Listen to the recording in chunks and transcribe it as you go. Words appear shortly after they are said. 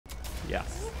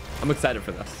Yes. I'm excited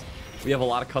for this. We have a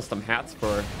lot of custom hats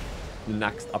for the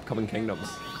next upcoming kingdoms.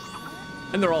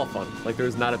 And they're all fun. Like,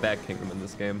 there's not a bad kingdom in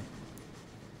this game.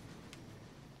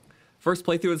 First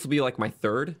playthrough, this will be like my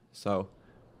third, so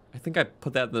I think I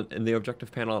put that in the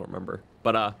objective panel, I don't remember.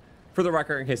 But for the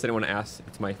record, in case anyone asks,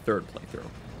 it's my third playthrough.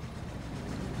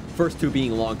 First two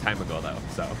being a long time ago, though,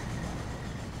 so.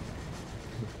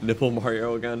 Nipple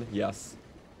Mario again? Yes.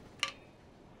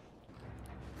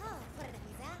 Okay.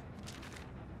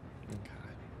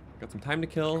 Got some time to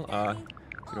kill.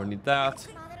 We don't need that.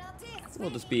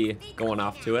 We'll just be going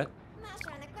off to it.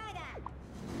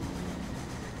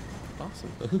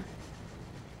 Awesome.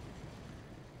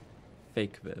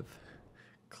 Fake Viv.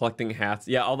 Collecting hats.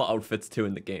 Yeah, all the outfits too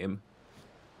in the game.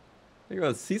 There you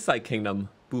go, Seaside Kingdom,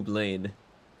 Boob Lane.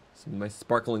 Some nice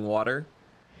sparkling water.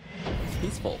 It's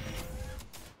peaceful.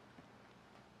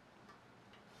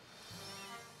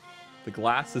 The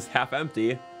glass is half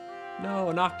empty. No,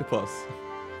 an octopus.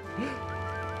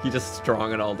 He just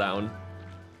strung it all down.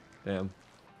 Damn.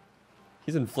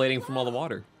 He's inflating from all the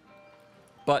water.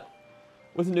 But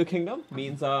with a new kingdom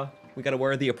means we gotta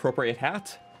wear the appropriate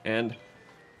hat. And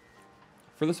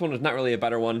for this one, there's not really a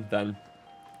better one than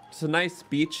just a nice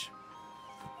beach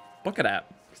bucket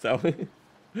hat. So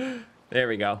there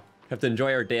we go. Have to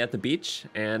enjoy our day at the beach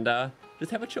and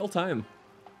just have a chill time.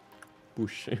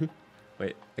 Boosh.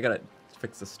 Wait, I gotta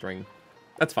fix the string.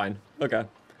 That's fine. Okay.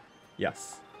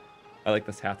 Yes. I like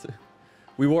this hat.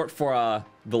 We wore it for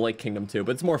the Lake Kingdom too,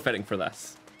 but it's more fitting for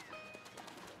this.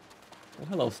 Oh,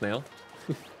 hello, snail.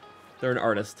 They're an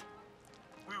artist.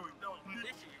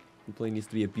 Hopefully needs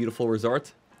to be a beautiful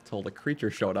resort until the creature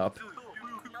showed up.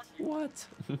 What?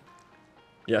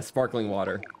 Yeah, sparkling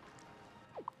water.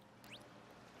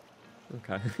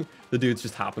 Okay. The dude's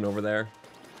just hopping over there.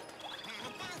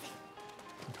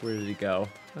 Where did he go?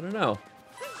 I don't know.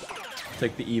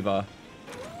 Take the Eva.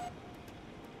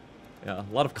 Yeah,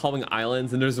 a lot of calming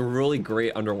islands, and there's a really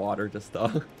great underwater just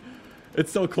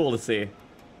it's so cool to see. I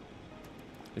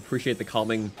appreciate the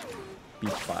calming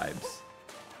beach vibes.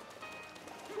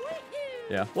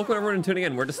 Yeah, welcome everyone tuning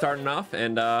in. We're just starting off,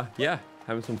 and yeah,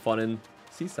 having some fun in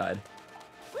Seaside.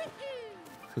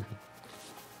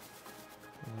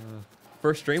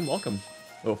 First stream, welcome.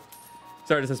 Oh,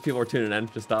 sorry, just as people are tuning in.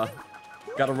 Just gotta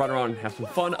run around and have some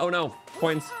fun. Oh no,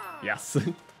 coins. Yes.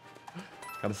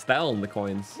 Gotta style in the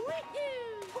coins.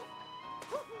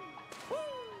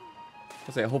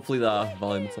 I'll say, hopefully the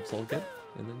volume and stuff's all good.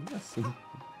 And then yes.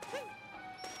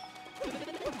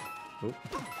 Oh.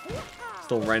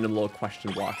 Still random little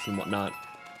question blocks and whatnot,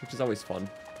 which is always fun.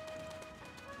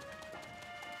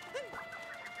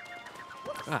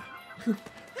 Ah,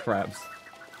 crabs.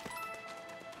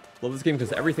 Love this game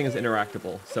because everything is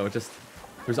interactable, so it just,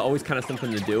 there's always kind of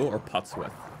something to do or putts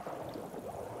with,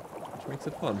 which makes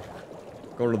it fun.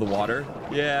 Going to the water,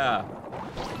 yeah.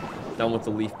 Down with the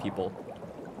leaf people.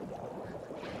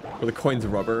 Where the coins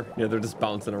rubber, yeah, they're just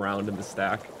bouncing around in the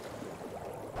stack.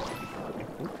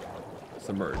 Ooh.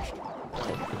 Submerged.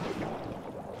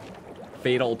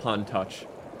 Fatal upon touch.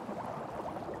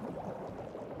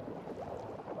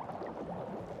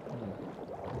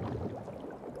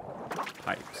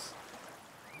 Pipes.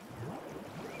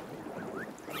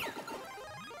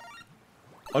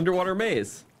 Underwater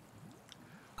maze.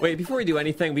 Wait, before we do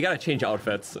anything, we gotta change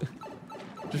outfits.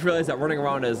 Just realized that running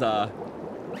around as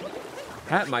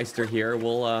Hatmeister here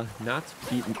will not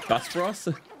be best for us.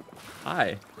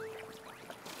 Hi.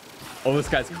 Oh, this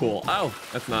guy's cool. Oh,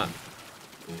 that's not.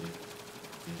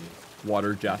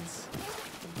 Water jets.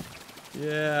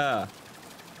 Yeah.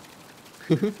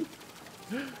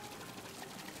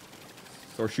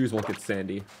 So our shoes won't get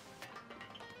sandy.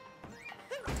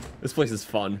 This place is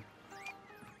fun.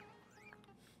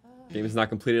 Game is not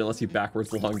completed unless you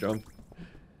backwards long jump.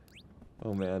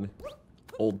 Oh man.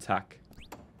 Old tech.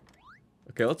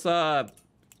 Okay, let's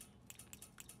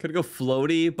could go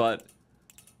floaty, but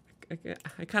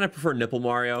I kind of prefer Nipple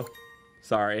Mario.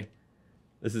 Sorry.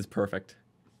 This is perfect.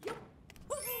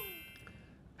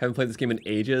 Haven't played this game in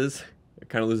ages. It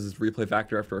kind of loses replay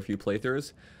factor after a few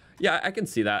playthroughs. Yeah, I can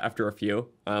see that after a few.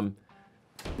 But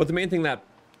the main thing that,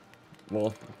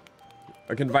 well,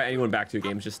 I can invite anyone back to a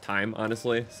game is just time,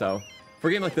 honestly. So for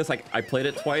a game like this, like I played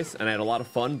it twice and I had a lot of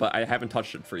fun, but I haven't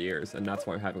touched it for years, and that's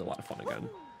why I'm having a lot of fun again.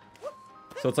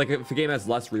 So it's like if a game has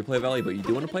less replay value, but you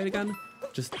do want to play it again,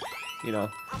 just, you know,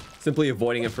 simply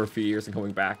avoiding it for a few years and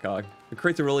coming back, it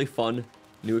creates a really fun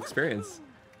new experience.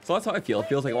 So that's how I feel. It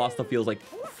feels like a lot of stuff feels like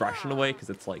fresh in a way,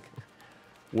 because it's like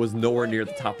was nowhere near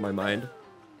the top of my mind,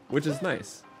 which is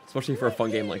nice, especially for a fun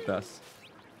game like this.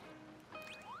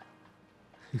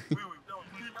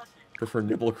 Prefer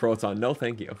nibble croton? No,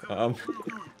 thank you.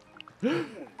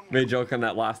 Made a joke on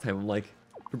that last time. I'm like,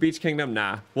 for Beach Kingdom,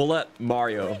 nah. We'll let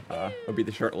Mario be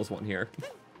the shirtless one here.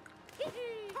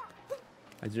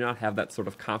 I do not have that sort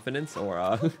of confidence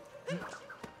or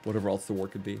whatever else the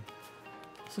word could be.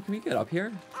 So can we get up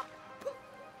here?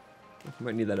 We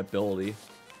might need that ability.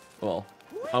 Well,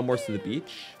 onwards to the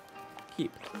beach.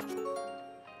 Keep.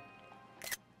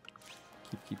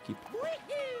 Keep.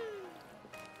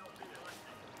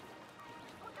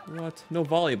 What? No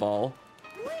volleyball.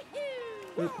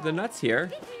 The net's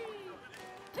here.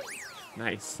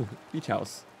 Nice. Beach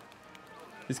house.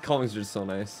 These columns are just so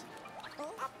nice.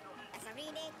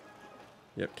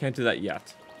 Yep, can't do that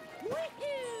yet.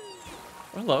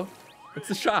 Oh, hello. It's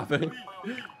the shop.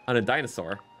 On a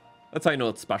dinosaur. That's how I know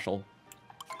it's special.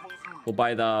 We'll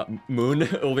buy the moon.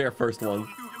 It'll be our first one.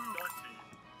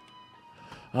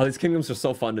 Oh, these kingdoms are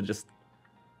so fun to just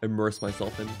immerse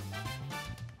myself in.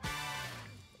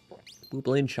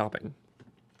 Blue Lane shopping.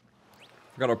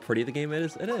 Forgot how pretty the game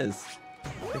is. It is.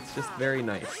 It's just very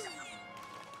nice.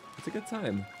 It's a good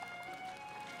time.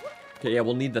 Okay, yeah,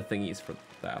 we'll need the thingies for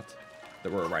that we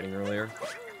were riding earlier.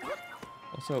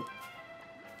 Also,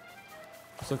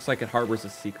 this looks like it harbors a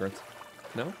secret.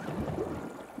 No?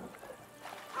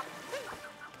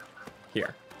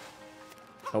 Here.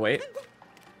 Oh, wait.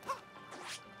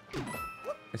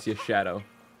 I see a shadow.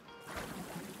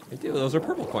 I do. Those are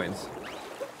purple coins.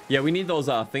 Yeah, we need those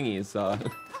thingies.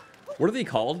 What are they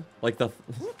called? Like the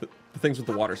things with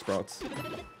the water sprouts.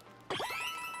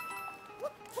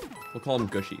 We'll call them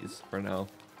gushies for now.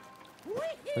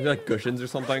 Maybe like Gushins or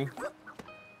something.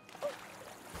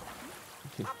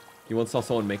 You once saw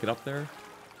someone make it up there?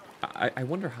 I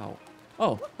wonder how.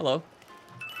 Oh, hello.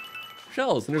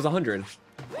 Shells, and there's 100.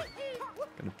 Got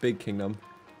a big kingdom.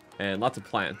 And lots of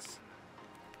plants.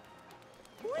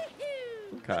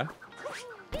 Okay.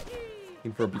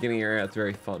 And for a beginning area, it's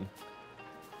very fun.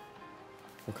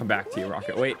 We'll come back to you,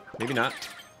 Rocket. Wait, maybe not.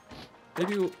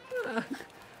 Maybe...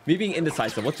 me being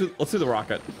indecisive. Let's do the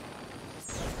rocket.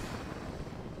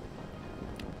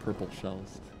 Purple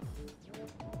shells.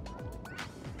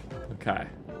 Okay.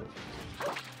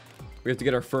 We have to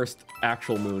get our first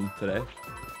actual moon today.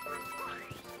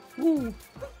 Woo.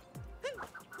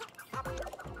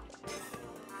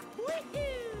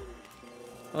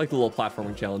 I like the little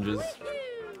platforming challenges.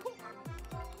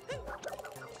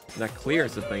 And that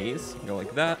clears the thingies. Go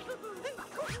like that.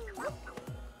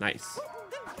 Nice.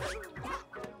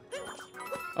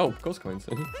 Oh, ghost coins.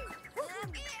 I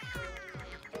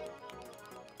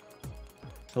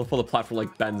love how the platform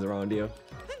like bends around you.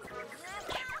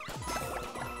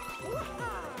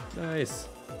 Nice.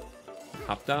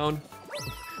 Hop down.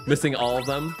 Missing all of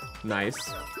them.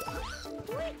 Nice.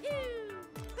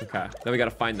 Okay, then we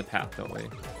gotta find the path, don't we?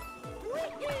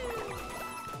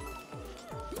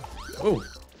 Oh,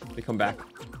 they come back.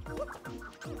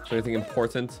 Is there anything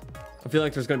important? I feel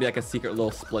like there's gonna be like a secret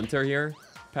little splinter here,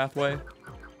 pathway.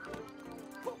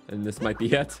 And this might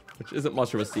be it, which isn't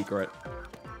much of a secret.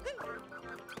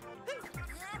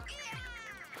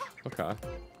 Okay.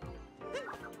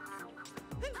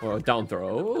 Oh, down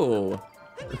throw. Oh.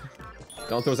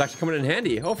 Down throw is actually coming in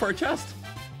handy. Oh, for a chest.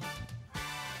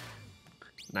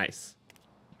 Nice.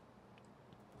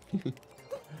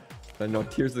 I know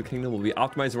Tears of the Kingdom will be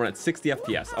optimized to run at 60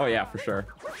 FPS. Oh yeah, for sure.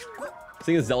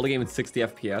 Seeing a Zelda game in 60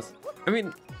 FPS. I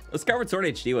mean, the Skyward Sword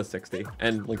HD was 60,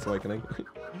 and Link's Awakening.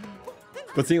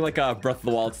 But seeing like a Breath of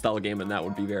the Wild style game in that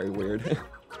would be very weird.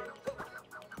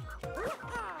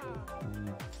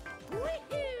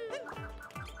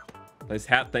 Nice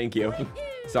hat, thank you.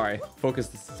 Sorry,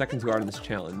 focused a second too hard on this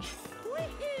challenge.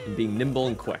 And being nimble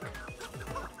and quick.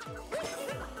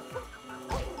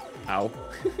 Ow.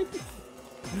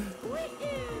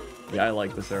 Yeah, I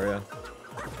like this area.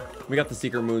 We got the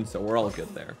secret moon, so we're all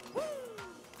good there.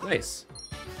 Nice.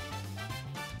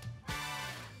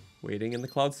 Waiting in the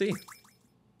Cloud Sea.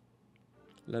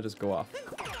 Let us go off.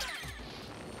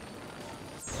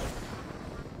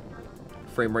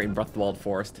 Frame rate in Breath of the Wild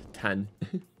Forest, 10.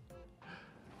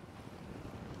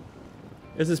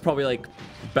 This is probably like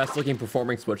best looking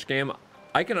performing Switch game.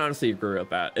 I can honestly agree with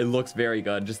that. It looks very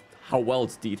good, just how well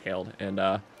it's detailed, and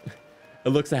it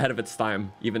looks ahead of its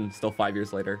time, even still 5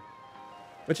 years later.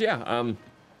 But yeah,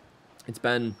 it's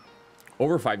been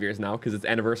over 5 years now because its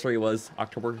anniversary was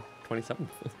October 27th.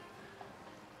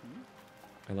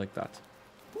 I like that.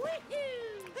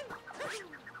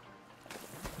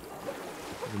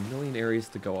 There's a million areas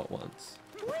to go at once.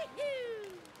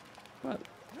 But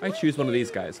I choose one of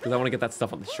these guys because I want to get that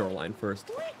stuff on the shoreline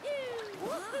first.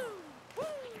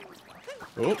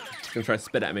 Oh, he's gonna try to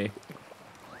spit at me.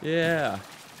 Yeah.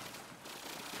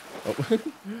 Oh,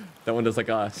 that one does like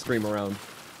a stream around.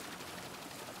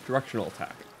 Directional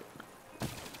attack.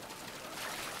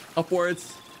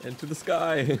 Upwards and to the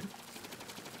sky.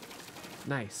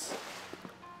 Nice.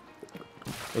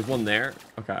 There's one there.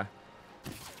 Okay.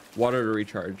 Water to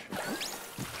recharge.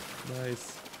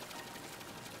 Nice.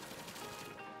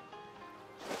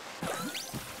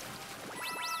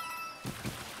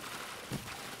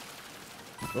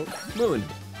 Oh, moon.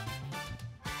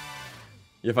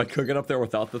 If I could get up there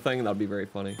without the thing, that'd be very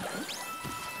funny.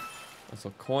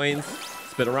 Also coins.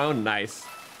 Spit around. Nice.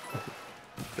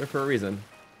 There for a reason.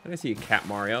 And I see a cat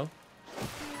Mario.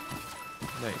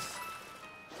 Nice.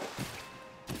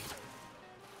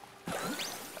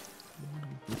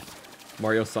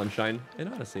 Mario Sunshine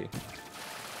and Odyssey.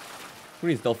 Who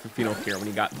needs Delfino here when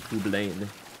you got Dublane?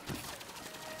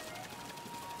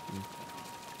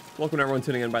 Welcome to everyone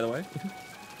tuning in, by the way.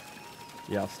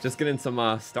 Yes, just getting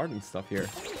some starting stuff here.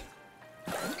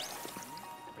 Okay.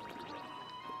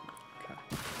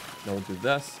 Now we'll do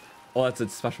this. Oh, that's a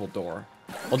special door.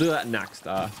 I'll do that next.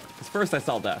 Because first I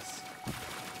saw this.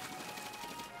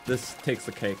 This takes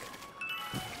the cake.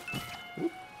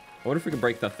 Oop. I wonder if we can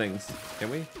break the things.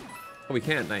 Can we? Oh, we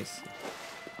can. Nice.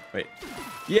 Wait.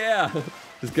 Yeah!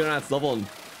 Just get on that level and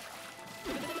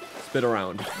spit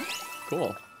around.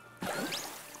 Cool.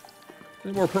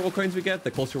 The more purple coins we get,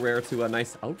 the closer we are to a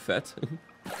nice outfit.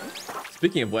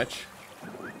 Speaking of which...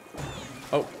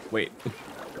 Oh, wait.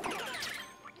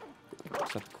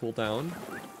 Just have to cool down.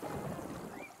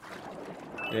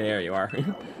 There you are.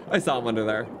 I saw him under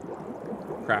there.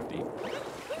 Crafty.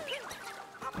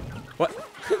 What?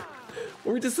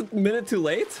 Were we just a minute too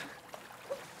late?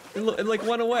 It like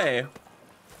went away.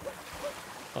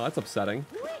 Oh, that's upsetting.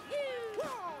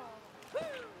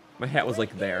 My hat was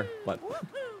like there, but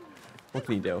what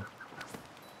can you do?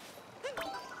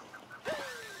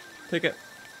 Take it.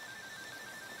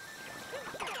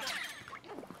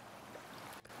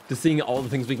 Just seeing all the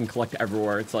things we can collect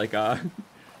everywhere, it's like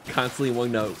constantly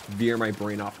wanting to veer my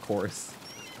brain off course.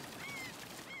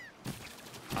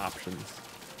 Options.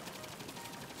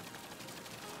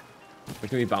 Wait,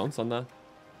 can we bounce on the...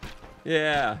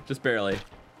 Yeah, just barely.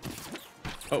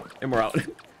 Oh, and we're out. We're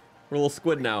a little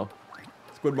squid now.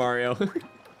 Squid Mario.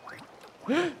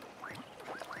 You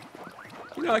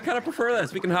know, I kind of prefer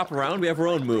this. We can hop around. We have our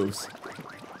own moves.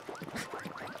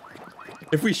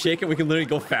 If we shake it, we can literally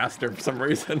go faster for some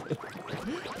reason.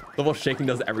 Level shaking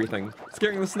does everything.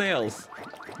 Scaring the snails.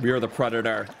 We are the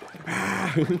predator.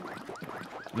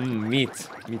 Meat.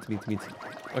 Meat, meat, meat.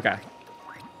 Okay.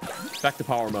 Back to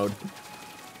power mode.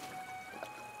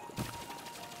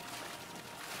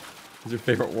 Is your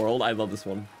favorite world? I love this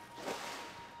one.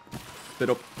 Spit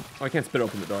up. Oh, I can't spit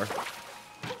open the door.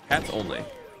 Hats only.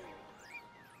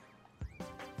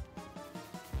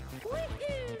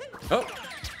 Oh!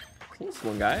 Close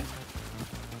one, guy.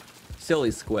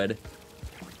 Silly squid.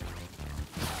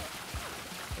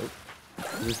 Oh.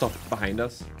 Is there stuff behind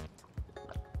us?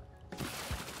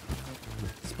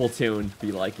 Splatoon.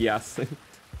 Be like, yes.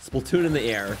 Splatoon in the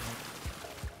air.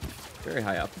 Very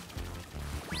high up.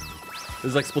 This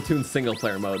is like Splatoon single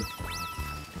player mode.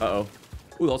 Uh-oh.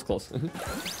 Ooh, that was close.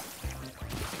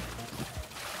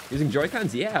 Using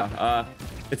Joy-Cons? Yeah.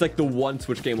 It's like the one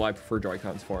Switch game I prefer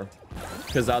Joy-Cons for.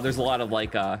 Because there's a lot of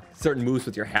like certain moves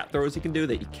with your hat throws you can do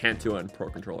that you can't do on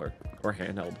Pro Controller or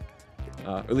handheld.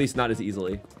 At least not as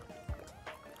easily.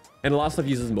 And a lot of stuff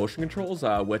uses motion controls,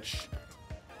 which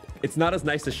it's not as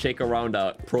nice to shake around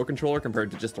a Pro Controller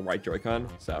compared to just a right Joy-Con,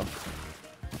 so...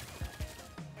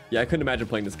 Yeah, I couldn't imagine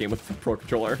playing this game with the Pro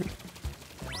Controller.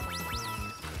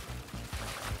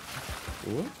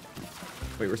 Ooh.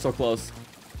 Wait, we're so close.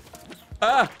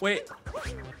 Ah, wait.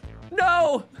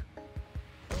 No!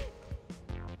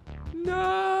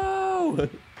 No!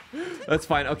 That's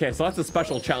fine. Okay, so that's a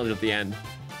special challenge at the end.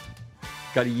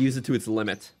 Gotta use it to its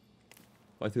limit.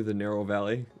 Fly through the narrow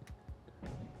valley.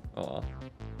 Aw.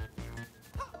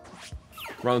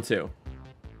 Round 2.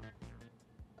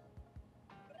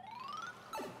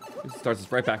 It starts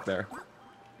us right back there.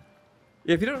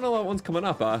 Yeah, if you don't know what one's coming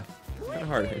up, kind of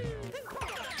hard.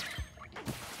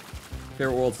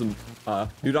 Favorite world's in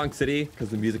New Donk City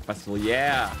because the music festival.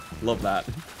 Yeah, love that.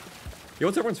 Yeah,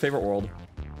 what's everyone's favorite world?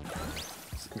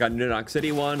 Got New Donk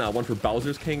City one for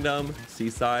Bowser's Kingdom,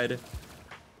 Seaside.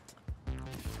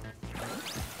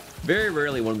 Very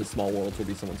rarely one of the small worlds will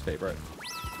be someone's favorite.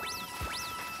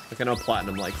 Like I know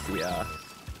Platinum likes the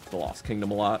Lost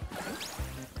Kingdom a lot.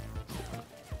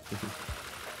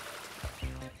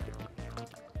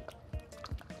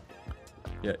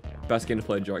 Yeah, best game to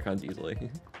play Joy-Cons easily.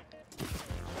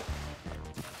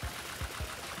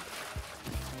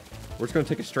 We're just gonna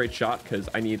take a straight shot because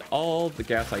I need all the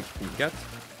gas I can get.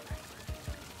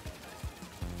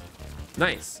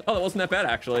 Nice. Oh, that wasn't that bad,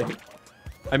 actually.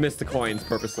 I missed the coins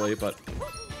purposely, but...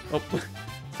 Oh,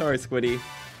 sorry, Squiddy.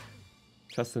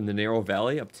 Chest in the narrow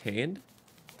valley obtained.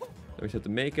 We just have to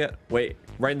make it. Wait,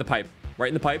 right in the pipe. Right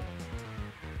in the pipe.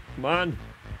 Come on.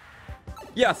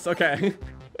 Yes, okay.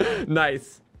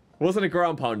 Nice. Wasn't a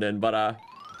ground pound in, but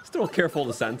still a careful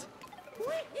descent.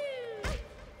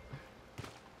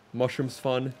 Mushroom's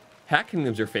fun. Hack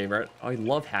Kingdom's your favorite. Oh, I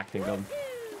love Hack Kingdom.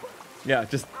 Yeah,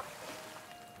 just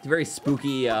it's very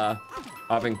spooky,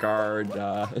 avant-garde,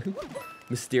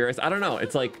 mysterious. I don't know.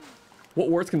 It's like, what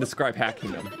words can describe Hack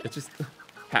Kingdom? It's just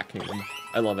Hack Kingdom.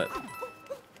 I love it.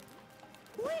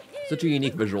 Such a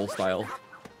unique visual style.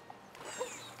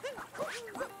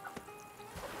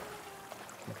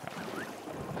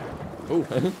 Oh,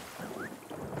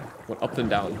 went up and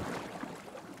down.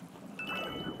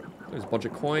 There's a bunch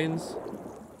of coins.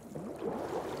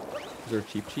 Is there a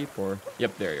cheap or?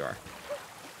 Yep, there you are.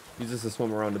 Use this to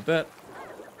swim around a bit.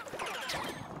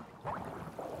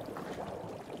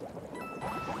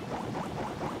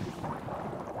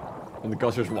 And the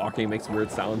ghoster's walking makes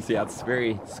weird sounds. Yeah, it's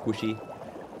very squishy.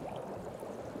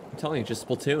 I'm telling you, just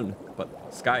Splatoon,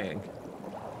 but skying.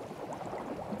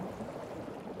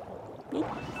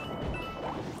 Boop.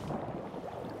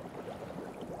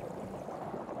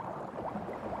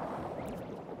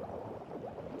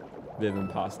 Viv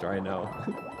imposter, I know.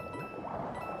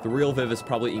 The real Viv is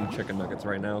probably eating chicken nuggets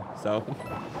right now, so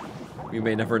we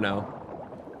may never know.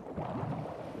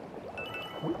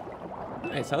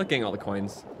 Nice, I like getting all the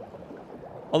coins.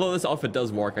 Although this outfit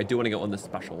does work, I do want to get one of the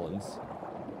special ones.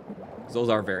 Those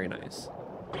are very nice.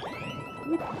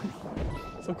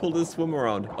 So cool to swim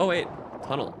around. Oh wait,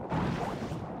 tunnel.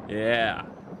 Yeah.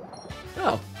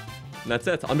 Oh, and that's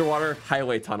it. Underwater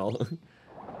highway tunnel.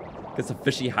 It's a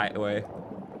fishy highway.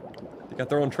 They got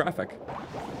their own traffic.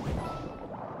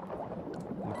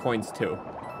 And the coins too.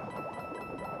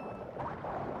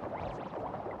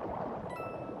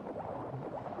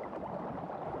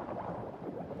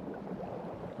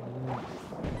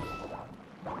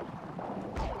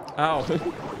 Ow.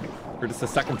 We're just a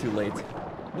second too late.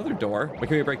 Another door. Wait,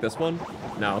 can we break this one?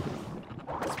 No.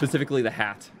 Specifically the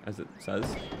hat, as it says.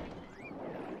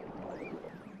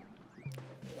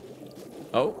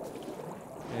 Oh.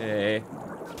 Hey.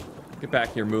 Get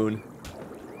back here, Moon.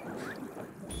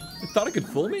 You thought it could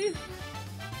fool me?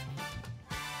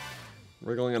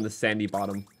 Wriggling on the sandy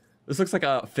bottom. This looks like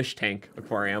a fish tank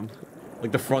aquarium.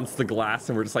 Like the front's the glass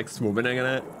and we're just like swimming in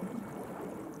it.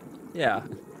 Yeah.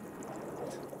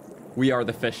 We are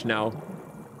the fish now.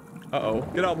 Uh-oh.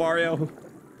 Get out, Mario.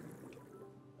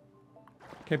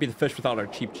 Can't be the fish without our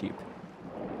cheap. Here's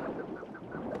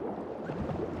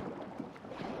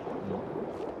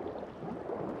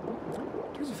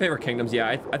your favorite kingdoms.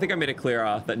 Yeah, I think I made it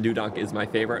clear that New Donk is my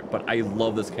favorite, but I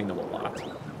love this kingdom a lot.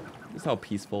 Just how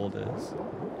peaceful it is.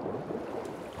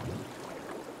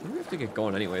 We have to get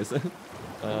going anyways. I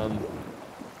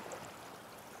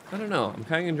don't know. I'm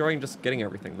kind of enjoying just getting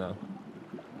everything though.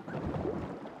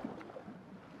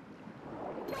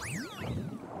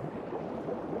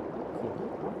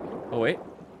 Oh, wait.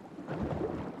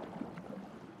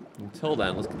 Until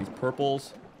then, let's get these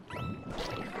purples.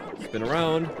 Spin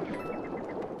around.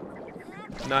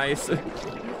 Nice.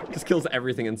 Just kills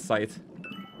everything in sight.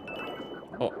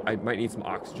 Oh, I might need some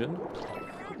oxygen.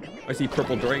 I see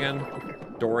purple Dory again.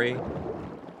 Dory.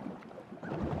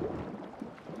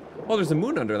 Oh, there's a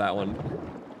moon under that one.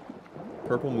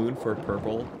 Purple moon for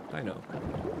purple. I know.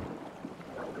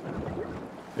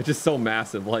 It's just so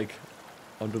massive, like,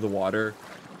 under the water.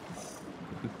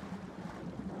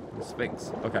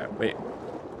 Sphinx. Okay, wait.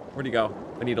 Where'd he go?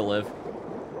 I need to live.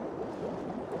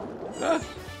 Ah,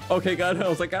 okay, good. I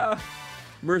was like, ah,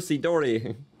 mercy,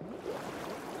 Dory.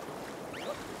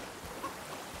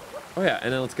 Oh yeah,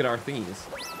 and then let's get our thingies.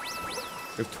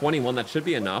 We have 21. That should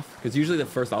be enough, because usually the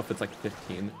first outfit's like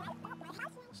 15.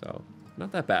 So,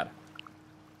 not that bad.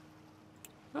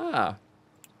 Ah.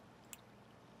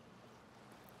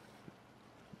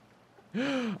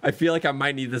 I feel like I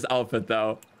might need this outfit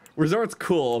though. Resort's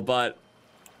cool, but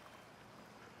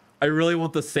I really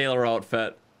want the sailor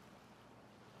outfit.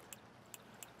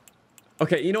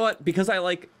 Okay, you know what? Because I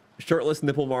like shirtless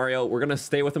nipple Mario, we're gonna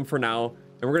stay with him for now,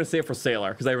 and we're gonna save for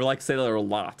Sailor, because I like Sailor a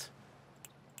lot.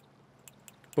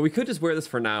 But we could just wear this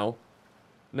for now.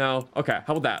 No? Okay,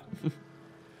 how about that?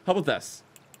 How about this?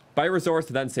 Buy Resort,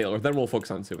 then Sailor, then we'll focus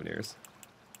on souvenirs.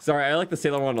 Sorry, I like the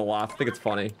Sailor one a lot. I think it's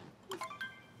funny.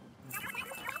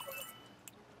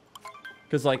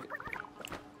 Because, like...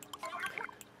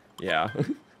 Yeah.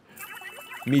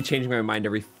 Me changing my mind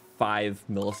every 5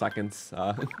 milliseconds.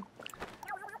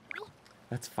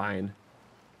 That's fine.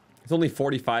 It's only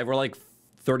 45. We're like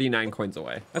 39 coins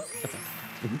away. That's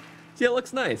See, it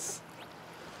looks nice.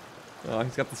 Oh,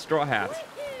 he's got the straw hat.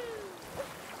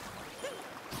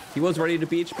 He was ready to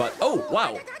beach, but oh,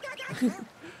 wow.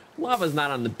 Lava's not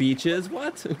on the beaches.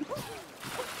 What?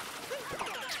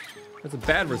 That's a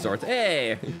bad resort.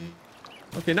 Hey.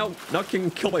 Okay, now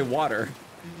can kill by water.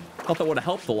 Thought that would have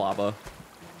helped the lava.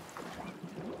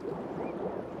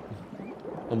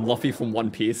 I'm Luffy from One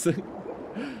Piece.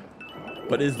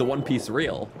 But is the One Piece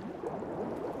real?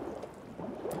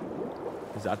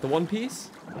 Is that the One Piece?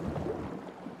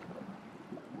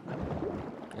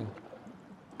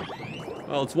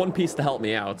 Well, it's One Piece to help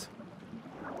me out.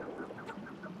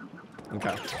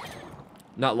 Okay.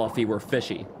 Not Luffy, we're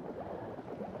fishy.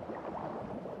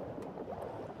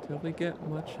 Till we get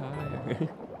much higher.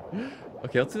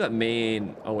 Okay, let's do that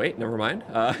main... Oh, wait, never mind.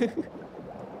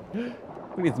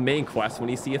 We need main quest when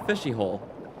you see a fishy hole.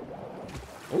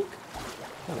 Oh.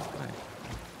 Oh, hi.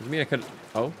 Does it mean I could...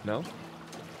 Oh, no?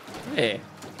 Hey.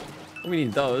 We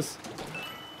need those.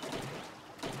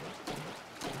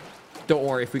 Don't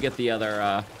worry, if we get the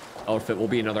other outfit, we'll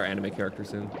be another anime character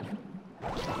soon.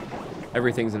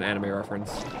 Everything's an anime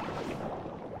reference.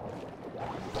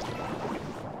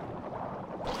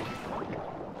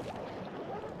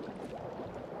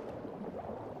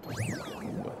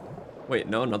 Wait,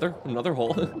 no, another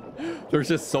hole. There's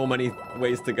just so many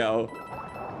ways to go.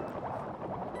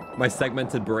 My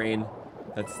segmented brain,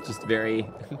 that's just very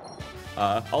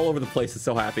all over the place, is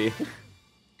so happy.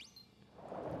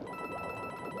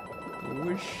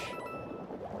 Whoosh.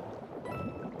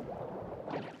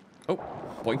 Oh,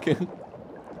 boink. Here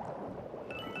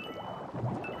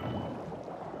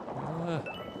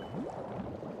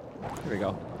we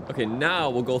go. Okay, now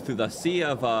we'll go through the sea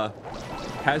of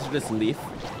hazardous leaf.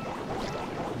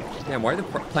 Damn, why are the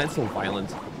plants so violent?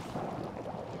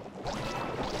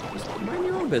 Just mind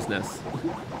your own business.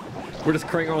 We're just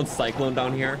creating our own cyclone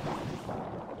down here.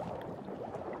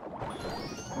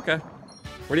 Okay.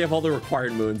 Where do you have all the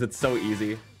required moons? It's so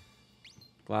easy.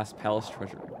 Glass Palace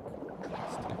treasure.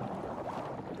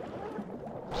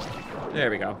 There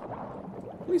we go.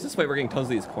 At least this way we're getting tons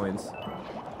of these coins.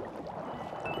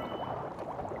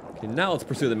 Okay, now let's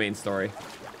pursue the main story.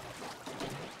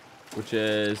 Which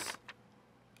is...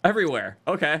 everywhere.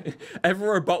 Okay.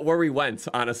 Everywhere but where we went,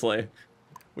 honestly.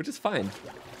 Which is fine.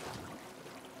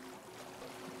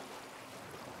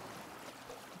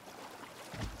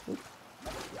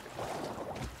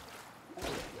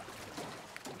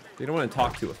 You don't want to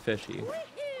talk to a fishy.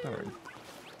 Darn.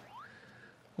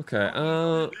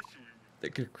 Okay,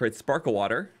 it could create sparkle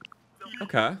water.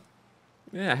 Okay.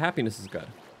 Yeah, happiness is good.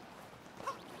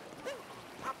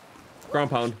 Ground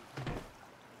pound.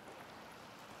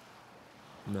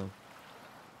 No.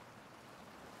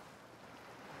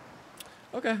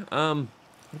 Okay, what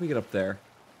do we get up there?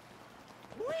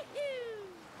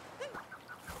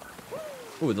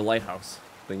 Ooh, the lighthouse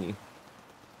thingy.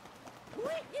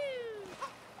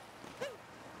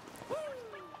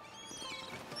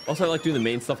 Also, I like doing the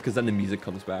main stuff because then the music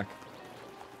comes back.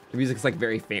 The music's like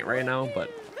very faint right now, but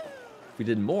if we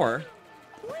did more,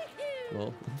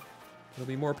 well, it'll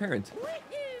be more apparent.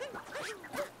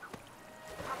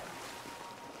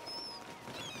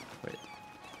 Wait.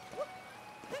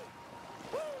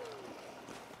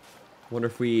 Wonder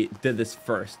if we did this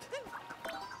first.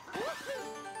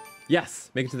 Yes,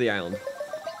 make it to the island.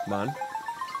 Come on.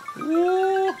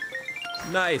 Woo!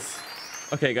 Nice.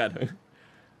 Okay, good.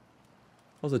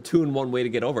 That was a 2-in-1 way to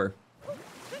get over.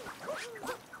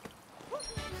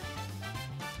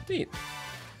 Neat.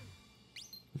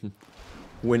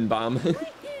 Wind bomb.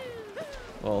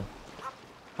 Well,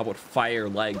 how about fire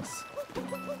legs?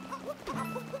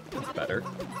 That's better.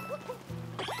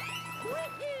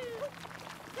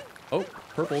 Oh,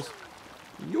 purples.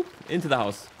 Yoop, into the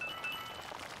house.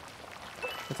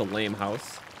 That's a lame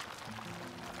house.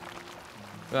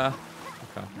 Okay.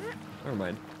 Never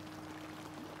mind.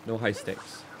 No high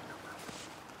stakes.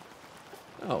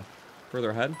 Oh, further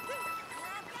ahead.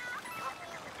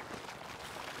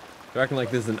 They're acting like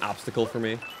this is an obstacle for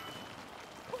me.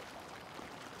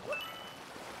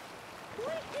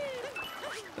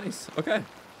 Nice, okay.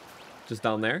 Just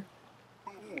down there.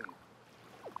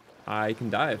 I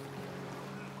can dive.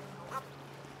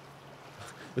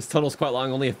 This tunnel's quite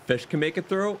long, only a fish can make it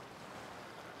through.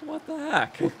 What the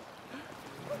heck? Did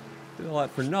all that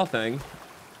for nothing.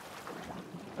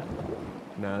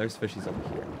 Nah, there's fishies over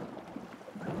here.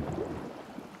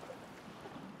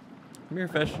 Come here,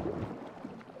 fish.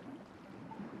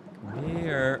 Come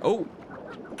here. Oh!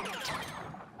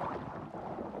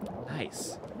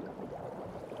 Nice.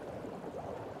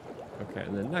 Okay,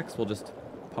 and then next we'll just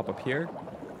pop up here.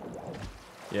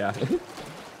 Yeah.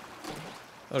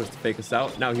 Oh, just to fake us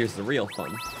out. Now here's the real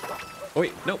fun. Oh,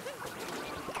 wait, nope.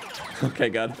 Okay,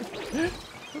 good.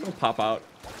 It'll pop out.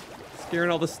 Scaring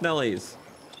all the Snellies.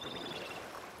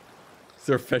 Is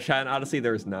there a fish hat in Odyssey?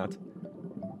 There's not.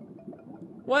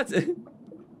 What?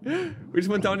 We just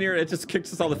went down here and it just kicked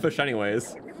us all the fish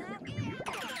anyways.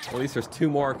 At least there's 2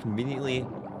 more conveniently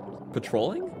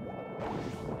patrolling?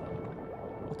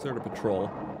 What sort of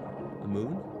patrol? The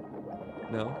moon?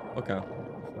 No? Okay.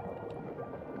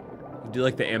 I do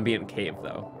like the ambient cave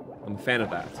though. I'm a fan of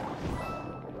that.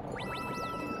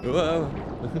 Whoa!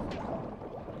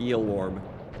 Eel worm.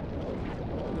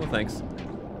 No thanks.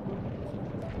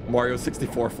 Mario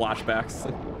 64 flashbacks.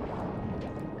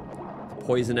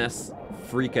 Poisonous,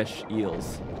 freakish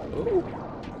eels. Ooh.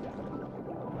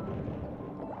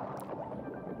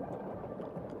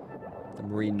 The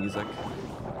marine music.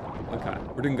 Okay,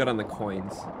 we're doing good on the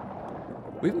coins.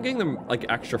 We've been getting them like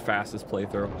extra fast this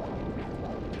playthrough.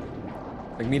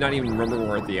 Like me not even remembering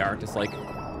where they are, just like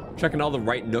checking all the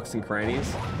right nooks and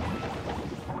crannies.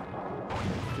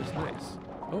 Which is nice.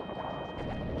 Oh.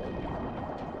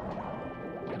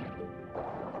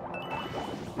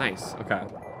 Nice, okay.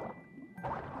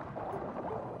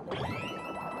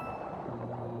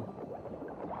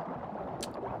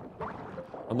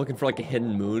 I'm looking for like a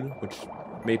hidden moon, which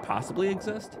may possibly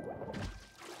exist.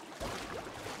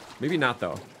 Maybe not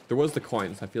though. There was the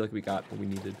coins. I feel like we got what we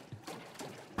needed.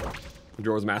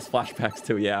 Majora's Mask flashbacks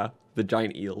too, yeah. The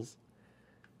giant eels.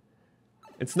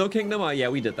 In Snow Kingdom, yeah,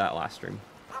 we did that last stream.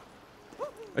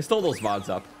 I stole those VODs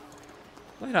up.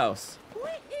 Lighthouse.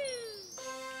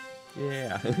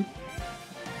 Yeah.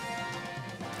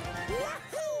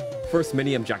 First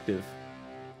mini objective.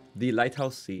 The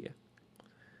Lighthouse Sea.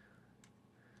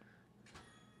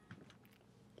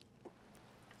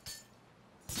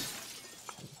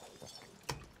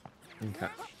 Okay.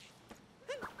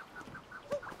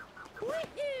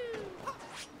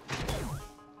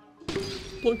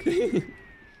 Look.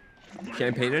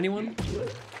 Can't paint anyone?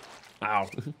 Ow.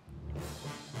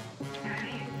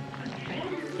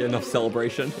 Get enough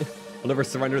celebration. I'll never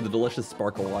surrender the delicious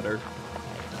sparkle water.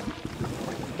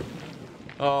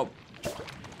 Oh.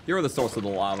 You're the source of the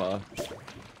lava.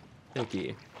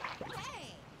 Icky.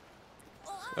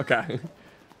 Okay.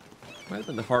 Might have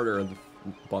been the harder of the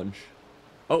bunch.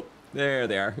 Oh, there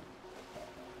they are.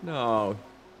 No.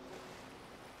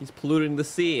 He's polluting the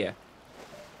sea.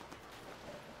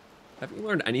 Have you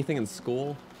learned anything in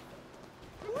school?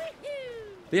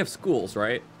 They have schools,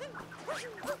 right?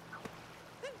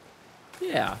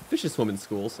 Yeah, fishes swim in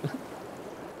schools.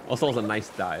 Also, it's a nice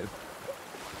dive.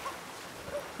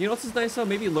 You know what's is nice though?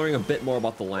 Maybe learning a bit more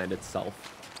about the land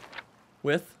itself.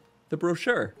 With the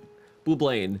brochure.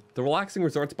 Boublain, the relaxing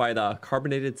resorts by the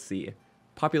carbonated sea.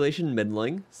 Population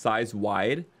middling, size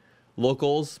wide.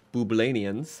 Locals,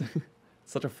 Boublainians.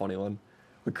 Such a funny one.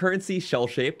 The currency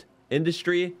shell-shaped.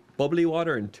 Industry, bubbly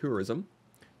water and tourism.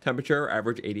 Temperature,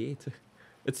 average 88.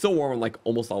 It's so warm in like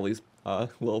almost all these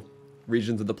little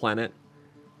regions of the planet.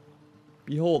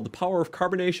 Behold, the power of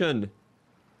carbonation.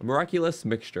 A miraculous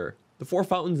mixture. The 4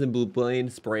 fountains in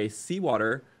Boublain spray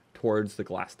seawater towards the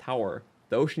glass tower.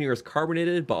 The ocean here is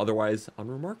carbonated, but otherwise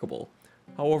unremarkable.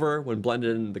 However, when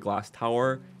blended in the glass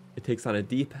tower, it takes on a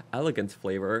deep, elegant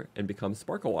flavor and becomes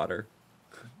sparkle water.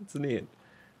 It's neat.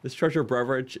 This treasure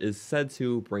beverage is said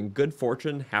to bring good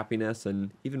fortune, happiness,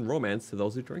 and even romance to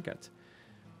those who drink it,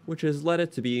 which has led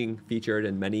it to being featured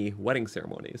in many wedding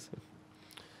ceremonies.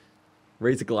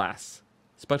 Raise a glass.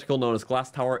 Spectacle known as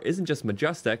Glass Tower isn't just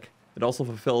majestic, it also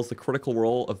fulfills the critical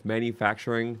role of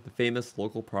manufacturing the famous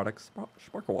local product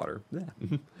sparkle water. Yeah.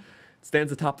 It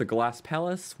stands atop the Glass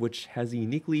Palace, which has a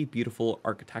uniquely beautiful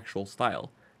architectural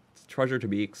style. It's a treasure to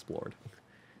be explored.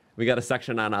 We got a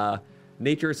section on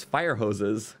nature's fire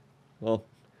hoses. Well,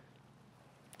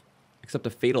 except a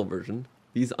fatal version.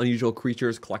 These unusual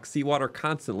creatures collect seawater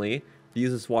constantly. They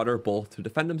use this water both to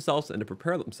defend themselves and to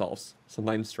prepare themselves,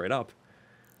 sometimes straight up.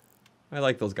 I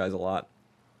like those guys a lot.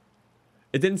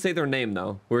 It didn't say their name,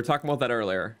 though. We were talking about that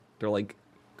earlier. They're like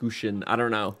Gushin. I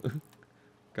don't know.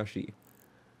 Gushi.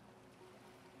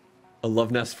 A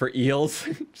love nest for eels.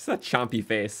 Just that chompy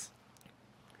face.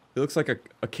 He looks like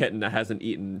a kitten that hasn't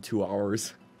eaten in 2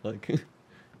 hours. Like,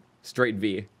 straight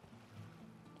V.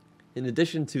 In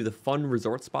addition to the fun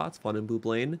resort spots found in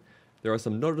Boublain, there are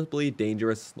some notably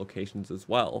dangerous locations as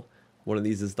well. One of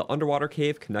these is the underwater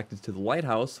cave connected to the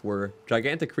lighthouse, where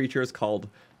gigantic creatures called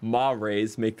maw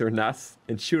rays make their nests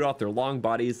and shoot out their long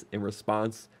bodies in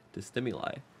response to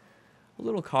stimuli. A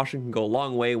little caution can go a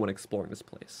long way when exploring this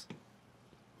place.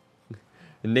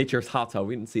 In nature's hot tub,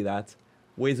 we didn't see that.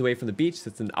 Ways away from the beach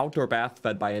sits an outdoor bath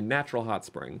fed by a natural hot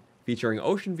spring. Featuring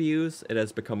ocean views, it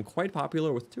has become quite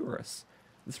popular with tourists.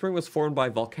 The spring was formed by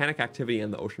volcanic activity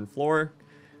in the ocean floor,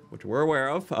 which we're aware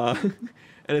of, and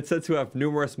it's said to have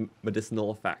numerous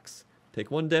medicinal effects. Take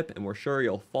one dip and we're sure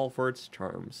you'll fall for its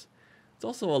charms. It's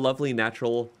also a lovely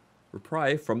natural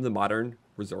reprieve from the modern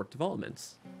resort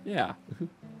developments. Yeah. We'll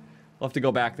have to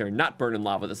go back there, not burn in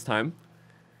lava this time.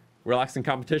 Relaxing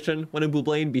competition. When in Blue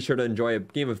Lane, be sure to enjoy a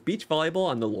game of beach volleyball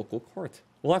on the local court.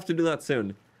 We'll have to do that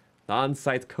soon. The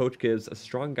on-site coach gives a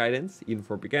strong guidance, even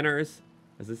for beginners.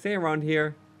 As they say around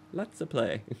here, let's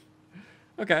play.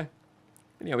 Okay.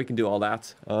 And yeah, we can do all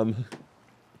that.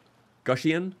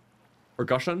 Gushian? Or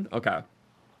Gushan? Okay.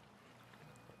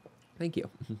 Thank you.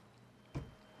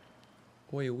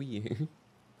 Oi wee.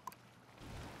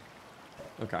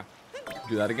 Okay.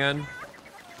 Do that again.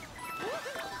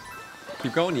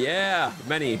 Keep going. Yeah.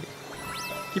 Many.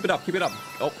 Keep it up. Keep it up.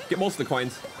 Oh, get most of the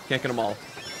coins. Can't get them all.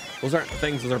 Those aren't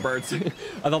things. Those are birds.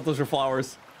 I thought those were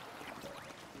flowers.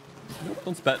 Nope.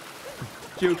 Don't spit.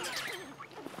 Juked.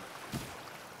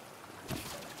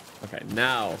 Okay.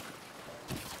 Now.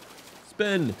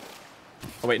 Spin.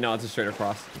 Oh, wait. No, it's a straight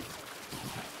across.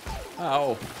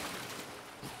 Oh.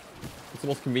 It's the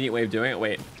most convenient way of doing it.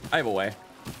 Wait. I have a way.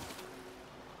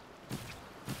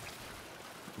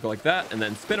 Go like that, and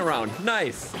then spin around.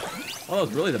 Nice! Oh, that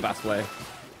was really the best way.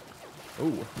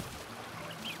 Ooh.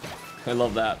 I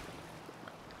love that.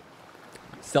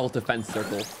 Self-defense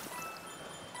circle.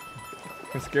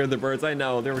 I scared the birds. I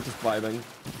know, they were just vibing.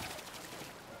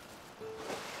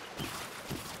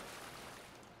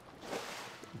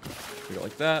 We go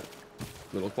like that.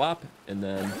 Little clap, and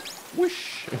then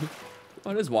whoosh! Oh,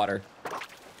 it is water.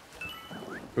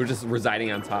 We're just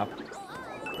residing on top.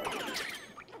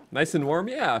 Nice and warm?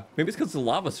 Yeah. Maybe it's because the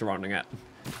lava surrounding it.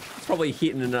 It's probably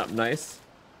heating it up nice.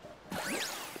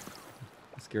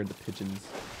 I scared the pigeons.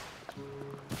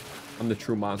 I'm the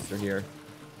true monster here.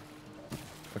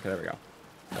 Okay, there we go.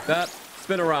 Like that.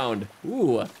 Spin around.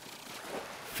 Ooh.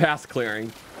 Fast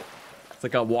clearing. It's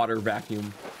like a water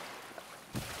vacuum.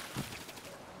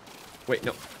 Wait,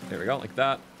 no. There we go. Like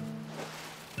that.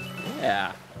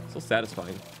 Yeah. So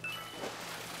satisfying.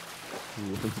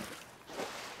 Ooh.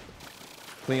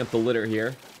 Clean up the litter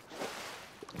here.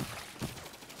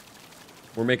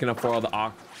 We're making up for all the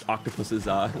octopus's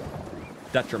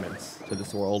detriments to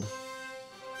this world.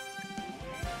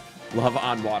 Love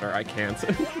on water, I can't.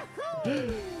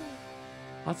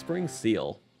 Hot spring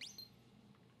seal.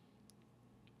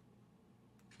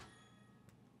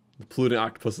 The polluting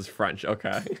octopus is French,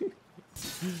 okay.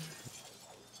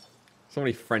 So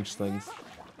many French things.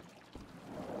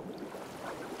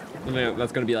 I mean,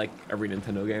 that's gonna be like every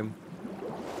Nintendo game.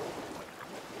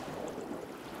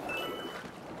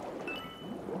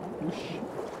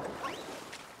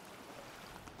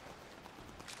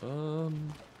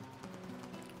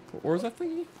 What was that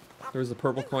thingy? There was a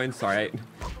purple coin. Sorry,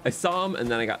 I saw him and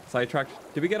then I got sidetracked.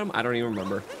 Did we get him? I don't even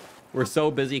remember. We're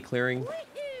so busy clearing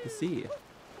the sea.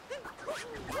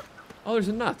 Oh, there's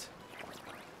a nut.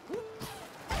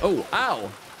 Oh,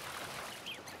 ow.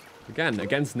 Again,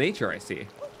 against nature, I see.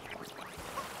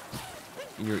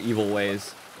 In your evil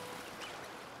ways.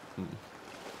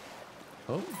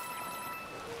 Oh.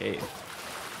 Okay.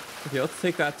 Okay, let's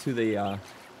take that to the,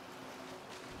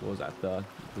 what was that? The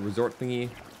resort thingy.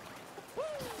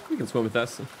 We can swim with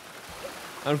this. I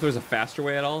don't know if there's a faster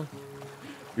way at all.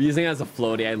 We're using it as a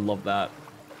floaty. I love that.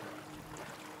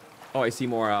 Oh, I see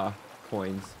more,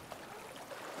 coins.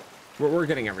 We're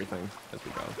getting everything as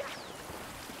we go.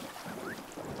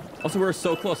 Also, we're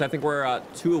so close. I think we're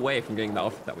 2 away from getting the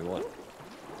outfit that we want.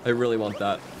 I really want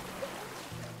that.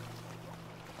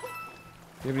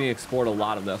 We haven't even explored a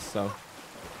lot of this, so.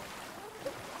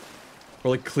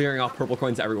 We're like clearing off purple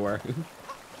coins everywhere.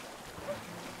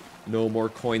 No more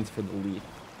coins for the leaf.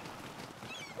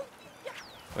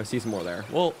 Oh, I see some more there.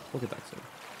 Well, we'll get that soon.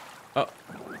 Oh.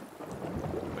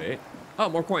 Wait. Oh,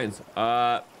 more coins.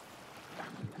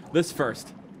 This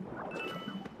first.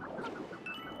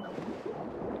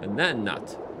 And then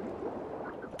nut.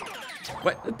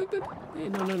 What? Hey,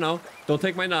 no, no, no. Don't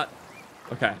take my nut.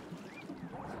 Okay.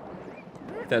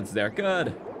 That's there.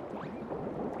 Good.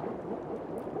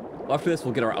 Well, after this,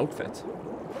 we'll get our outfit.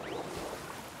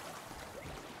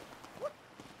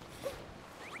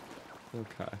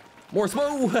 Okay. More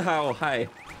smoke! Wow, hi.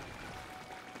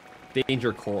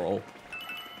 Danger coral.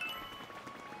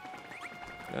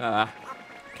 Ah.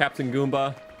 Captain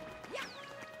Goomba.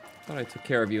 Thought I took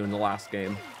care of you in the last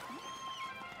game.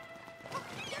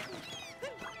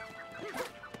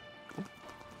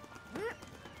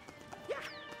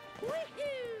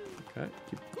 Okay.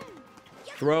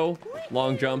 Throw.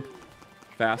 Long jump.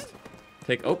 Fast.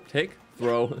 Take. Oh, take.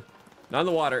 Throw. Not in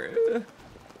the water.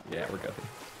 Yeah, we're good.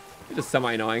 It's just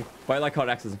semi-annoying, but I like how it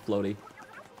acts as a floaty.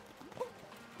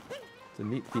 It's a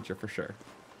neat feature for sure.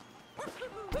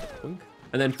 And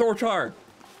then Thorchar.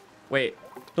 Wait,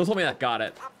 don't tell me that got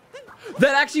it.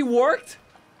 That actually worked?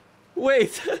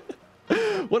 Wait.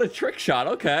 What a trick shot.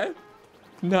 Okay.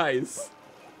 Nice.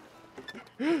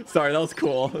 Sorry, that was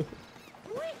cool.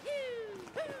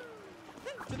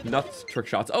 Nuts trick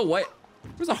shots. Oh, wait.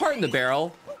 There's a heart in the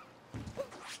barrel.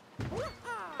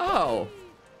 Oh.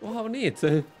 Well, how neat.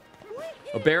 A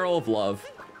barrel of love.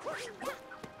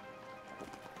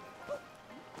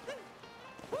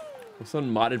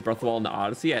 Some modded Breath of the Wild in the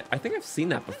Odyssey. I think I've seen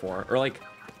that before. Or like,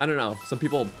 I don't know. Some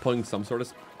people putting some sort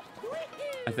of...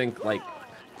 I think like...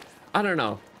 I don't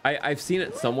know. I've seen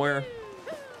it somewhere.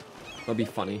 That'll be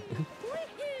funny.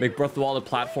 Make Breath of the Wild a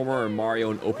platformer or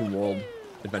Mario an open world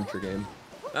adventure game.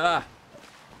 Ah!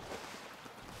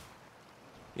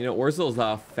 You know, where's those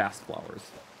fast flowers?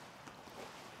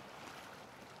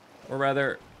 Or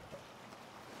rather...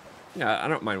 Yeah, I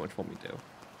don't mind which one we do.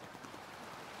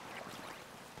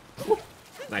 Woo.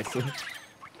 Nice.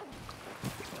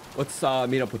 Let's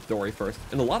meet up with Dory first.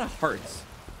 And a lot of hearts.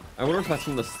 I wonder if that's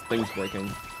from the things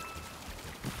breaking.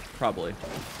 Probably.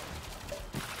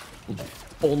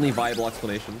 Only viable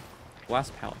explanation.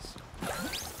 Glass Palace.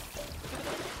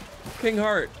 King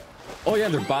Heart. Oh yeah,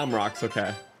 they're bomb rocks.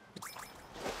 Okay.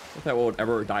 I thought I would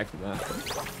ever die from that.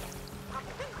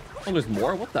 Oh, there's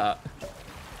more? What the?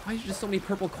 Why are there just so many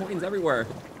purple coins everywhere?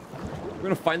 We're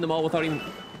gonna find them all without even,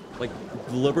 like,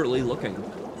 deliberately looking.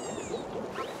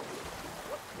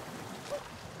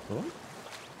 Oh.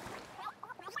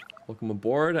 Welcome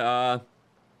aboard.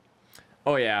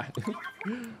 Oh yeah.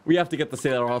 We have to get the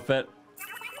sailor outfit.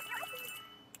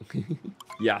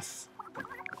 Yes.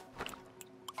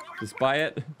 Just buy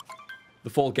it. The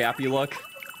full gappy look.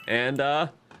 And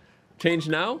change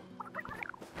now.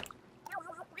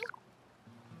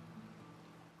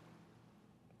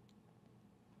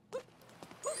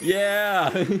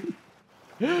 Yeah.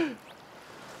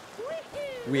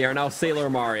 We are now Sailor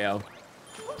Mario.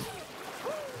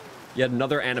 Yet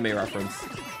another anime reference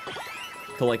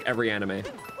to like every anime.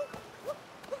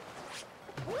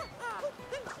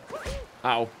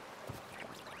 Ow.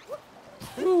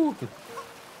 Woo.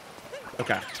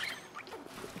 Okay.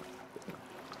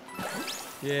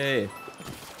 Yay.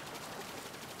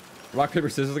 Rock, paper,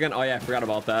 scissors again? Oh yeah, I forgot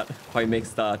about that. How he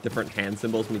makes the different hand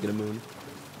symbols when you get a moon.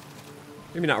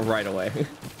 Maybe not right away.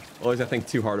 Always I think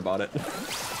too hard about it.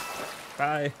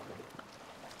 Bye.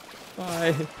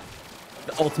 Bye.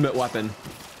 The ultimate weapon.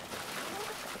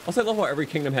 Also, I love how every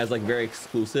kingdom has like very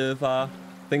exclusive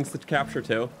things to capture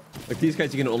too. Like these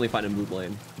guys you can only find in Mood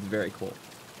Lane. It's very cool.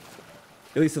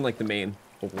 At least in like the main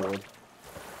overworld.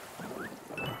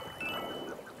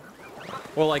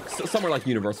 Or like somewhere like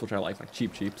Universal, which I like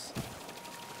Cheap Cheeps.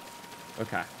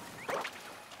 Okay.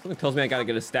 Something tells me I gotta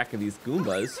get a stack of these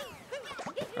Goombas.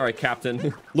 All right,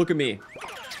 Captain. Look at me.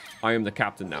 I am the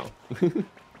captain now.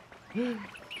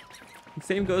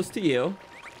 Same goes to you.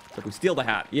 If we steal the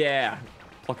hat. Yeah.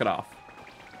 Pluck it off.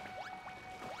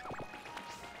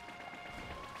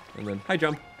 And then high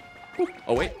jump. Whoop.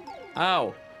 Oh, wait.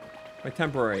 Ow. My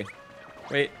temporary.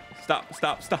 Wait. Stop.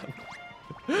 Stop. Stop.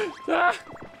 Ah.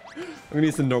 I'm gonna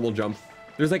use the normal jump.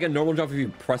 There's like a normal jump if you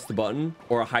press the button,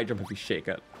 or a high jump if you shake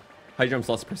it. High jump's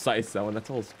less precise though, and that's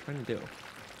all I was trying to do.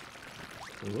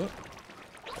 Whoop.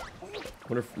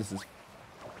 Wonder if this is...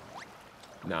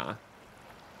 Nah.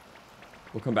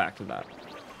 We'll come back to that.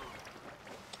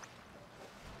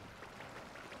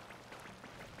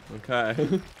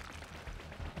 Okay.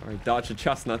 Alright, dodge the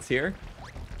chestnuts here.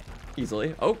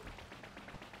 Easily. Oh!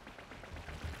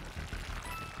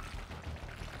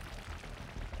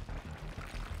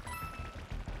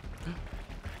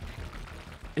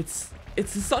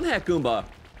 It's the Sun Hat Goomba!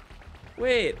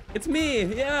 Wait, it's me!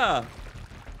 Yeah!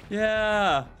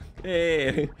 Yeah!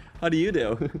 Hey, how do you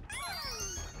do?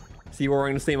 See, we're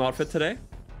wearing the same outfit today?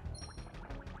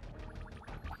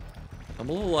 I'm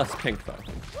a little less pink though.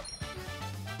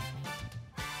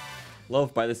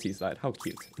 Love by the seaside, how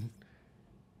cute.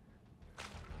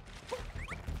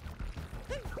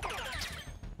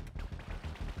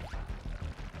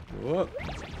 Whoop.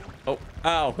 Oh,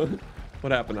 ow.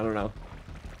 What happened? I don't know.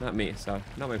 Not me, so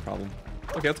not my problem.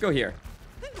 Okay, let's go here.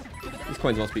 These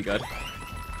coins must be good.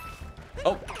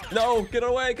 Oh, no, get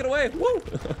away, get away. Woo.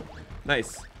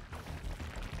 Nice.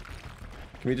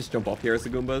 Can we just jump up here as the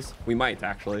Goombas? We might,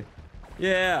 actually.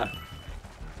 Yeah.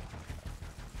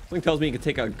 Something tells me you can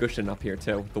take a Gushin up here,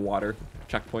 too, with the water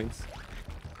checkpoints.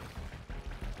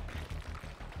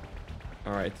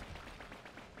 All right.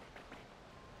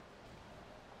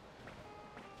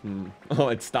 Oh,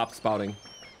 it stopped spouting.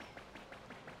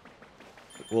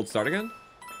 Will it start again?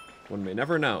 One may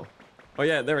never know. Oh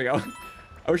yeah, there we go.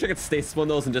 I wish I could stasis one of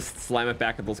those and just slam it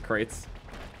back at those crates.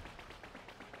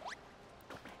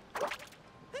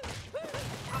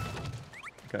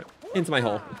 Okay, into my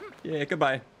hole. Yeah,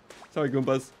 goodbye. Sorry,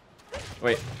 Goombas.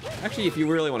 Wait, actually, if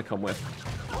you really want to come with,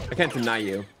 I can't deny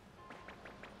you.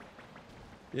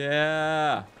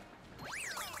 Yeah.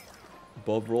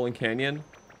 Above Rolling Canyon.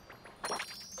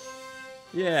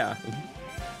 Yeah.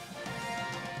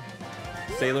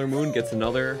 Sailor Moon gets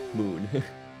another moon.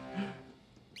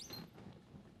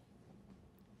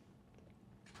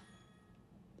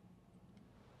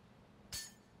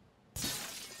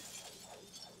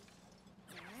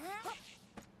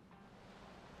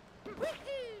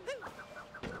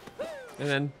 And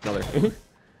then another.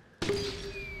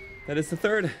 That is the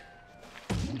third.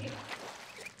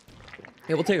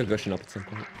 Yeah, we'll take a cushion up at some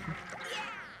point.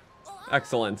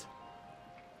 Excellent.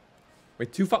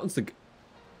 Wait, 2 fountains to...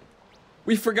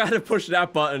 We forgot to push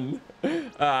that button.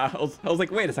 I was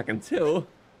like, wait a second, 2?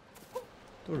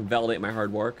 Don't invalidate my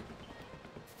hard work.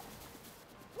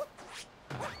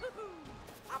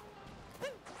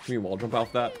 Can we wall jump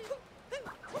off that?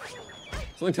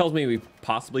 Something tells me we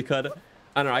possibly could.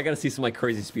 I don't know, I gotta see some like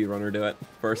crazy speedrunner do it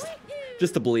first.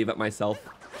 Just to believe it myself.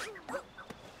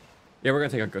 Yeah, we're gonna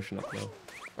take a cushion up though.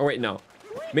 Oh wait, no.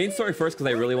 Main story first because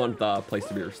I really want the place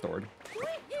to be restored.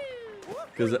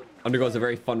 Because it undergoes a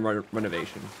very fun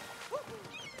renovation.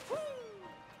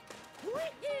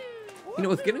 You know,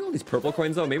 with getting all these purple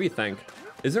coins though, maybe think,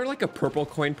 is there like a purple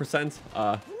coin percent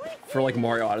for like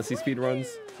Mario Odyssey speedruns?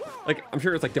 Like, I'm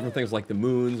sure it's like different things like the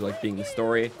moons, or, like being the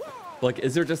story. But, like,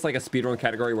 is there just like a speedrun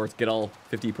category where it's get all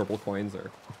 50 purple coins or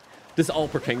just all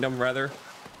per kingdom rather?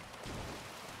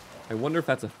 I wonder if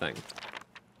that's a thing.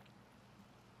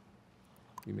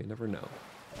 You may never know.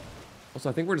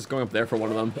 Also, I think we're just going up there for one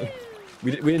of them.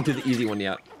 we didn't do the easy one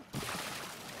yet.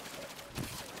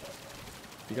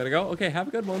 You gotta go? Okay, have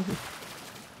a good one.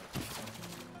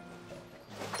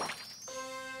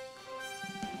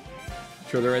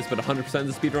 Sure there is, but 100% of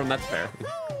the speedrun, that's fair.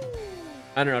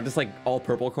 I don't know, just like all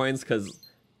purple coins, because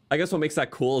I guess what makes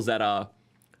that cool is that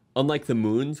unlike the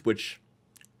moons, which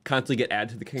constantly get added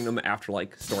to the kingdom after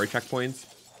like story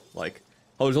checkpoints, like,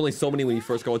 oh, there's only so many when you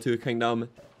first go into a kingdom,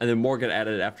 and then more get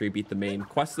added after you beat the main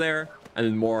quest there, and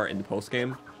then more in the post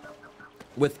game.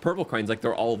 With purple coins, like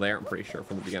they're all there, I'm pretty sure,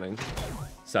 from the beginning.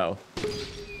 So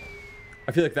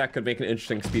I feel like that could make an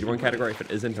interesting speedrun category if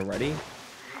it isn't already.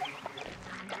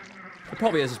 It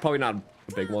probably is, it's probably not a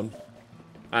big one.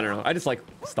 I don't know, I just like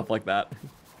stuff like that.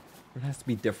 It has to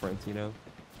be different, you know?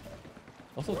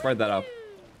 Also, let's ride that up.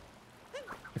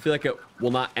 I feel like it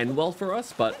will not end well for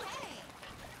us, but...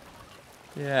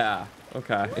 yeah,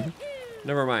 okay.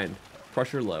 Never mind.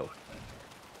 Pressure low.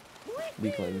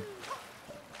 Weakling.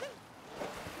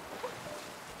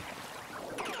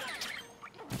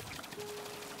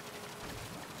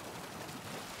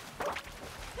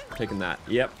 Taking that,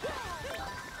 yep.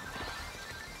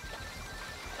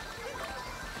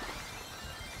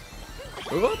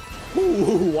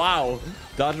 Ooh, wow.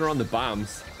 Dodging around the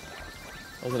bombs.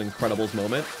 That was an Incredibles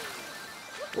moment.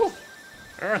 Woo.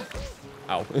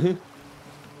 Ow.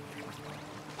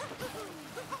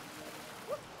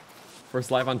 First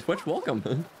live on Twitch,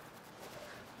 welcome.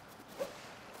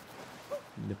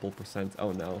 Nipple percent,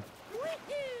 oh no.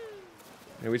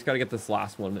 Yeah, we just gotta get this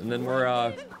last one, and then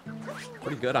we're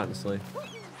pretty good, honestly.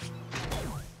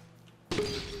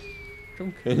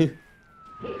 Okay.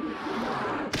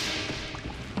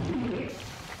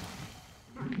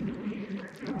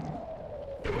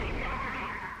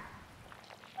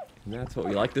 And that's what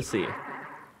we like to see.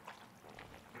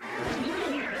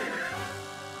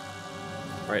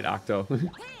 Alright, Octo.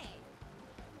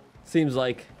 Seems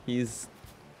like he's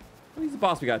the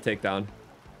boss we gotta take down.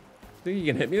 Think you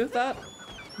can hit me with that?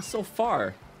 He's so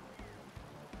far.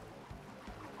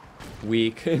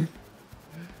 Weak.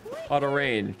 Auto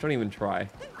range. Don't even try.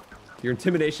 Your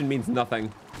intimidation means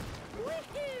nothing.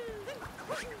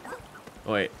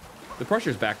 Oh wait. The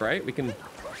pressure's back, right? We can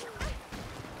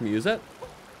we use it?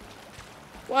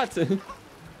 What?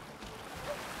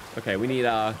 Okay, we need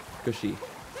Gushy.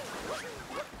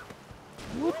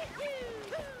 Whoop.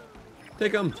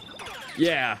 Take him.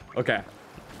 Yeah, okay.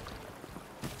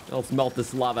 Let's melt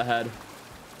this lava head.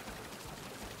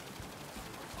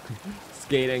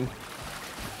 Skating.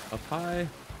 Up high.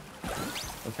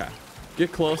 Okay.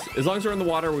 Get close. As long as we're in the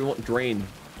water, we won't drain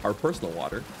our personal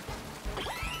water.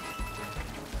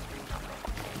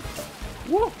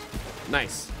 Woo!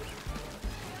 Nice.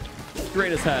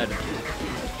 Drain his head.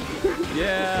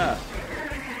 Yeah.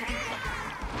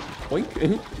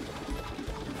 Boink.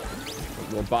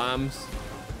 More bombs.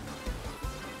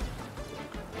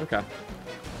 Okay.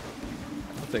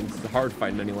 Things hard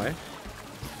fighting anyway.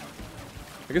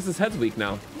 I guess his head's weak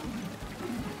now.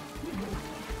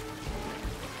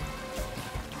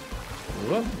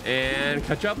 Whoop. And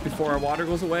catch up before our water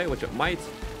goes away, which it might.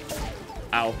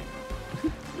 Ow.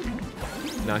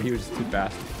 Nah, he was just too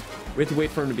fast. We have to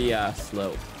wait for him to be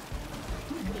slow.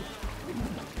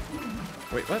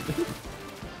 Wait, what?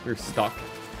 You're stuck.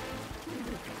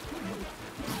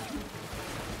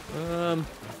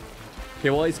 Okay,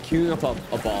 well, he's queuing up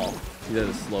a ball. He's at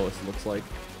his slowest, it looks like.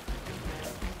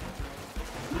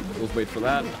 Let's wait for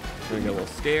that. We're gonna get a little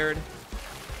scared.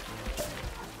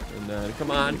 And then, come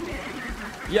on.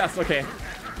 Yes, okay.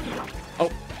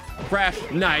 Oh, crash.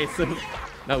 Nice.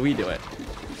 Now we do it.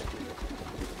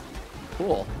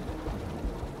 Cool.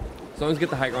 As long as we get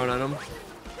the high ground on him.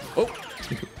 Oh.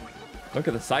 Look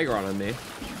at the side ground on me. So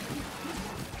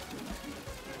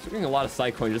we're getting a lot of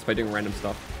side coin just by doing random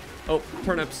stuff. Oh,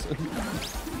 turnips.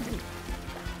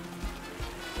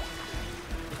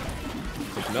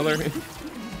 Take another.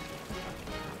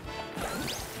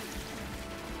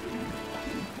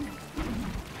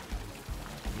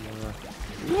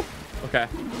 Whoop. Okay.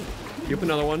 Queue up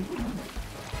another one.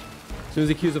 As soon as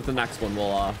he queues up the next one,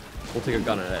 we'll take a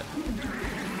gun at it.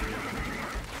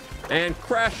 And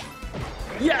crash.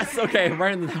 Yes. Okay.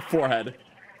 Right in the forehead.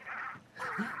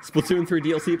 Splatoon 3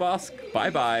 DLC boss. Bye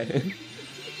bye.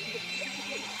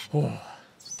 Oh.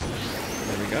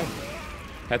 There we go.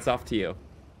 Hats off to you.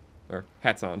 Or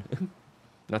hats on.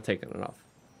 Not taking it off.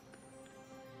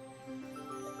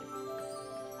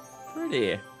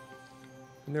 Pretty.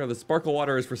 And there, the sparkle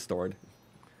water is restored.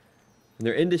 And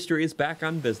their industry is back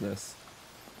on business.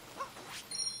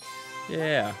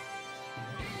 Yeah.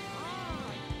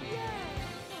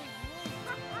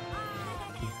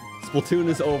 Splatoon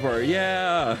is over.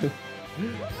 Yeah.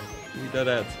 We did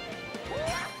it.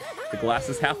 The glass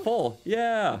is half full.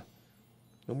 Yeah.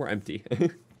 No more empty.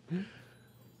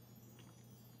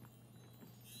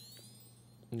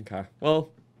 Okay.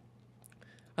 Well,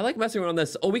 I like messing around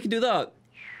this. Oh, we can do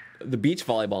the beach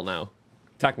volleyball now.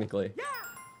 Technically.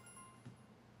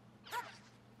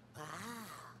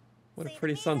 What a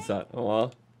pretty sunset. Oh,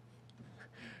 well.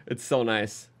 It's so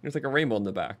nice. There's like a rainbow in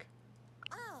the back.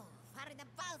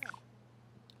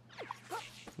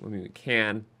 I mean, we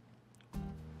can.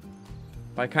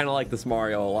 But I kind of like this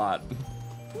Mario a lot.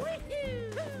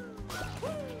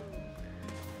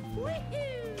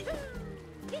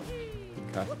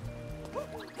 Okay.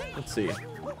 Let's see.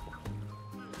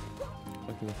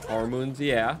 Looking at power moons,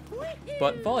 yeah.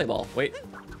 But volleyball, wait.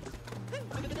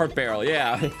 Park barrel,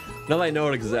 yeah. Now that I know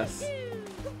it exists.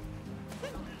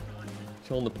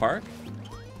 Chill in the park?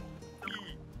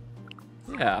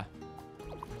 Yeah.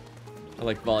 I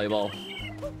like volleyball.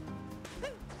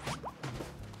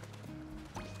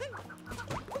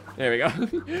 There we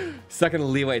go.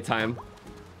 Second leeway time.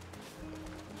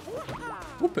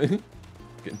 Whoop.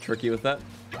 Getting tricky with that.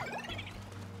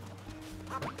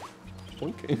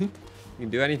 You can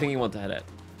do anything you want to hit it.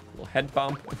 A little head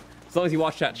bump. As long as you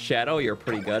watch that shadow, you're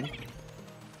pretty good.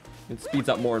 It speeds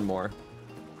up more and more.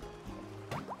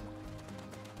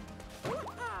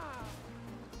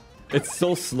 It's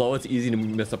so slow, it's easy to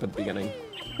miss up at the beginning.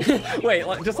 Wait,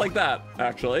 just like that,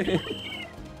 actually.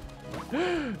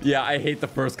 Yeah, I hate the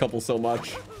first couple so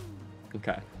much.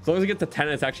 Okay. As long as we get to 10,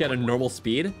 it's actually at a normal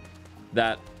speed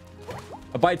that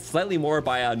abides slightly more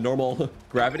by normal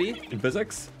gravity in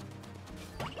physics.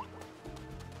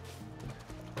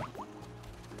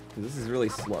 This is really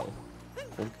slow.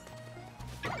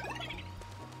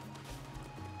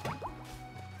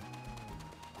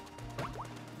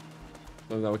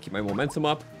 So that would keep my momentum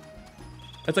up.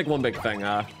 That's like one big thing.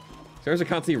 So there's a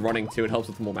constantly running too. It helps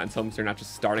with momentum, so you're not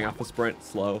just starting off a sprint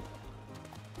slow.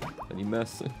 Then you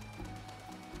miss.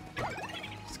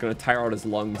 Just gonna tire out his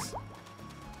lungs.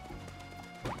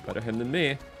 Better him than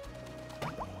me.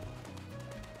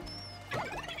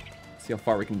 See how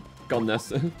far we can gun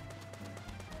this.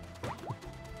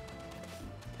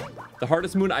 The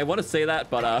hardest moon, I want to say that,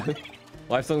 but well,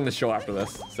 I have something to show after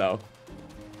this, so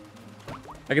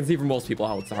I can see for most people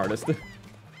how it's the hardest.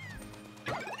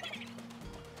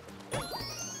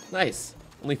 Nice.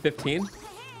 Only 15.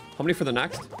 How many for the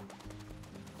next?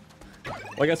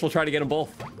 Well, I guess we'll try to get them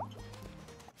both.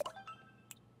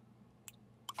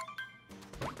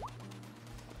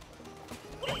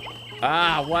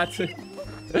 Ah, what?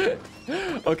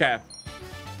 Okay.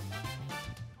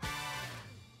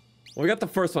 Well, we got the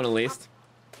first one at least.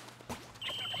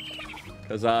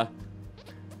 Because,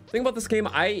 thing about this game,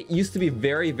 I used to be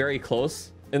very, very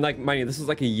close. And, like, mind you, this was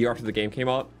like a year after the game came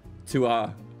out. To,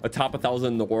 a top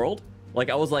 1,000 in the world. Like,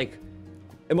 I was like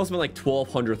It must have been like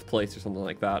 1200th place or something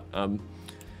like that.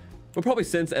 But probably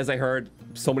since, as I heard,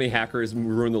 so many hackers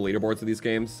ruin the leaderboards of these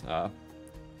games.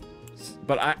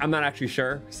 But I'm not actually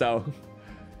sure. So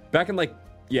back in like,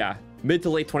 yeah, mid to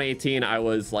late 2018, I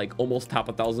was like almost top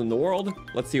 1,000 in the world.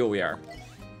 Let's see what we are.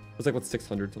 It was like, what,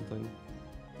 600 something?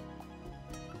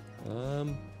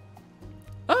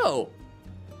 Oh!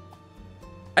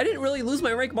 I didn't really lose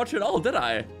my rank much at all, did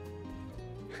I?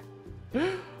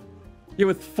 Yeah,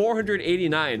 with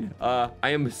 489, I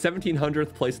am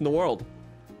 1700th place in the world.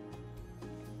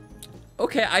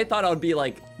 Okay, I thought I would be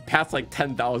like past like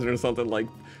 10,000 or something, like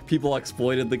people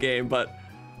exploited the game, but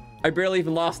I barely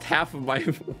even lost half of my...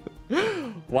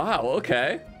 Wow,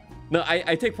 okay. No,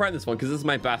 I take pride in this one because this is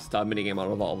my best minigame out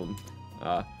of all of them.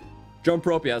 Jump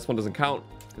rope, yeah, this one doesn't count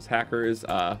because hackers.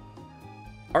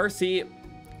 RC,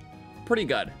 pretty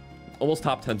good. Almost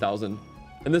top 10,000.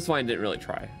 And this one I didn't really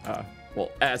try. Well,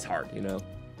 as hard, you know.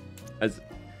 As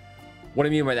what I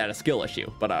mean by that, a skill issue,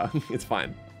 but it's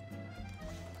fine.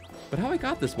 But how I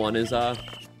got this one is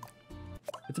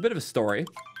it's a bit of a story.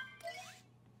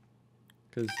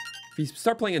 Because if you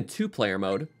start playing in 2-player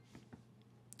mode,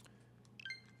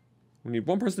 we need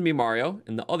one person to be Mario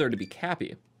and the other to be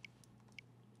Cappy.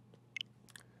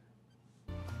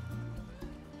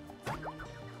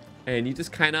 And you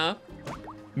just kind of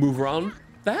move around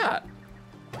that.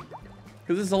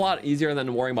 Because this is a lot easier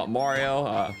than worrying about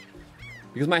Mario.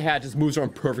 Because my hat just moves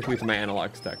around perfectly to my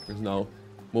analog stick. There's no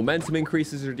momentum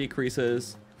increases or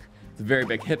decreases. It's a very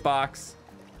big hitbox.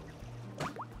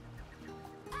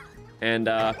 And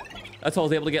that's how I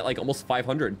was able to get like almost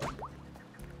 500.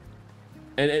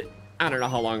 And I don't know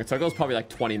how long it took. It was probably like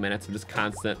 20 minutes of just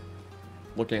constant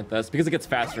looking at this. Because it gets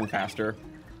faster and faster.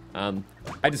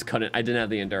 I just couldn't. I didn't have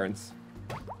the endurance.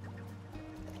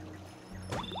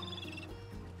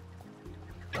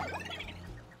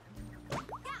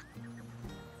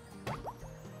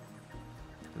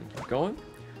 Keep going.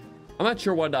 I'm not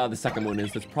sure what the second moon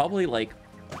is. It's probably like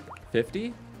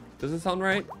 50. Does it sound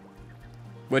right?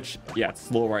 Which, yeah, it's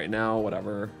slow right now.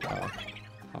 Whatever.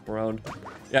 Hop around.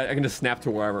 Yeah, I can just snap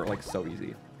to wherever, like, so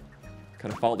easy.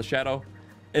 Kind of follow the shadow.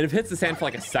 And if it hits the sand for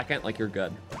like a second, like, you're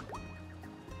good.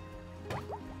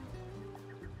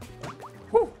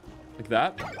 Whew. Like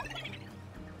that.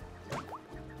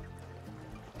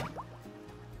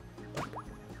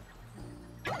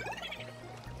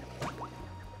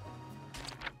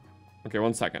 Okay,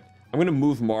 1 second. I'm gonna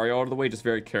move Mario out of the way just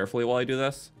very carefully while I do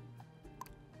this.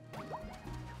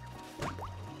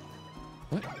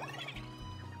 What?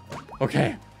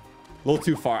 Okay. A little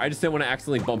too far. I just didn't want to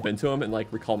accidentally bump into him and like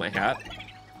recall my hat.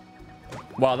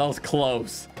 Wow, that was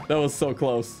close. That was so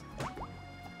close.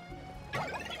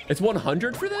 It's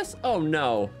 100 for this? Oh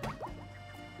no.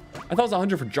 I thought it was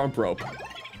 100 for jump rope.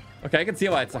 Okay, I can see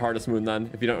why it's the hardest moon then,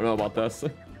 if you don't know about this.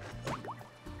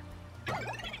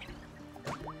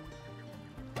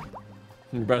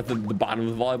 Right at the bottom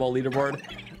of the volleyball leaderboard.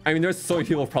 I mean, there's so many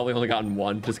people have probably only gotten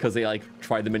one just because they like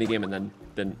tried the minigame and then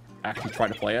didn't actually try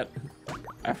to play it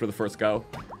after the first go.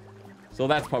 So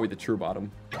that's probably the true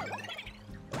bottom.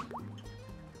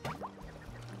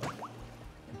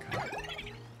 Okay.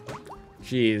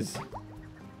 Jeez.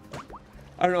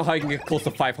 I don't know how you can get close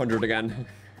to 500 again.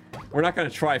 We're not going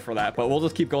to try for that, but we'll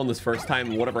just keep going this first time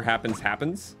and whatever happens,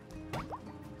 happens.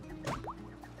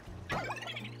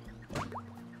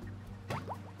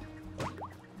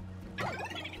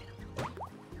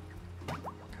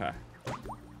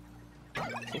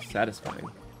 Satisfying.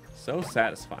 So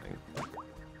satisfying.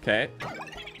 Okay.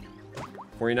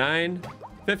 49.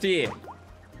 50.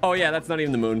 Oh yeah, that's not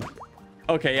even the moon.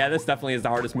 Okay, yeah, this definitely is the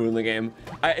hardest moon in the game.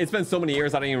 It's been so many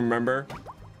years, I don't even remember.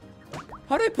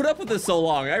 How did I put up with this so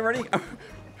long?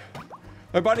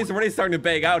 My body's already starting to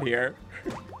beg out here.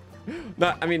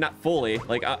 I mean, not fully.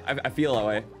 Like, I feel that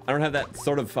way. I don't have that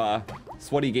sort of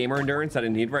sweaty gamer endurance that I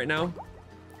need right now.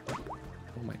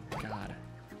 Oh my god.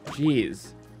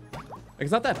 Jeez. Like,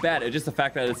 it's not that bad. It's just the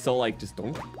fact that it's so like just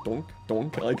donk, donk,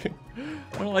 donk. Like,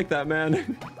 I don't like that,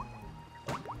 man.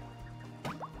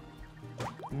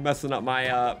 Messing up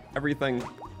my everything.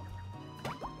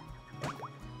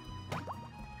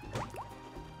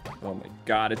 Oh my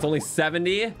god, it's only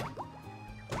 70.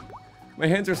 My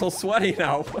hands are so sweaty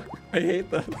now. I hate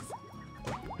this.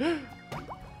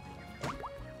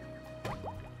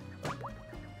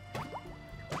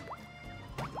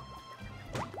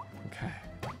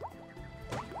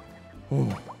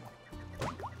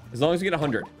 As long as we get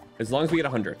 100. As long as we get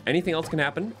 100. Anything else can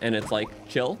happen, and it's like,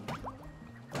 chill.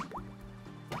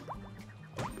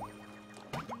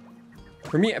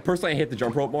 For me, personally, I hate the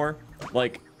jump rope more.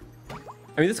 Like,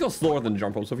 I mean, this goes slower than the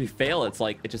jump rope, so if you fail, it's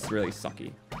like, it's just really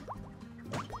sucky.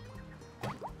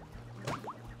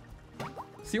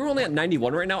 See, we're only at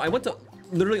 91 right now. I went to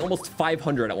literally almost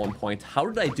 500 at one point. How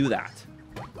did I do that?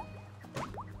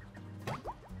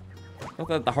 Not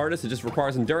that the hardest, it just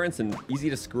requires endurance and easy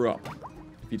to screw up.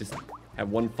 If you just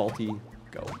have one faulty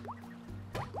go.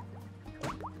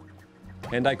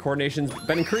 Hand-eye coordination's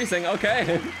been increasing.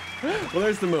 Okay. Well,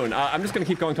 there's the moon. I'm just gonna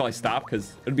keep going until I stop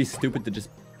because it'd be stupid to just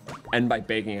end by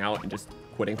begging out and just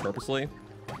quitting purposely.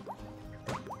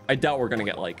 I doubt we're gonna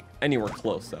get like anywhere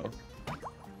close though.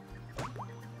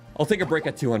 I'll take a break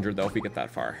at 200 though if we get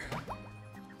that far.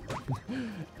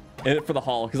 In it for the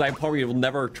haul, because I probably will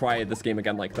never try this game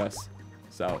again like this.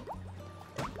 So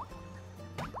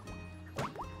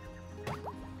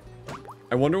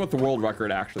I wonder what the world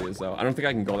record actually is though. I don't think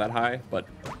I can go that high, but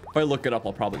if I look it up,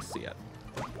 I'll probably see it.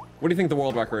 What do you think the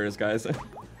world record is, guys?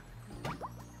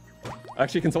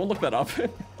 Actually, can someone look that up?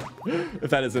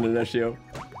 If that isn't an issue.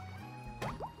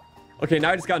 Okay, now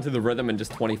I just got into the rhythm and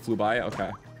just 20 flew by. Okay,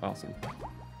 awesome.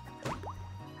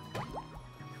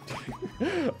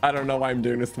 I don't know why I'm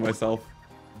doing this to myself.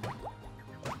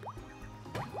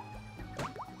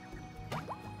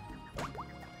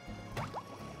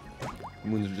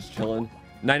 Moons are just chilling.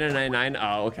 9999.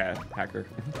 Oh, okay. Hacker.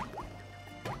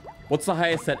 What's the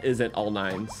highest that isn't all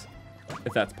nines?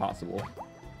 If that's possible.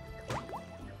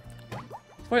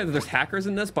 It's funny that there's hackers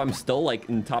in this, but I'm still like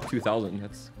in top 2000.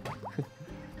 That's...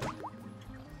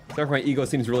 Sorry if my ego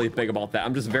seems really big about that.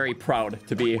 I'm just very proud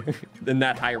to be in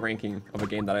that high ranking of a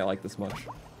game that I like this much.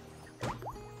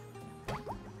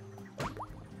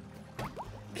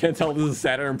 Can't tell if this is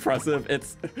sad or impressive.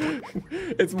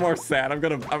 It's more sad. I'm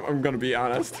gonna be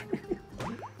honest.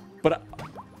 But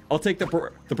I'll take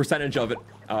the percentage of it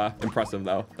impressive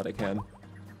though that I can.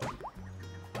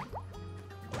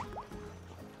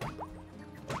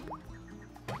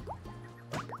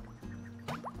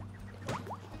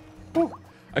 Whew.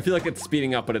 I feel like it's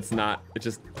speeding up, but it's not. It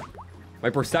just, my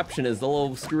perception is a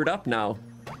little screwed up now.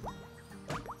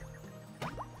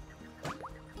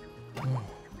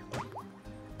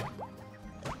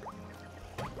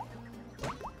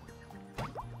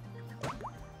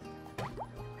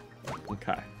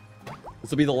 Okay.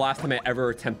 This will be the last time I ever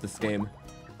attempt this game.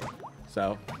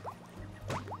 So.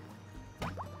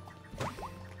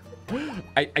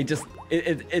 I just,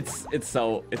 it's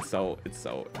so.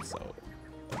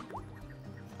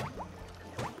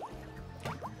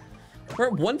 We're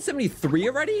at 173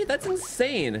 already? That's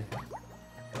insane.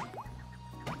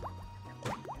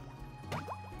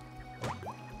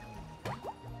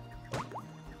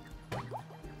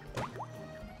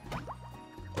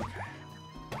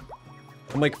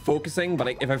 I'm like focusing, but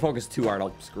if I focus too hard,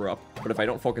 I'll screw up. But if I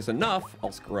don't focus enough,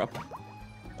 I'll screw up.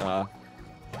 And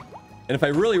if I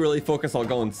really focus, I'll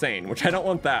go insane, which I don't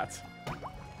want that.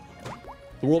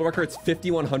 The world record's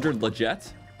 5,100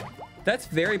 legit. That's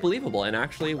very believable, and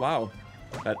actually, wow.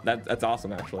 That's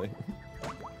awesome, actually.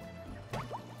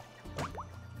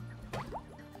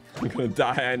 I'm gonna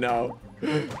die, I know.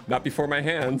 Not before my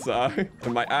hands, and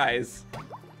my eyes.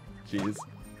 Jeez.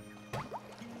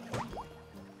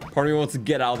 Part of me wants to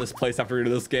get out of this place after we do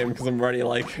this game, because I'm already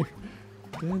like...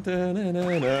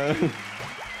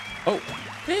 Oh,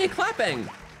 hey, clapping!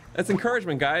 That's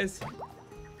encouragement, guys.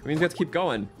 It means we have to keep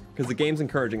going, because the game's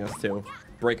encouraging us to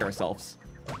break ourselves.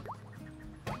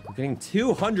 We're getting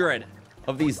 200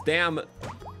 of these damn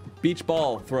beach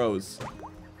ball throws.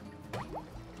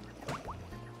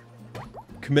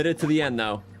 Committed to the end,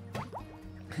 though.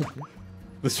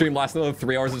 The stream lasts another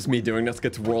 3 hours of just me doing this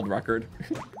gets world record.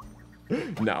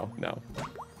 No.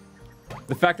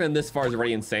 The fact that I'm this far is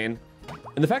already insane.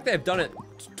 And the fact that I've done it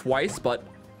twice, but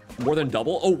more than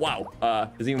double, oh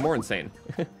wow, is even more insane.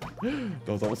 That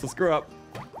was almost a screw up.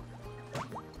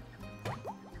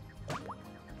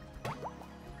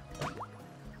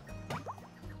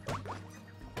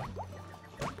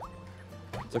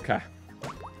 It's okay.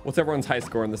 What's everyone's high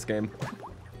score in this game?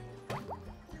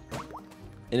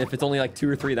 And if it's only like 2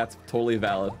 or 3, that's totally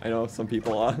valid. I know some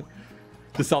people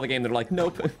just saw the game, they're like,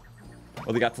 nope.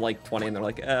 Or they got to like 20 and they're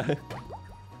like, eh.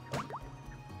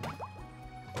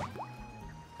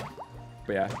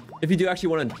 But yeah, if you do actually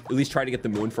want to at least try to get the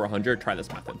moon for 100, try this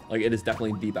method. Like, it is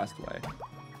definitely the best way.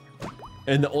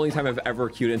 And the only time I've ever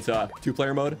queued into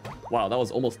 2-player mode, wow, that was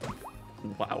almost,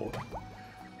 wow.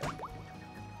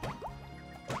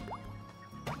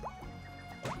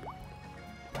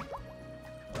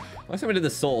 Last time I did the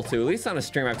soul too, at least on a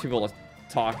stream I have people to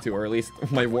talk to, or at least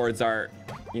my words are,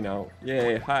 you know,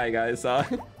 yay, hi guys. I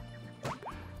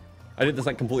did this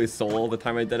like completely solo the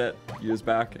time I did it years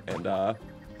back, and I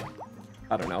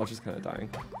don't know, I was just kind of dying.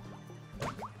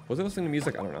 Was I listening to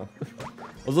music? I don't know.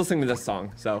 I was listening to this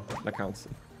song, so that counts.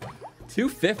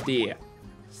 250.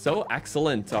 So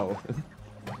excellent. Oh.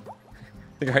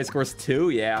 think your high score is 2?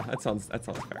 Yeah, that sounds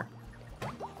fair.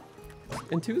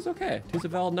 And 2 is okay. 2 is a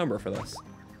valid number for this.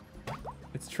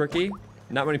 It's tricky.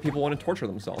 Not many people want to torture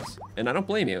themselves. And I don't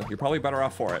blame you. You're probably better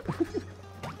off for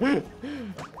it.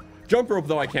 Jump rope,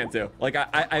 though, I can't do. Like,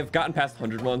 I've gotten past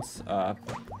 100 once.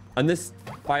 On this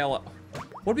file...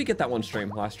 What did we get that one stream,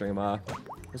 last stream?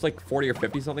 It was like 40 or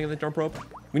 50 something in the jump rope.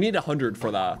 We need 100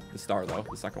 for the star, though,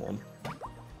 the second one.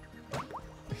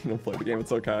 You don't play the game,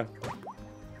 it's okay.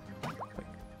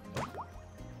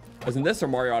 As in this or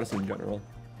Mario Odyssey in general?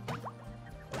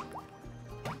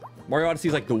 Mario Odyssey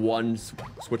is like the one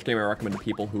Switch game I recommend to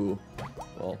people who,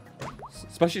 well,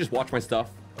 especially just watch my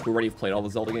stuff, who already have played all the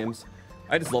Zelda games.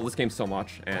 I just love this game so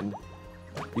much, and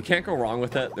you can't go wrong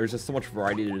with it. There's just so much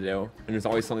variety to do, and there's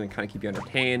always something to kind of keep you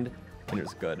entertained, and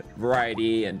there's good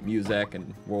variety and music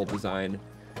and world design.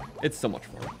 It's so much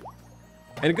fun.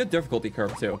 And a good difficulty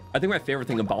curve, too. I think my favorite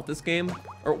thing about this game,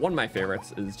 or one of my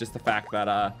favorites, is just the fact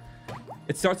that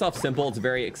it starts off simple. It's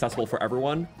very accessible for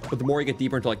everyone. But the more you get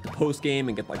deeper into like the post game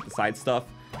and get like the side stuff,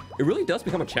 it really does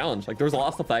become a challenge. Like there was a lot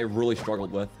of stuff that I really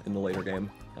struggled with in the later game.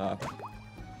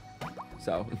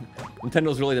 So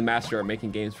Nintendo's really the master at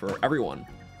making games for everyone,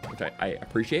 which I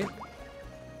appreciate.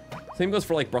 Same goes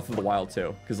for like Breath of the Wild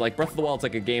too, because like Breath of the Wild's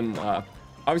like a game.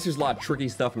 Obviously, there's a lot of tricky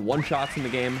stuff and one-shots in the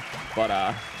game,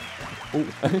 but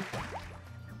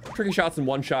tricky shots and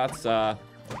one-shots.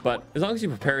 But as long as you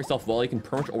prepare yourself well, you can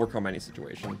pretty much overcome any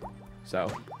situation. So,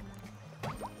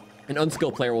 an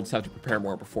unskilled player will just have to prepare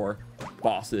more before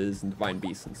bosses and divine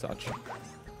beasts and such.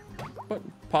 But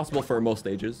possible for most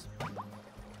stages.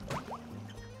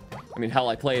 I mean, hell,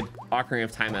 I played Ocarina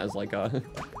of Time as like a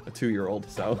 2-year-old,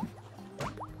 so.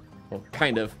 Well,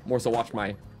 kind of. More so watched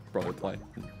my brother play.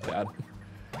 Dad.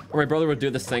 Or my brother would do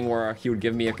this thing where he would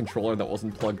give me a controller that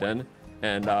wasn't plugged in.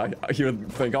 And he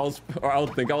would think I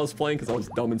would think I was playing because I was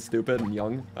dumb and stupid and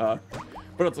young. But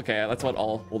it's okay. That's what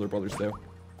all older brothers do.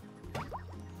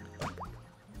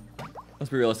 Let's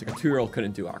be realistic. A 2-year-old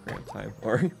couldn't do Ocarina of Time,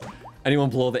 or anyone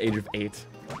below the age of 8.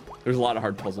 There's a lot of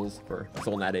hard puzzles for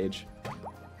someone that age.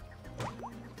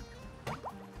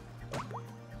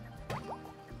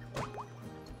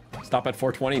 Stop at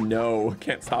 420? No,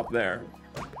 can't stop there.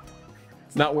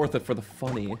 It's not worth it for the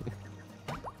funny.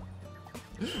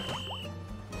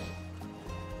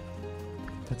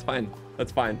 That's fine.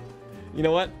 That's fine. You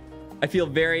know what? I feel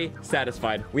very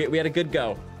satisfied. We had a good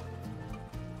go.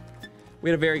 We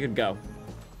had a very good go.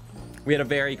 We had a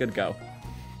very good go.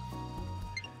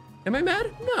 Am I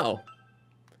mad? No.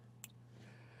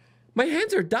 My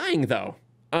hands are dying, though.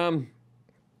 I'm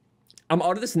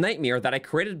out of this nightmare that I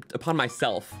created upon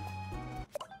myself.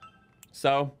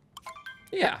 So,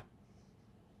 yeah.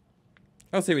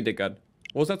 I'll say we did good.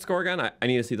 What was that score again? I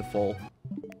need to see the full.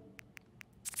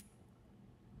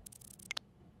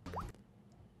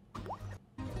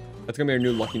 That's gonna be our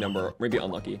new lucky number. Maybe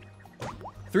unlucky.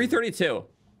 332.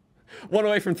 One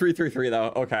away from 333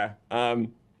 though. Okay.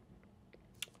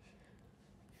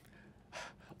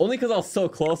 Only because I was so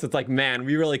close, it's like, man,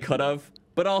 we really could have.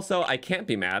 But also, I can't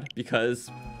be mad because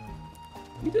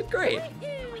we did great.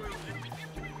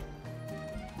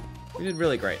 We did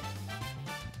really great.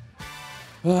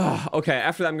 Okay,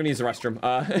 after that, I'm gonna use the restroom.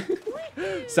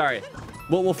 Sorry.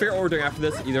 We'll figure out what we're doing after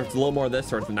this. Either it's a little more of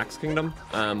this or it's the next kingdom.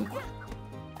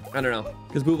 I don't know,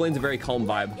 because Boo Lane's a very calm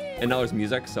vibe, and now there's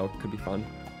music, so it could be fun.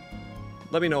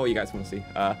 Let me know what you guys want to see.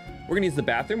 We're gonna use the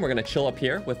bathroom. We're gonna chill up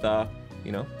here with,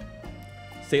 you know,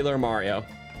 Sailor Mario.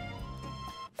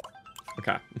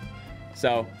 Okay.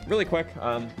 So, really quick,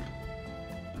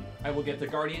 I will get the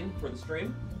Guardian for the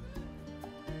stream.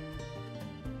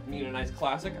 Need a nice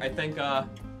classic. I think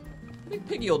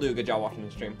Piggy will do a good job watching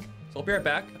the stream. So I'll be right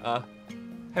back.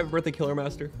 Happy birthday, Killer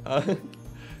Master.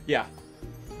 Yeah.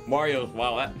 Mario,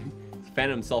 wow, he's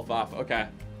fanning himself off. Okay.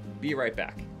 Be right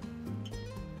back.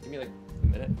 Give me like a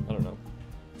minute. I don't know.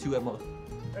 2 at most.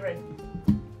 All right.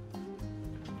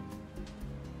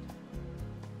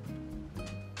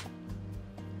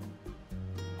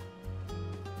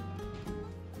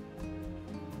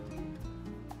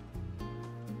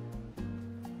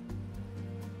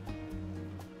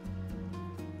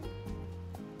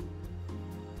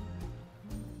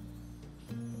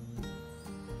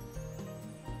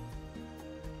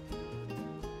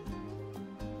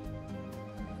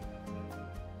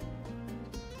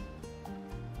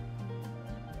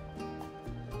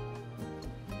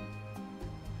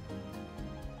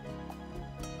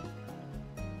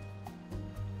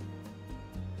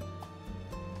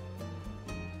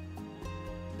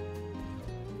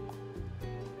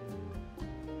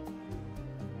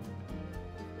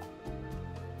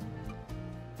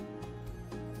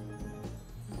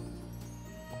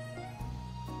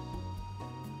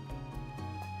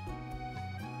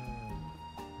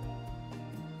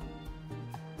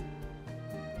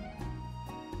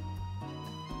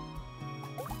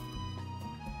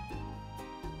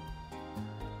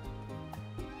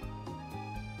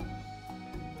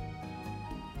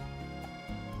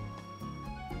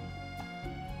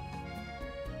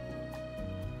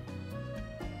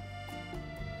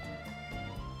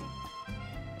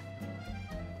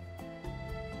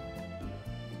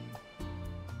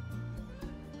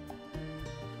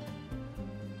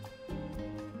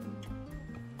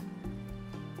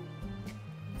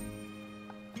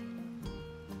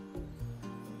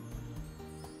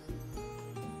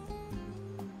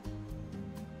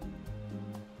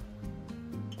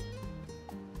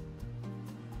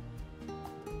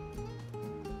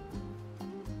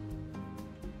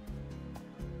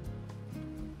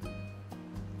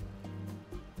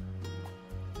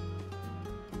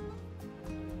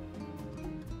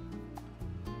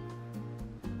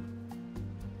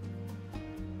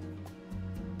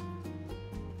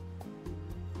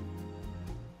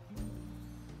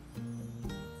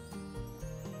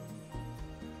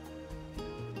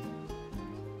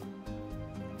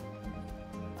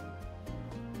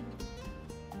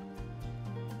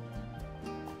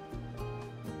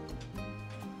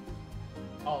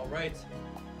 All right.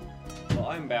 Well,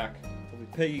 I'm back.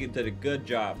 Piggy did a good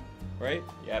job, right?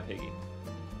 Yeah, Piggy.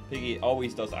 Piggy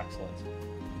always does excellent.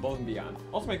 Above and beyond.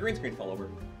 Also, my green screen fell over.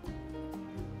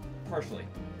 Partially.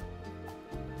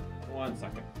 1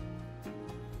 second.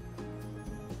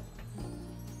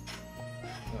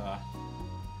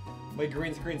 My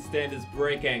green screen stand is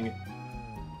breaking.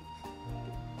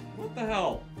 What the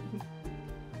hell?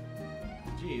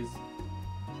 Jeez.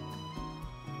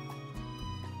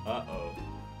 Uh-oh.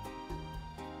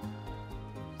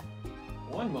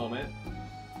 One moment.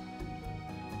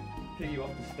 Piggy, you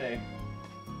have to stay.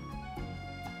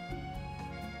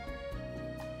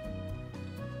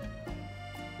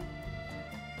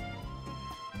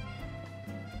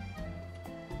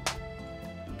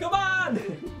 Come on!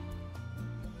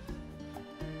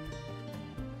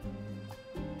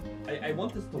 I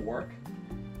want this to work.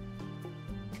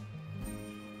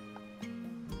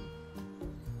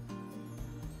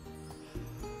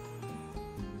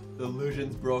 The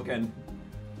illusion's broken.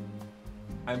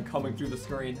 I'm coming through the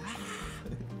screen.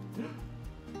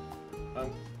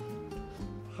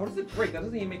 How does it break? That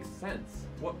doesn't even make sense.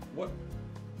 What?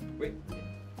 Wait.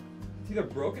 It's either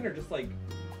broken or just like...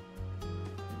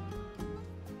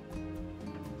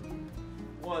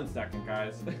 1 second,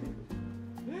 guys.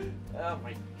 Oh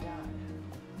my god.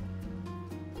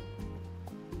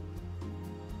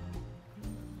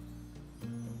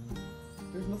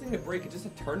 There's nothing to break, it's just a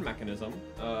turn mechanism.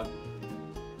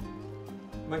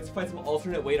 Might find some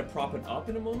alternate way to prop it up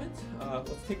in a moment.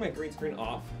 Let's take my green screen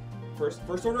off.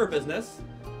 First order of business.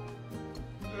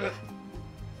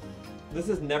 This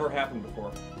has never happened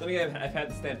before. Then again, I've had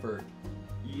this stand for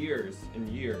years and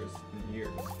years and years.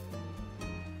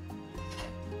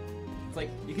 It's like,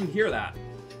 you can hear that.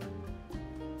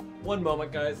 One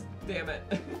moment, guys. Damn it.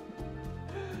 I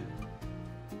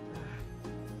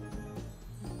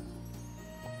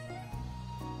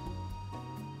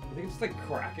think it's just like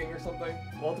cracking or something.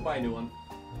 We'll have to buy a new one.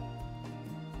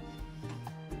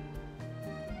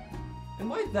 And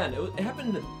why then? It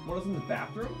happened when I was in the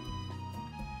bathroom?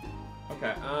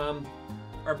 Okay,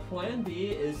 our plan B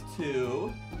is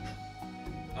to,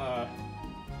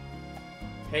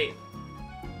 tape.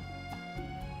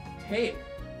 Tape.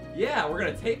 Yeah, we're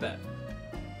gonna tape it.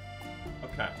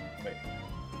 Okay, wait.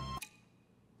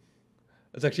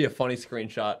 That's actually a funny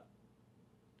screenshot.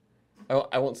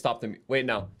 I won't stop them. Wait,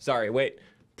 no. Sorry, wait.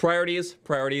 Priorities.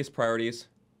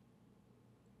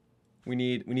 We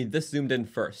need this zoomed in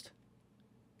first.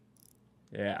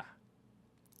 Yeah.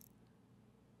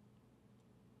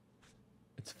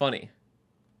 It's funny.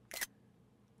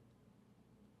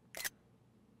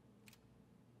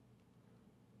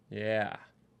 Yeah.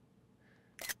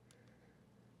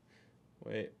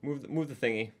 Wait, move the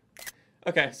thingy.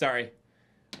 Okay, sorry.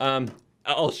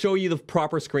 I'll show you the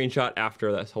proper screenshot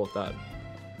after this. Hold that.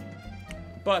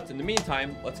 But in the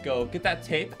meantime, let's go get that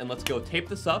tape and let's go tape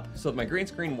this up so that my green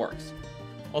screen works.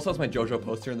 Also has my JoJo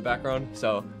poster in the background,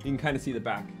 so you can kind of see the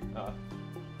back.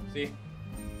 See?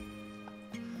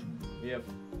 We have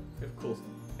cool stuff.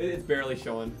 It's barely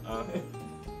showing. So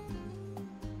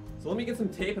let me get some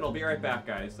tape and I'll be right back,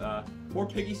 guys. For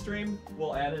Piggy stream,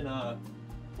 we'll add in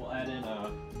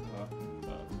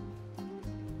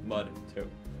mud too.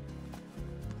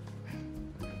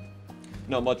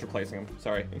 No, mud's replacing him.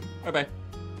 Sorry. Bye-bye.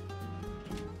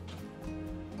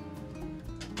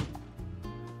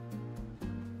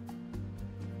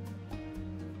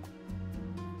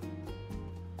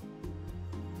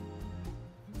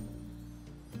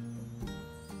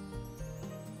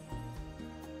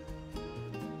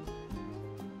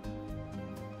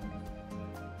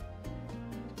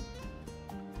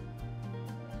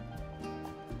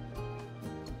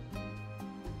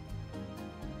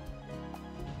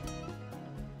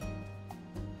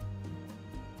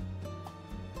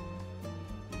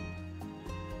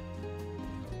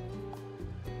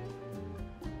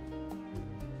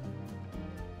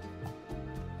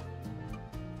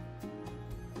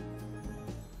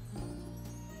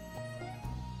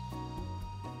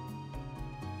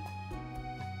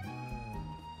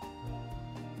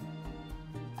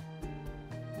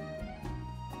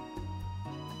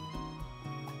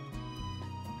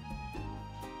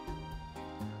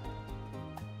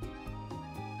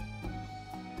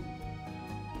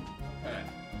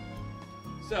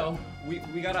 So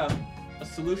we got a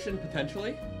solution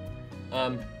potentially.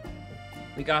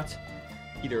 We got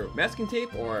either masking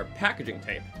tape or packaging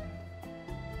tape.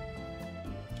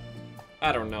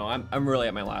 I don't know. I'm really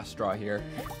at my last straw here.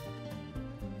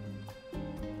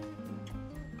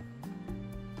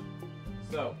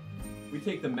 So we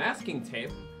take the masking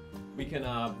tape. We can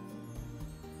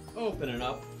open it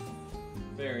up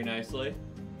very nicely.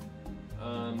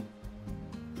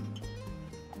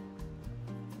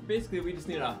 Basically, we just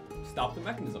need to stop the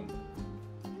mechanism.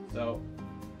 So.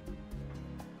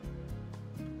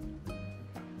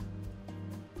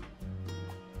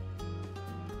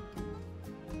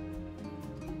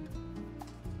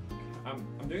 I'm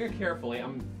doing it carefully.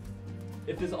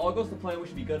 If this all goes to plan, we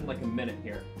should be good in like a minute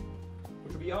here,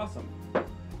 which would be awesome.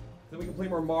 Then we can play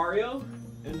more Mario,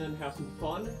 and then have some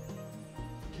fun.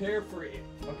 Carefree.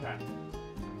 Okay.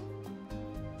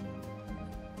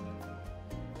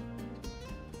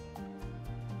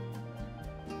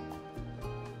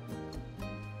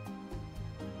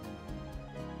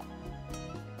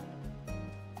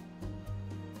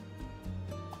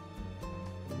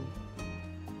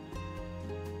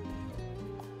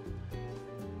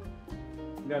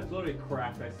 Yeah, it's literally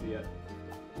cracked, I see it.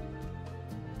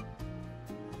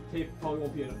 Tape probably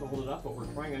won't be enough to hold it up, but we're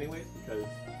trying anyways because...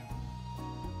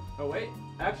 Oh wait,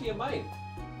 actually it might.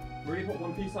 We already put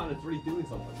one piece on, it's already doing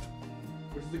something.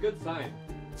 Which is a good sign.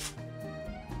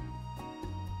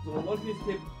 So when one piece of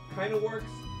tape kind of works,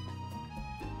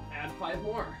 add 5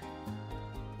 more.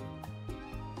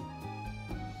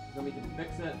 Then we can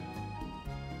fix it.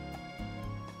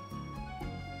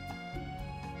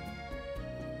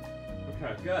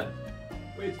 Okay, good.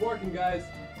 Wait, it's working, guys.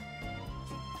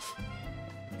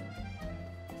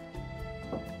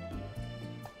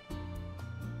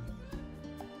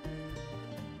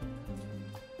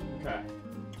 Okay.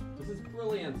 This is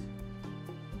brilliant.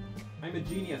 I'm a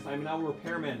genius. I'm now a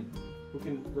repairman who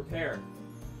can repair.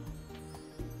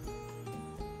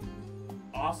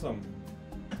 Awesome.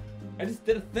 I just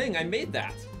did a thing. I made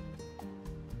that.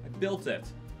 I built it.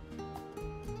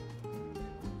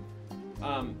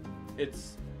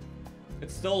 It's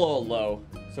still a little low,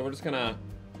 so we're just gonna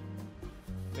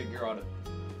figure out it.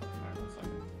 Alright, 1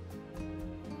 second.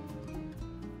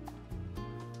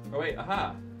 Oh wait,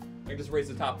 aha! I can just raise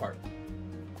the top part.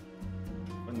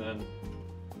 And then...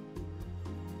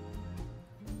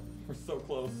 We're so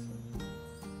close.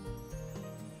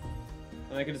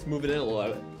 And I can just move it in a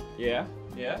little bit. Yeah,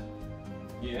 yeah,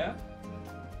 yeah.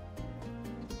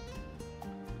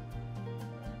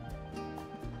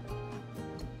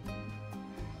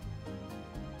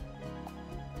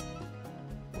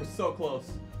 We're so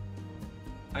close.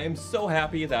 I am so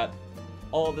happy that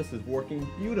all of this is working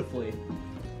beautifully.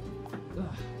 Ugh.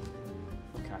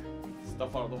 Okay,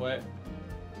 stuff out of the way.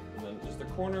 And then just a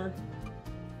corner.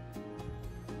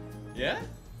 Yeah?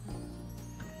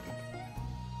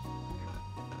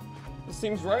 This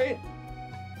seems right.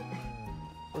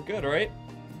 We're good, right?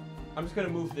 I'm just gonna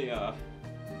move the, Yeah,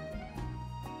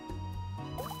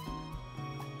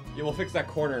 we'll fix that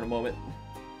corner in a moment.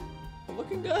 We're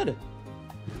looking good.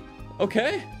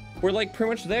 Okay, we're like pretty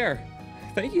much there.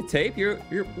 Thank you, Tape. You're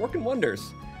working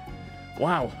wonders.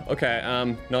 Wow. Okay.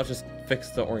 Now let's just fix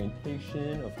the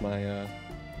orientation of my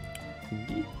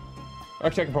thingy.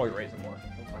 Actually, I can probably raise it more.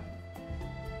 That's fine.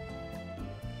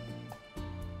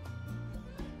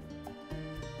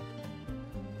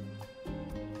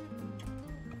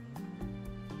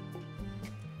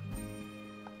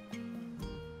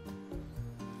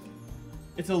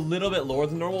 It's a little bit lower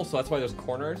than normal, so that's why there's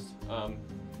corners.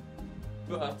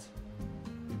 But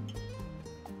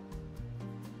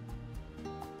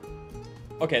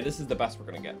okay, this is the best we're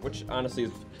gonna get, which honestly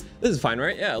is, this is fine,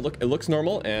 right? Yeah, look, it looks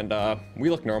normal, and we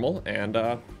look normal, and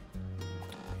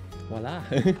voila.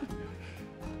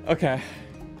 Okay,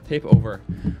 tape over.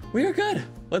 We are good.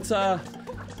 Let's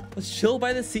chill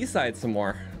by the seaside some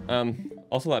more.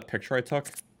 Also that picture I took,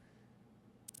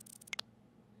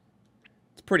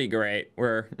 it's pretty great.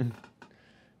 We're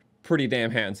pretty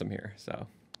damn handsome here, so.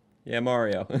 Yeah,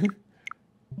 Mario.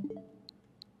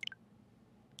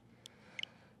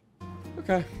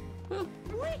 Okay. Well,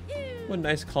 what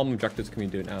nice calm objectives can we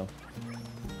do now?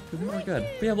 We're good.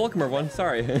 But yeah, welcome everyone.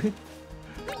 Sorry.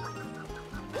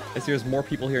 I see there's more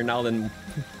people here now than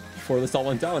before this all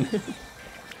went down.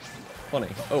 Funny.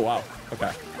 Oh wow.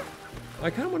 Okay. I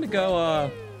kind of want to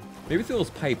go maybe through those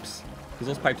pipes, because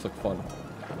those pipes look fun.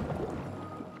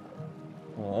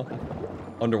 Aw.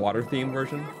 Underwater theme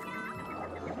version.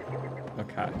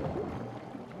 Okay.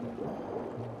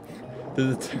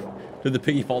 Did the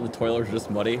piggy fall in the toilet or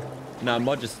just muddy? Nah,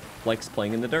 mud just likes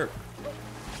playing in the dirt.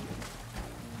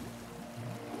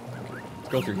 Let's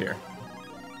go through here.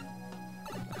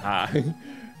 Ah,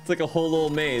 it's like a whole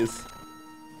little maze.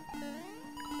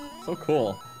 So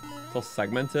cool. It's all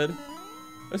segmented.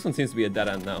 This one seems to be a dead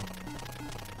end now.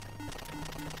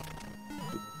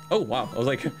 Oh wow, I was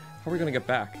like, how are we gonna get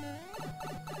back?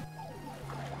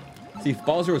 See, if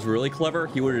Bowser was really clever,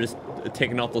 he would have just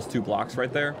taken out those 2 blocks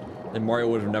right there, and Mario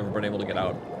would have never been able to get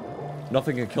out.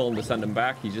 Nothing could kill him to send him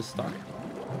back, he's just stuck.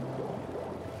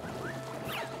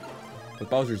 with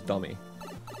Bowser's dummy.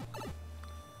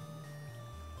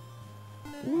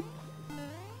 Whoop.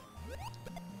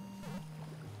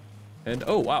 And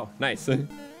oh wow, nice.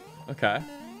 Okay,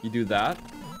 you do that.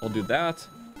 I'll do that.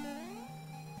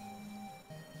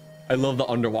 I love the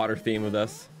underwater theme of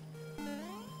this.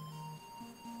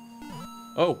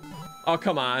 Oh, oh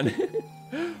come on.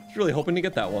 I was really hoping to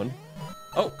get that one.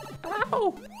 Oh,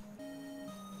 ow.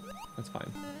 That's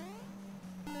fine.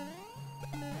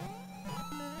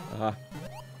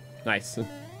 Nice.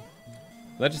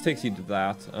 That just takes you to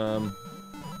that.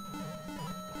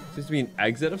 Seems to be an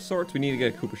exit of sorts. We need to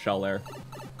get a Koopa shell there.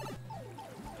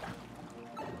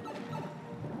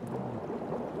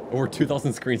 Over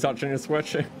 2,000 screenshots on your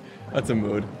Switch. That's a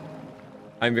mood.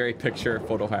 I'm very picture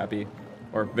photo happy,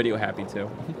 or video happy too.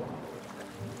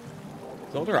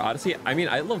 Zelda Odyssey. I mean,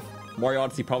 I love Mario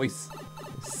Odyssey probably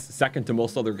second to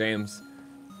most other games,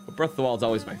 but Breath of the Wild is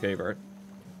always my favorite.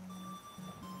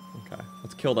 Okay,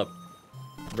 let's kill the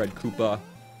red Koopa.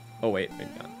 Oh wait,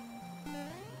 maybe not.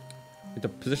 We have to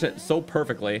position it so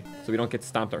perfectly so we don't get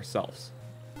stomped ourselves.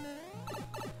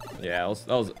 Yeah, that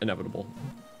was inevitable.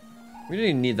 We didn't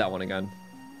even need that one again.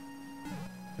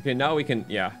 Okay, now we can,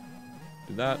 yeah,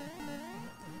 do that.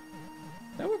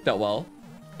 That worked out well.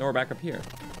 Now we're back up here.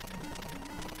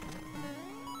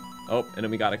 Oh, and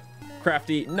then we got a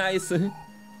crafty, nice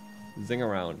zing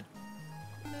around.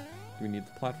 Do we need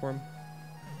the platform?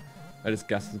 I just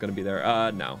guess it's gonna be there.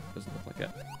 No, doesn't look like it.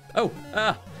 Oh,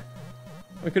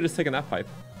 we could have just taken that pipe.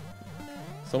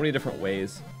 So many different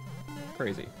ways.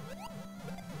 Crazy.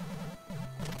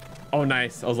 Oh,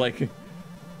 nice. I was like,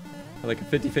 like a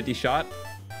 50-50 shot.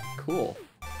 Cool.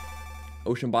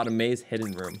 Ocean bottom maze,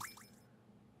 hidden room.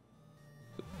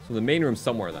 So the main room's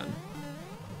somewhere then.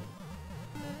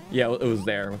 Yeah, it was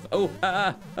there. Oh,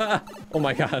 oh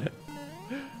my god.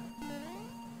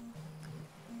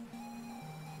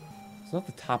 It's not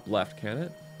the top left, can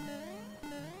it?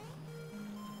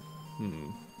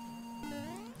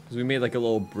 Because we made like a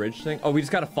little bridge thing. Oh, we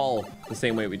just gotta fall the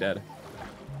same way we did.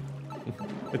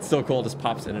 It's so cool, it just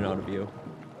pops in and out of view.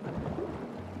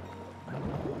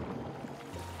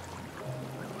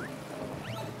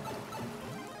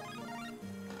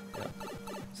 Yeah.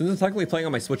 Since I'm technically playing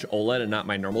on my Switch OLED and not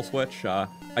my normal Switch, I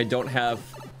don't have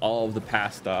all of the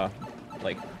past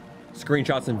like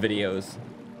screenshots and videos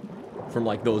from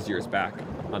like those years back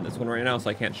on this one right now, so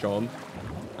I can't show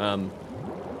them.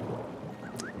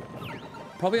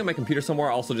 Probably on my computer somewhere.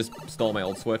 I also just stole my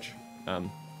old Switch.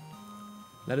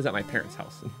 That is at my parents'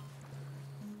 house.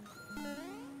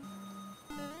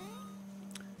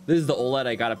 This is the OLED.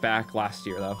 I got it back last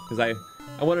year though, because I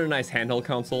wanted a nice handheld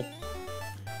console.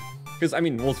 Because I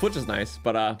mean, well, Switch is nice,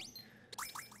 but I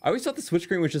always thought the Switch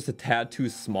screen was just a tad too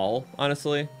small,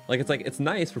 honestly. Like it's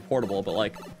nice for portable, but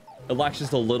like it lacks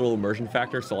just a little immersion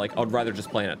factor. So like I'd rather just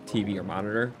play on a TV or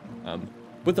monitor.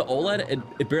 With the OLED,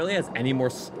 it barely has any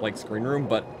more like screen room,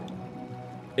 but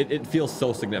it feels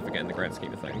so significant in the grand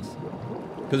scheme of things.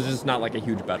 Because it's just not like a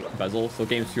huge bezel, so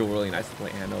games feel really nice to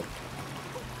play handheld.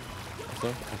 So,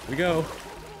 off we go.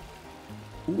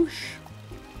 Whoosh.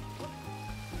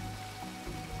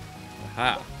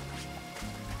 Aha.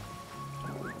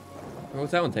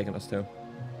 What's that one taking us to?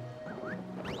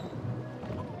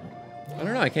 I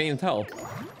don't know, I can't even tell.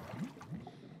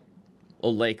 Oh,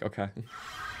 lake, okay.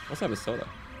 Let's have a soda.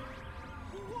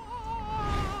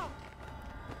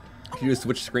 Can you do a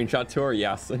Switch screenshot tour?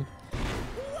 Yes.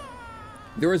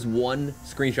 There was one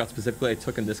screenshot specifically I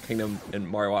took in this kingdom in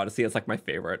Mario Odyssey. It's like my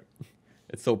favorite.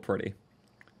 It's so pretty.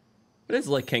 It is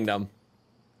like Kingdom.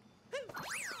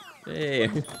 Hey.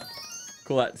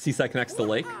 Cool, that seaside connects to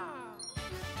lake.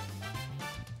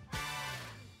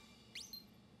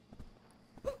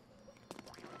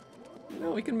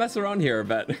 No, we can mess around here a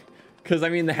bit. Because, I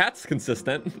mean, the hat's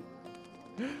consistent.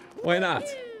 Why not?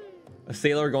 A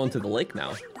sailor going to the lake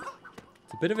now. It's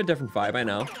a bit of a different vibe, I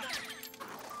know.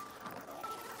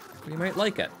 But you might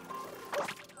like it.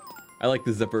 I like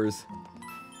the zippers.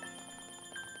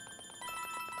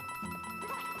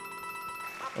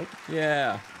 Oh,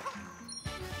 yeah.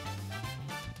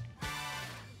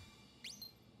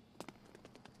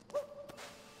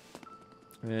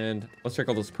 And let's check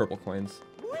all those purple coins.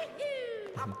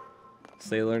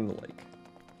 Sailor in the lake.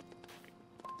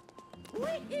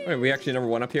 Alright, we actually number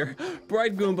one up here.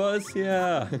 Bride Goombas,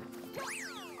 yeah.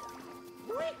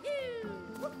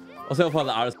 Also, have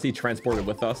the Odyssey transported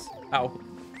with us. Ow.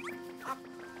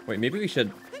 Wait, maybe we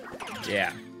should.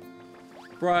 Yeah.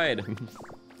 Bride.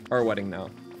 Our wedding now.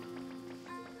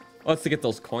 Oh, it's to get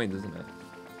those coins, isn't it?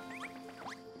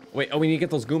 Wait, oh, we need to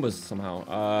get those Goombas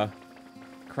somehow.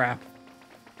 Crap.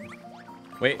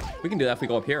 Wait, we can do that if we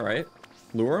go up here, right?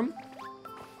 Lure them?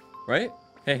 right?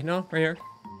 Hey, no, right here.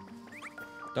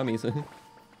 Dummies. And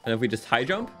if we just high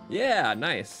jump? Yeah,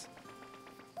 nice.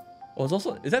 Oh, it's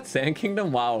also, is that Sand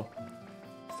Kingdom? Wow.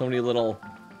 So many little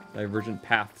divergent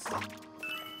paths.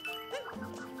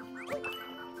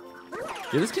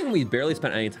 Yeah, this game we barely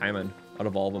spent any time in out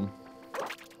of all of them.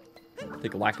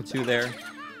 Take a Lakitu there.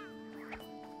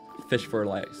 Fish for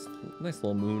like nice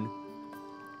little moon.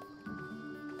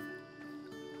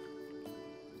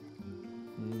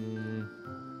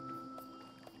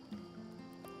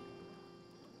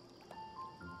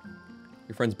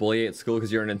 Your friends bully you at school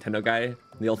because you're a Nintendo guy. And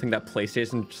they all think that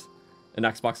PlayStation and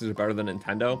Xboxes are better than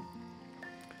Nintendo.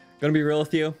 Gonna be real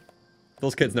with you.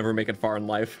 Those kids never make it far in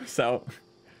life. So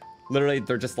literally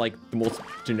they're just like the most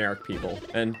generic people.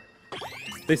 And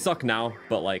they suck now,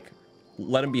 but like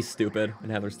let them be stupid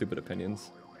and have their stupid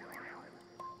opinions.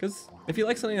 Because if you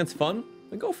like something that's fun,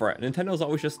 then go for it. Nintendo's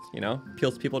always just, you know,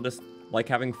 appeals to people just like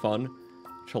having fun,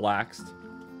 chillaxed.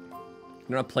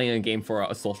 You're not playing a game for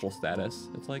a social status.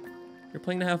 It's like, you're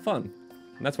playing to have fun.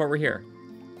 And that's why we're here.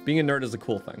 Being a nerd is a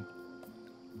cool thing.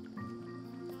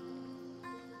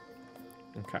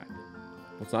 Okay.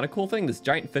 What's not a cool thing? This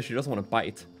giant fish who doesn't want to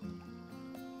bite.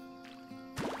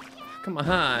 Come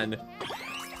on.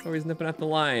 Always nipping at the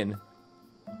line.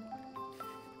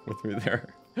 With me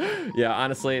there. Yeah,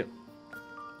 honestly,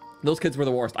 those kids were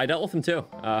the worst. I dealt with them too.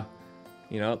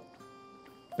 You know,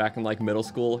 back in like middle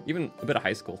school, even a bit of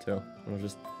high school too. I was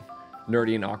just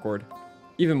nerdy and awkward.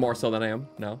 Even more so than I am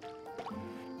now.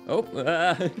 Oh.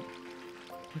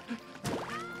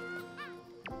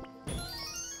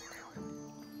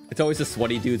 It's always the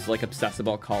sweaty dudes like obsessed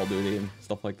about Call of Duty and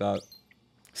stuff like that.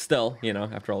 Still, you know,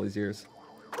 after all these years.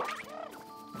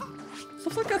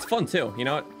 Stuff like that's fun too, you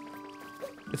know what?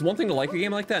 It's one thing to like a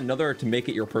game like that, another to make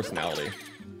it your personality.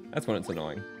 That's when it's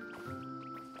annoying.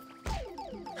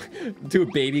 Do a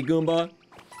baby Goomba.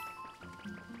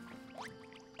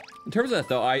 In terms of that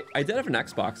though, I did have an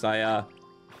Xbox. I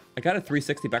got a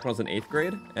 360 back when I was in 8th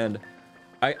grade, and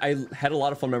I had a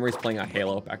lot of fun memories playing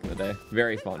Halo back in the day.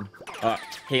 Very fun.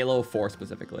 Halo 4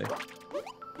 specifically.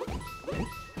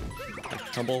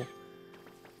 Humble.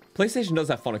 PlayStation does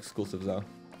have fun exclusives though.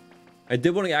 I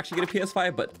did want to actually get a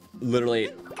PS5, but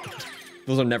literally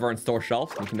those are never on store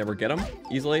shelves. You can never get them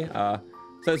easily. So I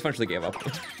just eventually gave up.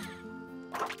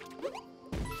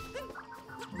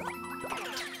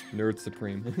 Nerd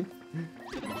Supreme.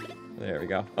 There we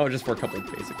go. Oh, just for a couple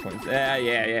of basic points.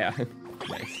 Yeah.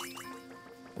 Nice.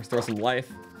 Restore some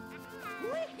life.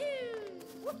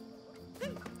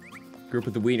 Group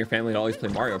with the Wii and your family to always play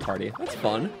Mario Party. That's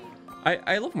fun.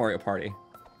 I love Mario Party.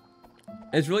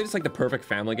 It's really just like the perfect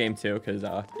family game too, because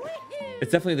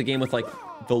it's definitely the game with like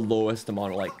the lowest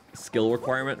amount of like skill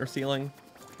requirement or ceiling.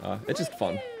 It's just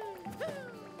fun.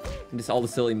 And just all the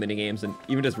silly mini games and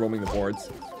even just roaming the boards.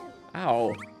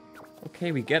 Ow.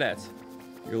 Okay, we get it.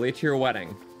 You're late to your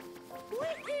wedding.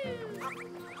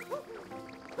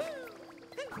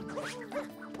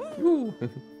 Woo.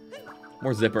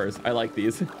 More zippers. I like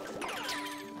these.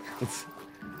 It's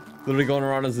literally going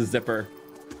around as a zipper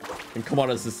and come out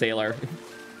as a sailor.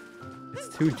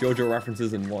 It's 2 JoJo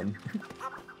references in one.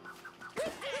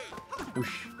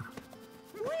 Whoosh.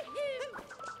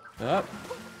 Up.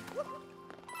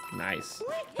 Nice.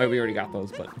 Oh, we already got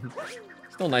those, but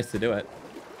still nice to do it.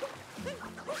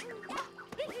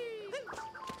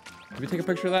 Did we take a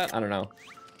picture of that? I don't know.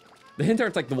 The hint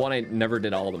art's like the one I never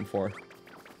did all of them for.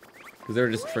 Because they were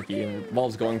just tricky and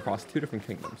involves going across 2 different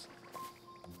kingdoms.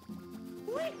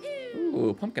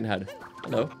 Ooh, Pumpkinhead.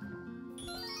 Hello.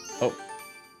 Oh.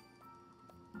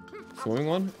 Swimming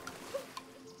one?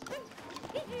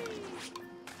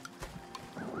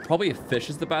 Probably a fish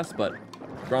is the best, but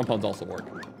ground pounds also work.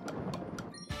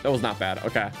 That was not bad.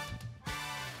 Okay.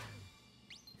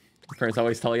 Parents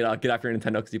always tell you to get off your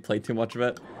Nintendo because you play too much of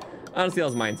it. Honestly, that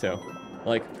was mine too.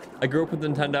 Like, I grew up with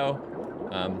Nintendo.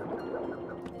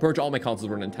 Pretty much all my consoles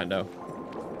were Nintendo.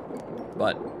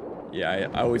 But yeah,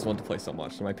 I always wanted to play so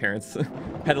much. So my parents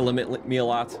had to limit me a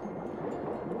lot.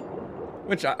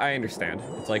 Which I understand.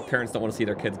 It's like parents don't want to see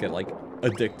their kids get like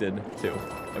addicted to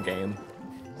a game.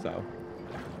 So.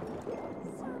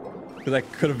 Because I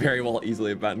could have very well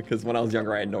easily been. Because when I was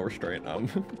younger, I had no restraint.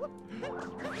 Oop,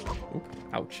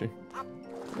 ouch.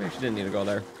 I actually didn't need to go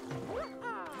there.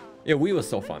 Yeah, Wii was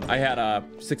so fun. I had a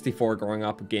 64 growing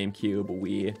up, a GameCube, a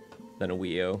Wii, then a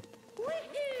Wii U.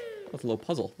 That's a little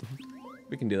puzzle.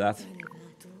 We can do that.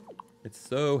 It's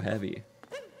so heavy.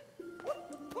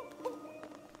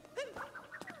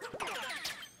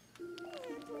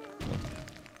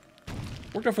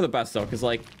 Worked out for the best though, because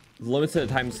like limited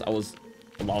times I was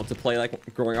allowed to play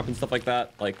like growing up and stuff like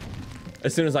that. Like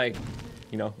as soon as I,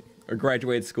 you know, or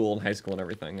graduated school and high school and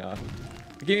everything.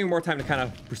 It gave me more time to kind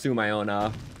of pursue my own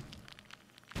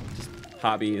just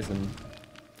hobbies, and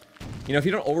you know, if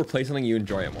you don't overplay something, you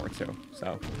enjoy it more too.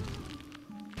 So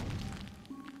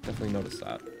definitely notice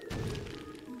that.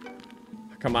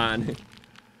 Come on.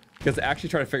 Because I actually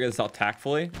try to figure this out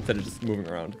tactfully instead of just moving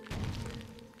around.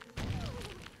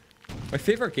 My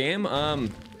favorite game,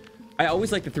 I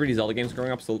always liked the 3D Zelda games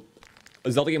growing up, so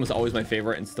a Zelda game was always my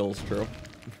favorite and still is true.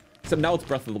 Except now it's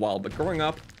Breath of the Wild, but growing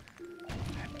up,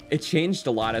 it changed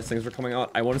a lot as things were coming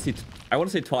out. I want to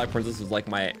say Twilight Princess was like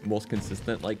my most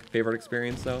consistent like favorite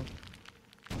experience though.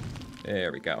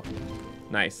 There we go.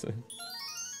 Nice.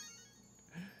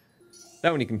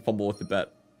 That one you can fumble with the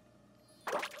bet.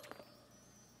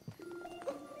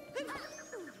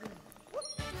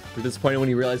 You're disappointed when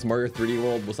you realized Mario 3D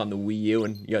World was on the Wii U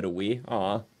and you had a Wii?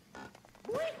 Aw.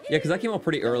 Yeah, because that came out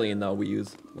pretty early in the Wii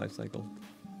U's life cycle.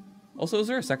 Also, is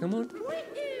there a second one?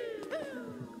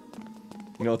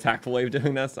 You know, a tactful way of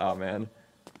doing this? Oh, man.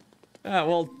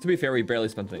 Well, to be fair, we barely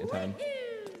spent any time.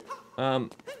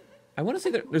 I want to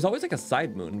say that there's always like a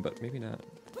side moon, but maybe not.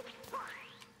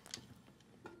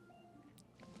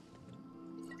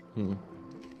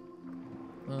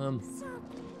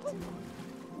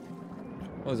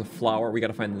 Oh, there's a flower. We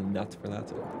gotta find the nuts for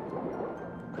that.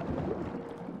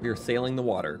 We are sailing the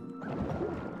water.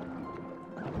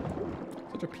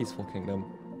 Such a peaceful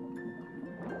kingdom.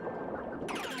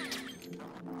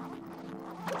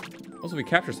 Also, if we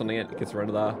capture something, it gets rid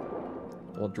of the,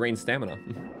 well, drain stamina.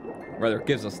 Rather, it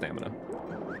gives us stamina.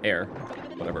 Air.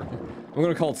 Whatever. I'm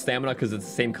gonna call it stamina because it's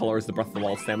the same color as the Breath of the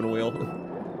Wild stamina wheel.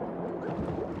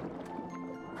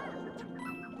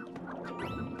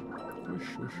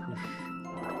 Whoosh, whoosh, whoosh.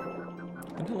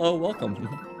 And hello, welcome.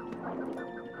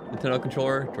 Nintendo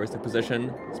controller, joystick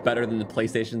position. It's better than the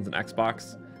PlayStations and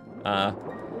Xbox.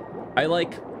 I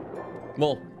like,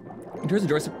 well, in terms of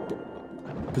joystick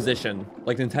position,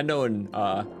 like Nintendo and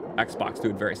Xbox do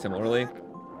it very similarly.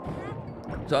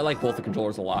 So I like both the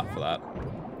controllers a lot for that.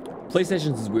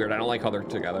 PlayStation's is weird. I don't like how they're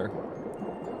together.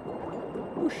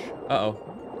 Whoosh. Uh-oh.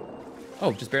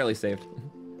 Oh, just barely saved.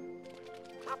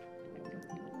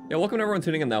 Yeah, welcome to everyone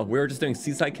tuning in though. We were just doing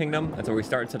Seaside Kingdom. That's where we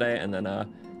started today, and then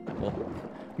well,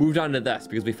 moved on to this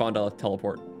because we found a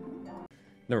teleport.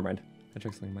 Never mind. I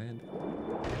checked something in my end.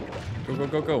 Go, go,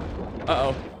 go, go.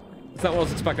 Uh-oh. That's not what I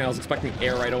was expecting. I was expecting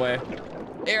air right away.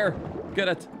 Air! Get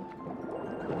it!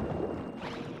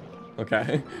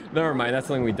 Okay. Never mind. That's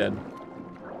something we did.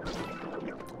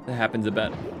 That happens a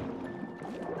bit.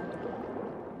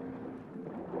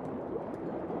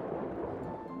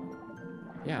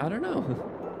 Yeah, I don't know.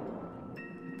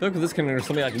 I feel like with this kingdom, there's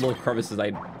so many like little crevices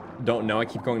I don't know. I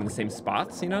keep going to the same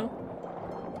spots, you know?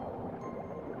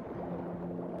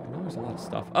 I know there's a lot of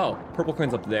stuff. Oh, purple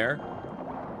coin's up there.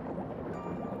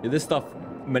 Yeah, this stuff,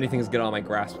 many things get on my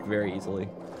grasp very easily.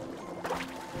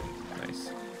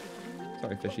 Nice.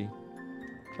 Sorry, fishy.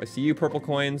 I see you, purple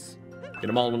coins. Get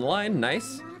them all in one line.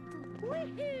 Nice.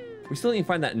 We still didn't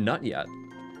find that nut yet.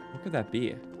 What could that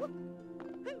be?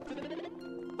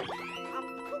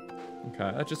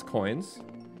 Okay, that's just coins.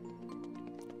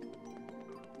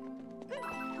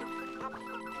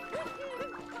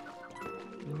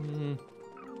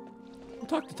 We'll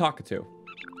talk to Takatu.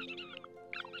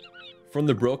 From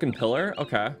the broken pillar?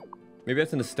 Okay. Maybe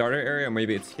that's in the starter area, or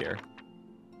maybe it's here.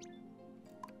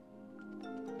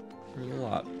 There's a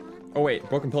lot. Oh wait,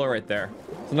 broken pillar right there.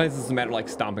 Sometimes it doesn't matter like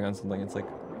stomping on something. It's like,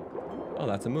 oh,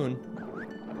 that's a moon.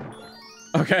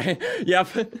 Okay, yep.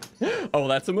 Oh,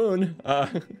 that's a moon.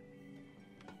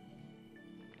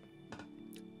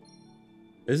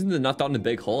 Isn't the nut down the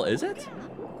big hole? Is it?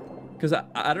 Because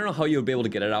I don't know how you would be able to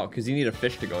get it out because you need a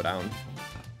fish to go down.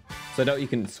 So I doubt you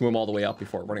can swim all the way up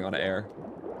before running out of air.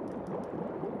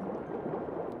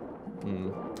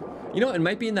 You know, it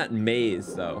might be in that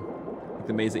maze though. Like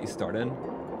the maze that you start in.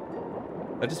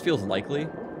 That just feels likely.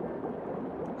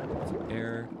 Some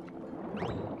air.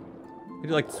 I do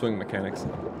like the swing mechanics.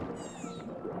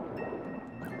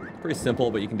 Pretty simple,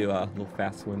 but you can do little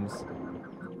fast swims.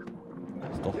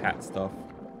 Still hat stuff.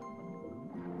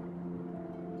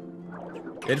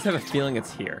 I just have a feeling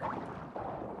it's here.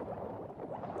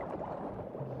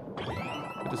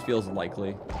 It just feels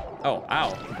likely. Oh,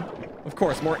 ow. Of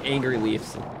course, more angry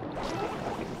leaves.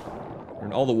 They're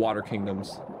in all the water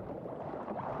kingdoms.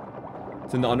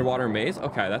 It's in the underwater maze?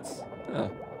 Okay, that's...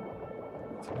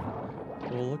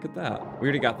 Well, look at that. We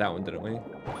already got that one, didn't we?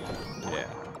 Yeah.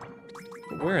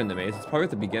 But where in the maze? It's probably at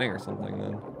the beginning or something,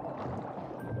 then.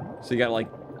 So you gotta,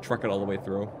 like, truck it all the way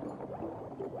through.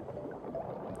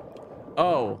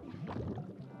 Oh.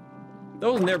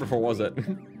 That wasn't there before, was it?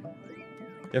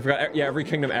 Yeah, I forgot. Yeah, every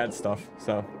kingdom adds stuff,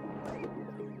 so.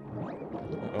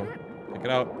 Check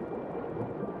it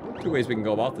out. Two ways we can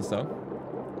go about this, though.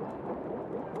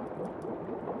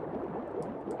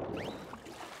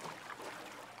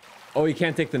 Oh, you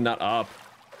can't take the nut up.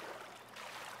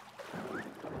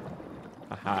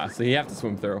 Aha, so you have to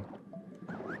swim through.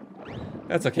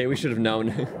 That's okay, we should have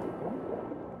known.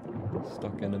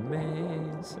 Stuck in a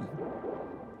maze.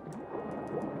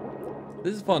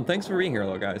 This is fun. Thanks for being here,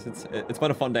 though, guys. It's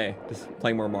been a fun day, just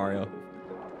playing more Mario.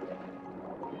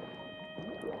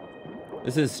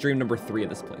 This is stream number 3 of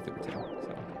this playthrough, too.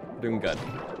 So, we're doing good.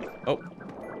 Oh.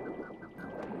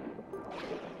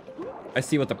 I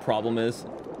see what the problem is.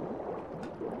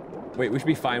 Wait, we should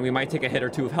be fine. We might take a hit or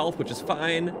two of health, which is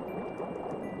fine.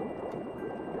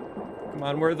 Come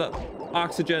on, where's the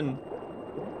oxygen?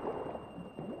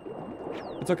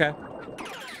 It's okay.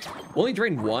 We only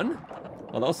drained 1?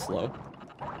 Oh, that was slow.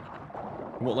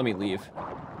 It won't let me leave.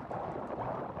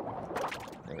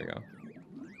 There we go.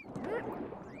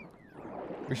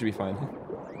 We should be fine.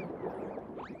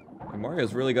 And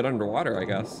Mario's really good underwater, I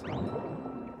guess.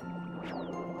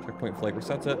 Checkpoint flag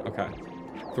resets it. Okay.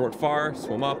 Throw it far,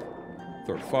 swim up.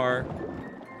 Throw it far.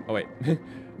 Oh, wait.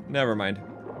 Never mind.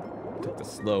 Took the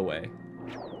slow way.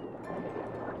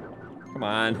 Come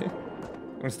on.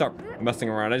 I'm gonna stop messing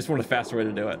around. I just want a faster way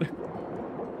to do it.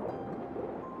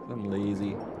 I'm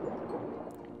lazy.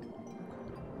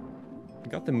 We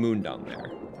got the moon down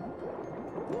there.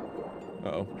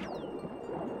 Uh-oh.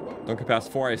 Don't get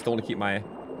past 4. I still want to keep my...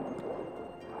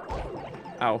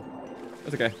 Ow.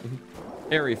 That's okay.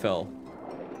 Air refill.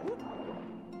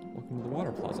 Welcome to the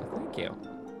water plaza. Thank you.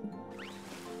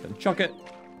 Then chuck it.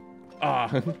 Ah.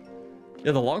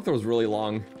 Yeah, the long throw is really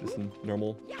long. Just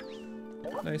normal.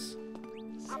 Nice.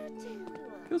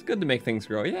 Feels good to make things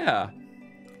grow. Yeah.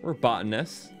 We're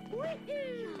botanists.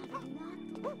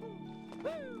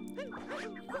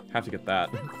 Have to get that.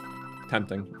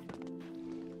 Tempting.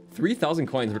 3,000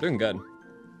 coins. We're doing good.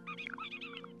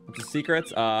 What's the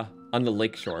secrets? On the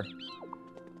lake shore.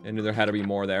 I knew there had to be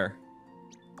more there.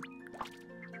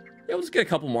 Yeah, we'll just get a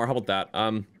couple more. How about that?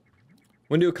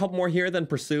 We'll do a couple more here, then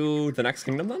pursue the next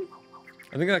kingdom then?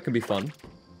 I think that could be fun.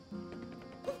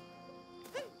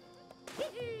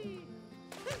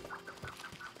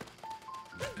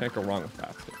 Can't go wrong with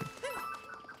that.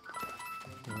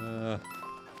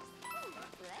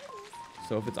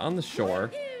 So if it's on the shore,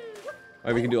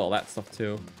 oh, we can do all that stuff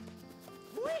too.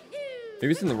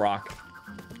 Maybe it's in the rock.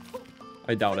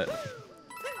 I doubt it.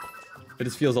 It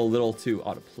just feels a little too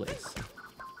out of place.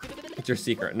 What's your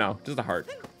secret? No, just a heart.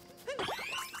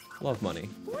 Love money.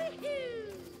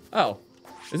 Oh,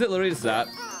 is it literally just that?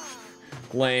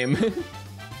 Lame.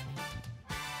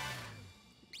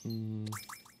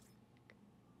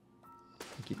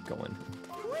 Keep going.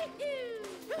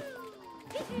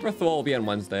 Breath of the Wild will be on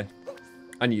Wednesday.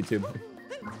 On YouTube. In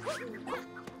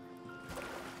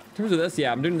terms of this,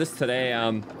 yeah, I'm doing this today.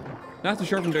 Not too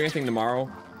sure if I'm doing anything tomorrow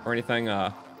or anything,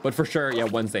 but for sure, yeah,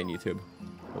 Wednesday on YouTube.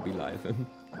 We'll be live.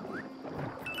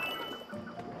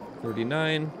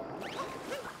 39.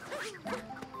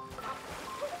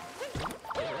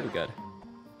 Pretty good.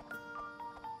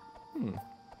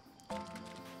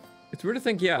 It's weird to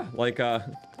think, yeah, like, there's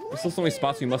still so many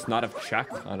spots we must not have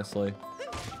checked, honestly.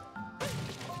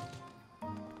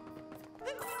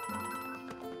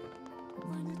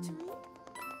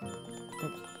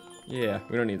 Yeah,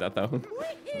 we don't need that though.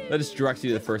 That just directs you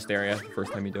to the first area the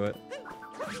first time you do it.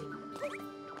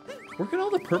 Where can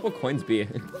all the purple coins be?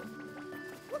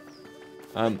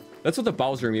 That's what the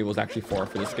Bowser amiibo was actually for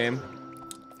this game.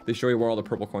 They show you where all the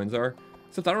purple coins are.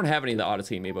 Except I don't have any of the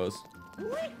Odyssey amiibos.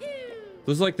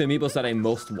 Those are like the amiibos that I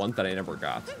most want that I never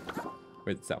got.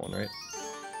 Wait, it's that one, right?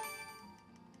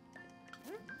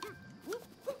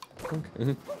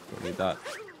 Don't need that.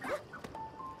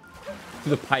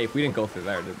 Through the pipe. We didn't go through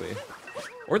there, did we?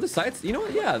 Or the sides. You know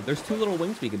what? Yeah, there's 2 little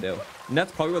wings we could do. And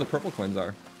that's probably where the purple coins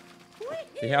are.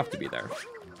 They have to be there.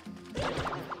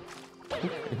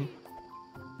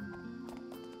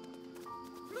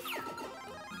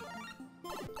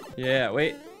 Yeah,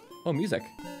 wait. Oh, music.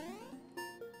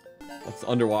 That's the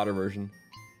underwater version.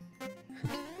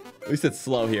 At least it's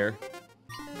slow here.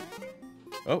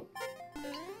 Oh.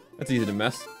 That's easy to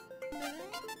miss.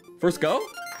 First go?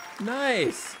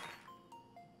 Nice.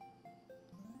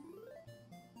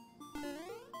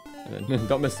 And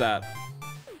don't miss that.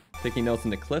 Taking notes in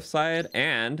the cliffside,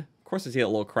 and of course I see a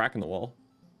little crack in the wall.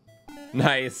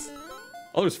 Nice.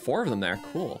 Oh, there's 4 of them there.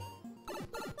 Cool.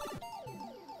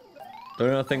 Don't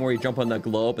know the thing where you jump on the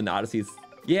globe and the Odyssey's...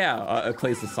 Yeah, it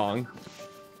plays the song.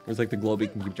 There's like the globe you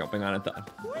can keep jumping on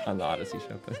on the Odyssey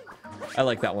ship. I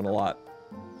like that one a lot.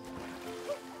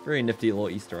 Very nifty little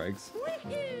Easter eggs.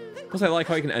 Plus, I like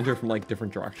how you can enter from like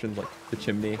different directions, like the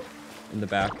chimney in the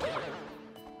back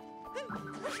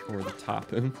or the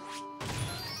top.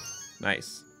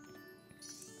 Nice.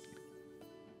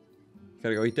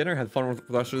 Gotta go eat dinner. Had fun with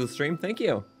the rest of the stream. Thank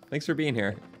you. Thanks for being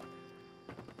here.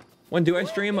 When do I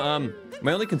stream?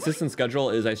 My only consistent schedule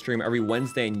is I stream every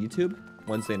Wednesday on YouTube.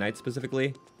 Wednesday night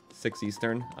specifically, 6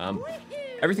 Eastern.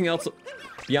 Everything else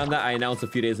beyond that, I announce a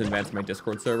few days in advance on my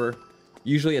Discord server.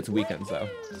 Usually it's weekends though,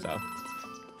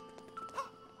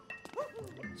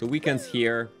 so weekends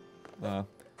here,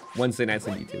 Wednesday nights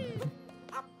on YouTube.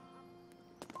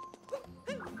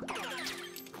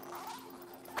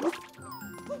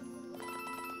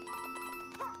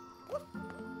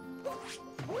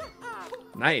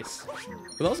 Nice. Well,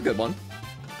 that was a good one.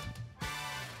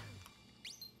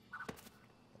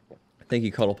 Thank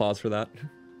you, Cuddle Paws, for that.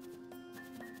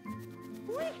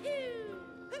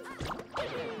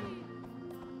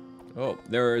 Oh,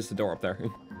 there is the door up there.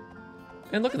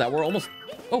 And look at that, we're almost...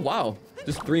 Oh, wow.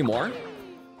 Just 3 more?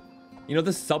 You know,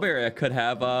 this sub area could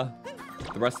have the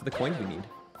rest of the coins we need.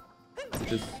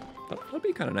 Which is... That'd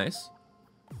be kind of nice.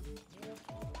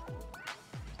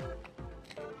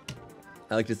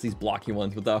 I like just these blocky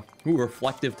ones with the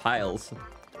reflective tiles.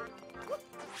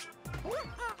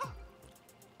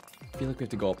 I feel like we have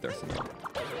to go up there somehow.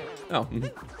 Oh.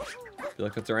 Feel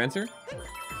like that's our answer?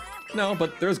 No,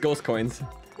 but there's ghost coins.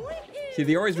 See,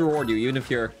 they always reward you, even if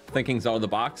your thinking's out of the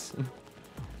box.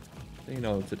 They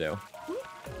know what to do.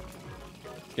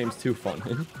 This game's too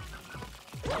fun.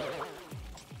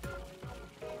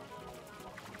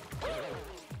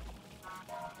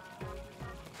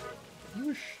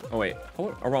 Oh wait,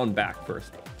 around back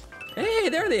first. Hey,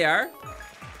 there they are!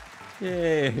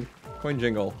 Yay, coin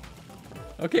jingle.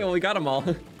 Okay, well we got them all.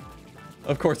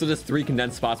 Of course, there's just 3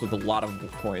 condensed spots with a lot of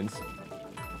coins.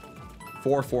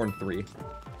 4, 4, and 3. So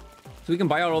we can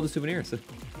buy out all the souvenirs.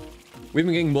 We've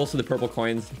been getting most of the purple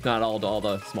coins, not all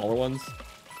the smaller ones.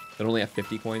 That only have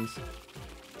 50 coins.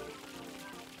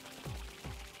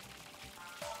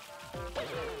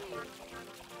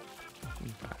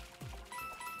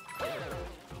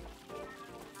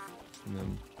 And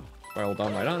then spiral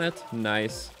down right on it.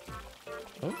 Nice.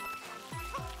 Oh.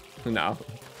 No.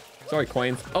 Sorry,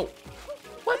 coins. Oh.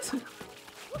 What?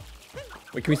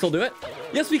 Wait, can we still do it?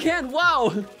 Yes, we can.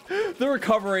 Wow. The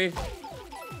recovery.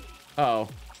 Oh.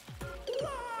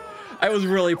 I was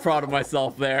really proud of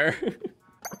myself there.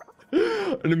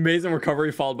 An amazing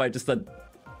recovery followed by just a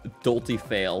dolty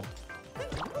fail.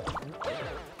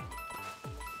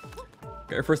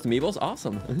 Got your first amiibos?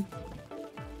 Awesome.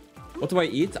 What do I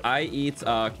eat? I eat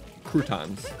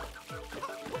croutons.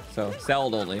 So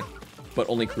salad only, but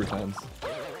only croutons.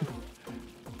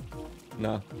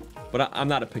 No, but I'm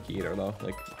not a picky eater though.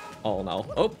 Like, all in all.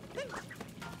 Oh.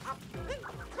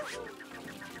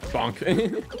 Bonk.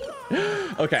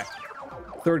 Okay.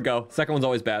 3rd go. 2nd one's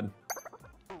always bad.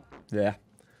 Yeah.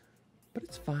 But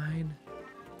it's fine.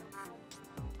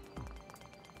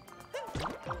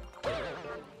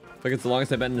 Like it's the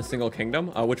longest I've been in a single kingdom.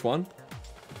 Which one?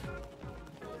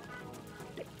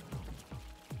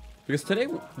 Because today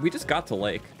we just got to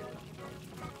Lake.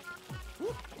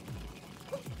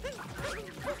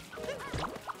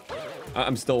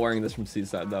 I'm still wearing this from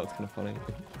Seaside though. It's kind of funny.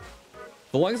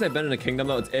 The longest I've been in a kingdom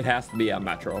though, it has to be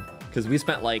Metro. Because we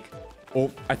spent like,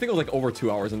 I think it was like over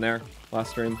 2 hours in there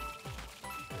last stream.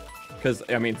 Because,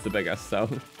 I mean, it's the biggest, so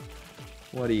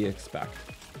what do you expect?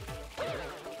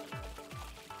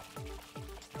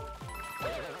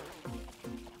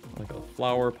 Like the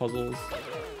flower puzzles.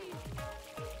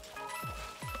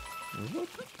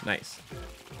 Nice.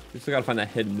 We still gotta find that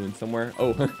hidden moon somewhere.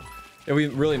 Oh, yeah, we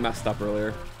really messed up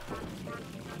earlier.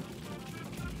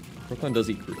 Brooklyn does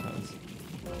eat croutons.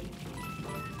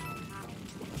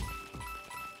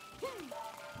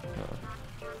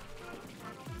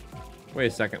 Wait a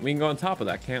second, we can go on top of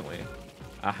that, can't we?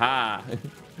 Aha!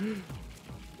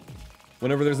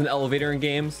 Whenever there's an elevator in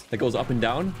games that goes up and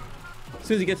down, as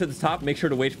soon as you get to the top, make sure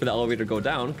to wait for the elevator to go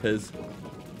down, because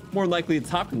more than likely the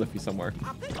top can lift you somewhere.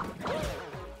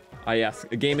 Ah yes,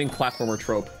 a gaming platformer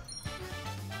trope.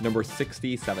 Number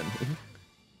 67.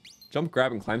 Jump,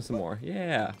 grab, and climb some more.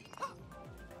 Yeah.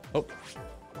 Oh.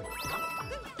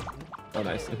 Oh,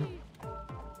 nice.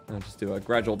 I'll just do a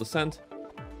gradual descent.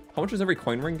 How much does every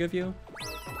coin ring give you?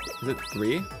 Is it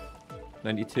 3?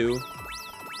 92?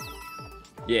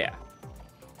 Yeah.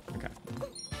 Okay.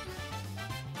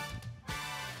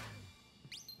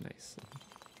 Nice.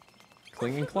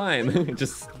 Cling and climb.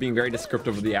 Just being very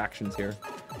descriptive of the actions here.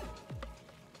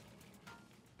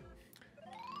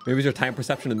 Maybe it's your time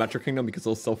perception in Metro Kingdom because it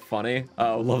was so funny.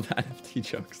 Oh, love that FT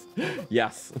jokes.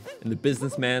 Yes. And the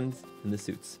businessmen in the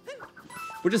suits.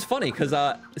 Which is funny, because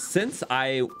since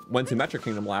I went to Metro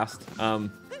Kingdom last,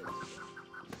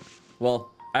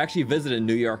 well, I actually visited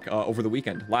New York over the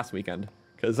weekend, last weekend.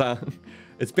 Because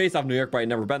it's based off New York, but I'd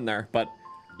never been there. But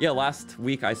yeah, last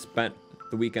week I spent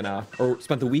the weekend,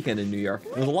 spent the weekend in New York.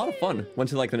 It was a lot of fun. Went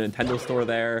to like the Nintendo store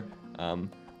there,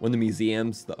 one of the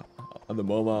museums, the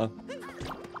MoMA,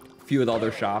 a few of the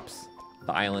other shops,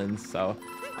 the islands. So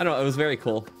I don't know, it was very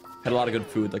cool. Had a lot of good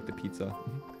food, like the pizza.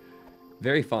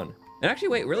 Very fun. And actually,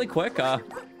 wait, really quick, that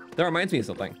reminds me of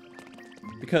something.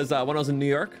 Because when I was in New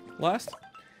York last,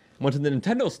 I went to the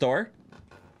Nintendo store.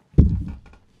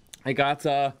 I got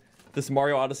this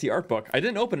Mario Odyssey art book. I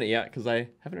didn't open it yet because I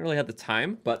haven't really had the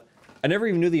time, but I never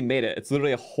even knew they made it. It's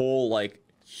literally a whole, like,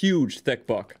 huge, thick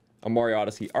book of Mario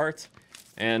Odyssey art.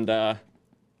 And, yeah,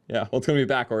 well, it's gonna be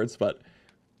backwards, but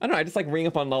I don't know, I just like reading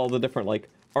up on all the different, like,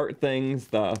 art things,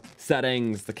 the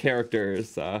settings, the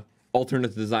characters,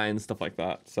 alternate designs, stuff like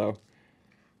that. So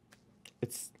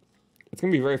it's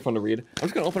gonna be very fun to read. I'm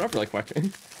just gonna open it up really quick.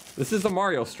 This is a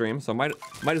Mario stream, so might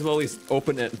as well at least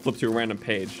open it and flip to a random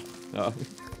page.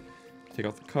 Take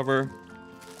off the cover.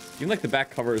 Even like the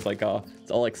back cover is like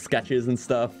it's all like sketches and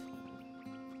stuff.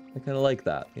 I kind of like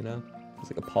that, you know.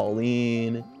 It's like a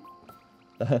Pauline,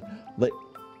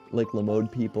 like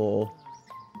Lamode people,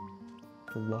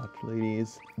 the Watch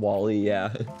Ladies, Wally.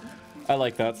 Yeah, I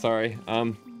like that. Sorry.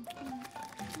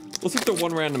 Let's look at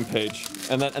one random page,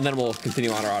 and then we'll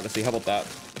continue on our Odyssey. How about that?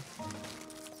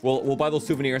 We'll buy those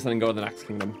souvenirs and then go to the next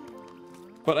kingdom.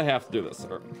 But I have to do this,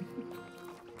 sir.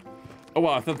 Oh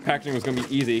wow, I thought the packaging was gonna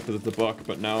be easy because it's a book,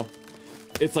 but no.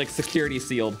 It's like security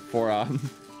sealed for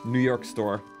New York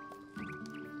store.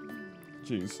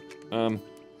 Jeez. Oh,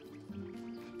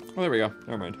 there we go.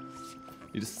 Never mind.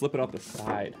 You just slip it off the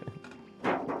side.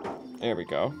 There we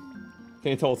go.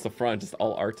 Can't tell it's the front, just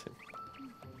all art.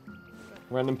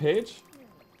 Random page?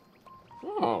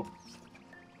 Oh.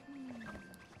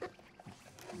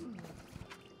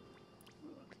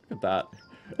 Look at that.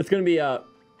 It's gonna be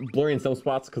blurry in some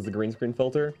spots because the green screen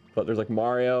filter, but there's like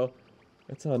Mario.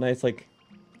 It's a nice like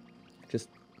just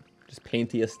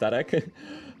painty aesthetic.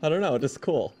 I don't know, just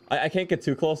cool. I can't get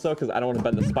too close though because I don't want to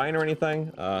bend the spine or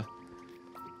anything.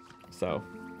 So,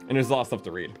 and there's a lot of stuff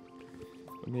to read.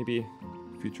 But maybe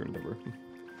future endeavor.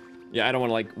 Yeah, I don't want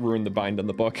to like ruin the bind on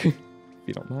the book. If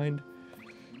you don't mind.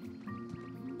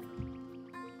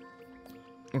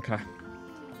 Okay.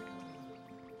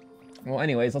 Well,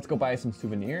 anyways, let's go buy some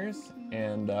souvenirs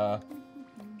and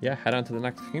yeah, head on to the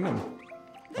next kingdom.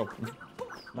 Oh,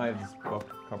 I have this book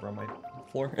cover on my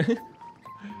floor.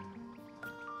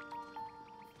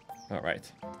 All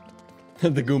right.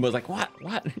 The Goomba's like, what?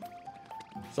 What?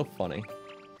 So funny.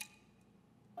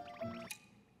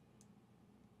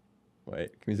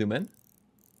 Wait, can we zoom in?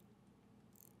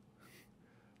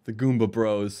 The Goomba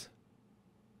Bros.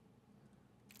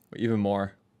 Wait, even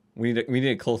more. We need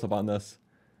a close up on this.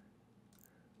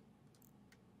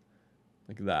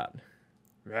 Like that.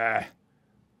 Rah.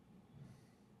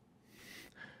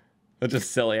 That's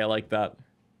just silly. I like that.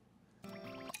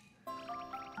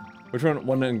 Which one?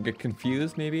 One didn't get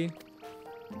confused, maybe?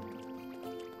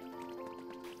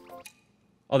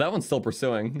 Oh, that one's still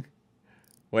pursuing.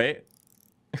 Wait.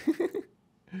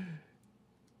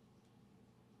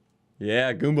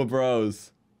 Yeah, Goomba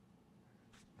Bros.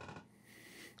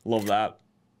 Love that.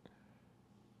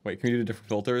 Wait, can we do different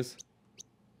filters?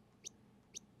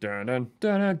 Dun, dun,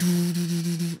 dun,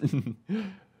 dun.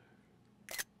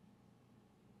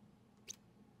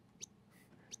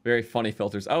 Very funny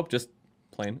filters. Oh, just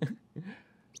plain.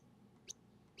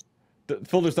 The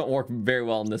filters don't work very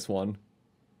well in this one.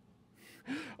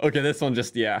 Okay, this one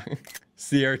just, yeah.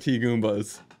 CRT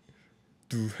Goombas.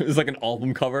 It's like an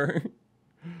album cover.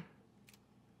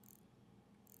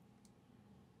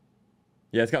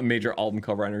 Yeah, it's got major album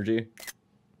cover energy.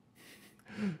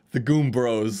 The Goom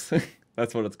Bros.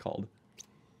 That's what it's called.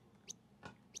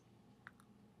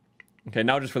 Okay,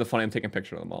 now just for the fun, I'm taking a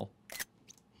picture of them all.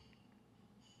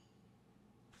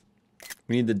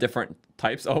 We need the different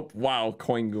types. Oh, wow,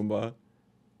 Coin Goomba.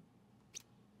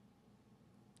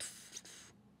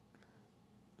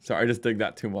 Sorry, I just dig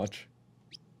that too much.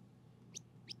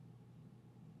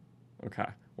 Okay,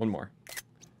 one more.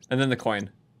 And then the coin.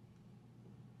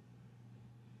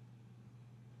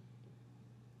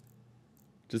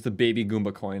 Just a baby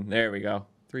Goomba coin. There we go.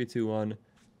 3, 2, 1.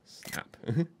 Snap.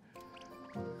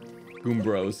 Goom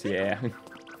Bros, yeah.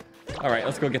 All right,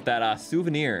 let's go get that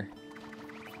souvenir.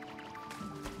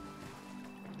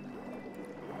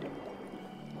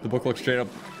 The book looks straight up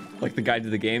like the guide to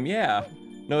the game. Yeah.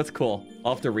 No, it's cool.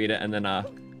 I'll have to read it and then I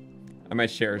might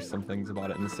share some things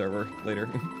about it in the server later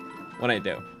when I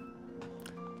do.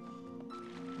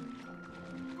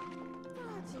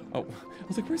 Oh, I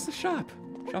was like, where's the shop?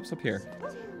 Shop's up here.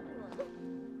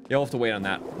 You'll have to wait on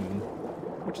that,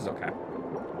 which is okay.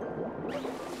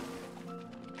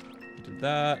 Do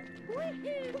that.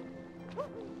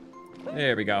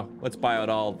 There we go. Let's buy out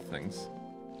all the things.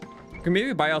 We can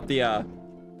maybe buy out the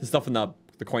stuff in the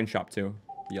coin shop too.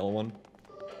 The yellow one.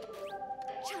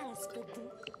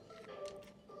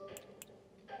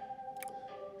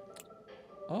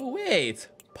 Oh wait,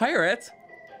 pirate.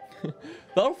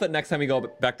 That'll fit next time we go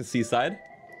back to Seaside.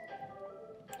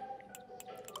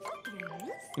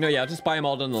 You know, yeah, just buy them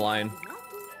all down the line.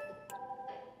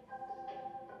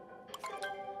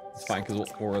 It's fine because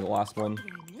we're the last one.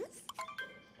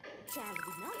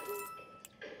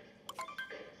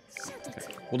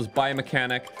 Okay. We'll just buy a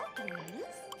mechanic.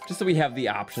 Just so we have the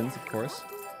options, of course.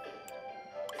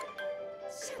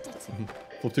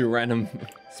 We'll do random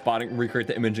spotting, recreate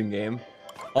the image in game.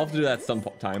 I'll have to do that some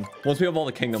time. Once we have all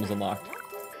the kingdoms unlocked.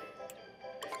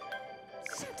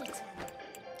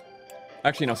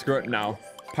 Actually, no, screw it now.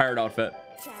 Pirate outfit.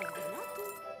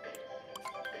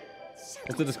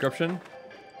 What's the description?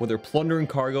 Whether plundering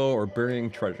cargo or burying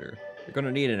treasure, you're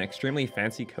gonna need an extremely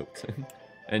fancy coat.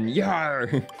 And yar!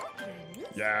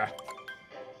 Yeah.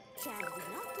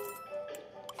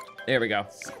 There we go.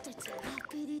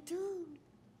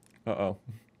 Uh-oh.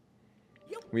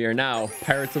 We are now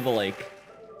pirates of the lake.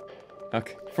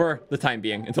 Okay, for the time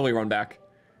being, until we run back.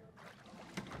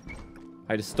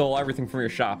 I just stole everything from your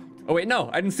shop. Oh wait, no,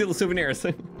 I didn't steal the souvenirs.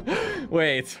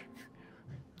 Wait.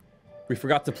 We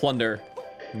forgot to plunder,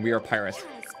 and we are pirates.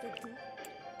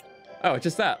 Oh, it's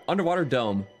just that. Underwater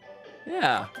dome.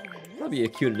 Yeah, that'll be a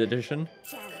cute addition.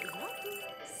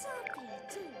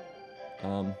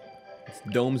 It's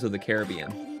Domes of the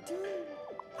Caribbean.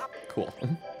 Cool.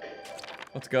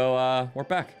 Let's go, warp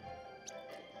back.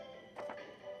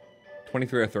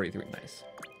 23 or 33, nice.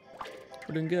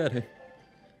 We're doing good.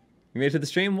 You made it to the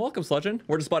stream? Welcome, Sludgeon.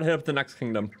 We're just about to head up to the next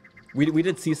kingdom. We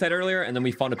did Seaside earlier, and then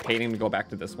we found a painting to go back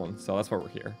to this one, so that's why we're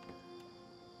here.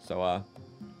 So,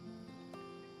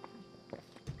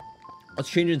 let's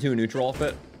change it into a neutral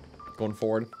outfit going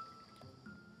forward.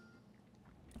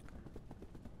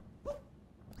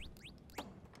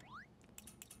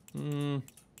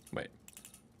 Wait.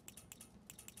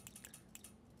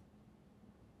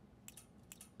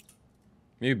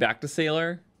 Maybe back to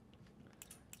Sailor?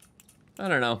 I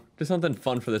don't know. Just something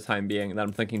fun for the time being that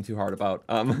I'm thinking too hard about.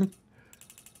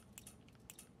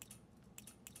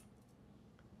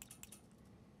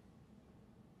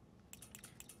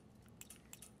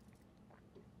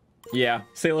 Yeah,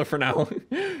 Sailor for now.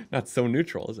 Not so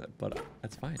neutral, is it? But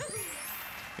that's fine.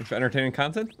 Thanks for entertaining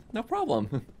content. No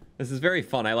problem. This is very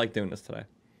fun. I like doing this today.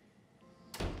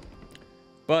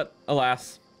 But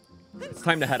alas, it's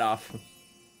time to head off.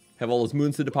 Have all those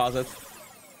moons to deposit.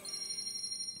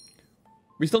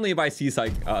 We still need to buy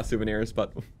Seaside souvenirs,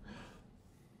 but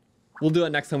we'll do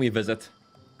it next time we visit.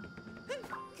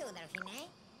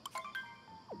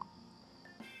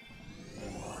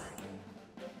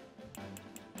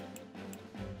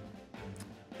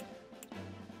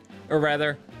 Or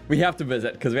rather, we have to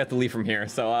visit because we have to leave from here.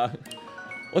 So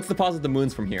let's deposit the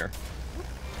moons from here.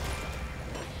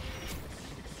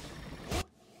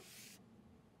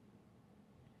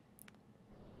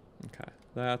 Okay,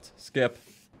 that skip.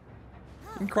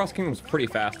 And Cross Kingdom's pretty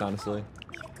fast, honestly.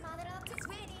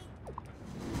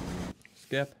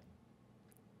 Skip.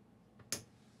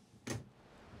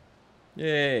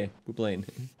 Yay, boop lane.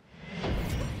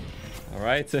 All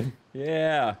right,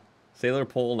 yeah, Sailor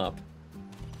pulling up.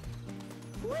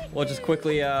 We'll just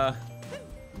quickly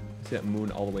see that moon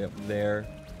all the way up there.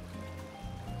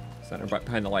 Center right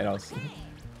behind the lighthouse.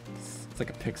 It's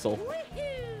like a pixel.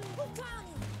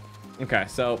 Okay,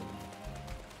 so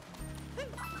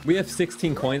we have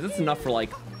 16 coins. That's enough for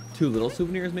like 2 little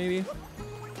souvenirs, maybe.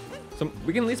 So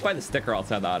we can at least buy the sticker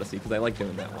outside the Odyssey because I like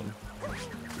doing that one.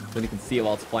 Then you can see it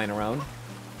while it's flying around.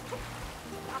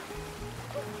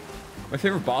 My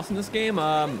favorite boss in this game,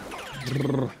 I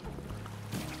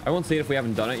won't say it if we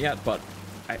haven't done it yet, but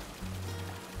I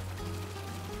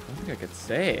don't think I could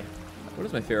say. What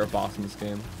is my favorite boss in this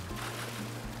game?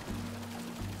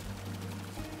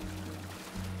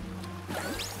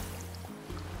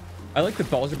 I like the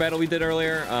Bowser battle we did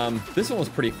earlier. This one was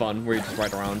pretty fun, where you just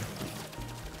ride around.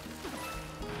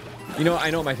 You know, I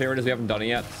know what my favorite is. We haven't done it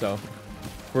yet, so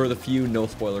we're the few no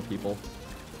spoiler people.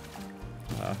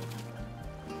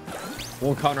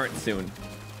 We'll encounter it soon.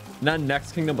 Not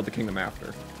next kingdom, but the kingdom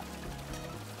after.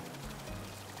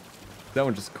 That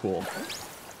one's just cool.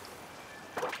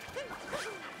 There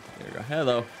we go.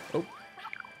 Hello. Oh.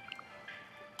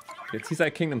 Get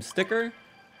Seaside Kingdom sticker,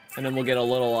 and then we'll get a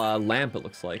little lamp, it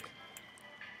looks like.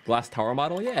 Glass tower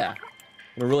model? Yeah.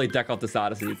 I'm gonna really deck out this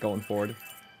Odyssey going forward.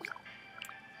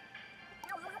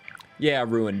 Yeah,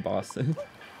 ruined, boss.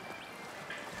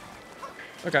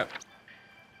 Okay.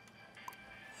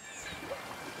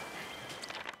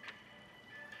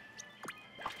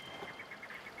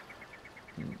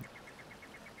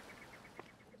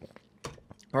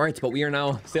 Alright, but we are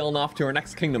now sailing off to our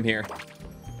next kingdom here.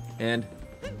 And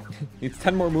needs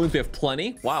 10 more moons. We have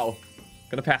plenty. Wow.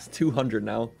 Gonna pass 200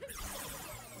 now.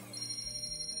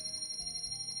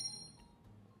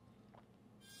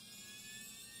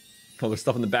 Oh, there's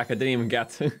stuff in the back I didn't even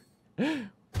get. I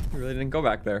really didn't go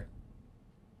back there.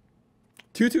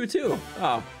 222.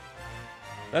 Oh.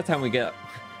 That time we get...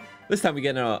 This time we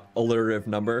get an alliterative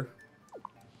number.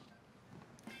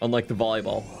 Unlike the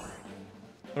volleyball.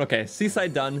 Okay,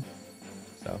 seaside done.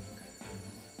 So,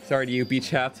 sorry to you,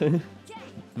 beach hat.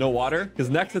 No water, because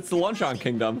next it's the Luncheon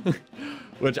Kingdom,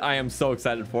 which I am so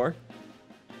excited for.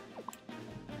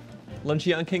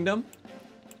 Luncheon Kingdom.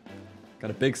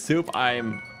 Got a big soup.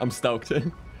 I'm stoked.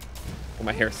 Oh,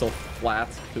 my hair's so flat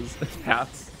because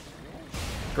hats.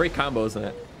 Great combos in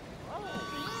it.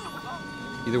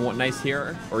 Either want nice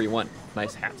hair or you want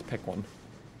nice hats. Pick one.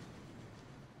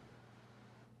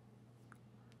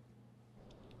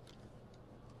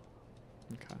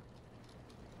 Okay.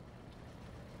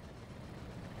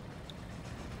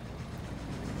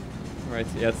 Alright,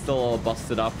 yeah, it's still all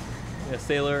busted up. Yeah,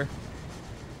 sailor.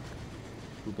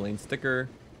 Blue Blaine sticker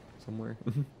somewhere.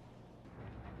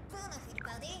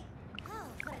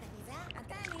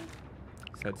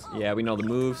 Yeah, we know the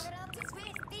moves.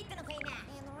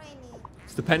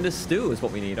 Stupendous stew is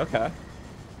what we need. Okay.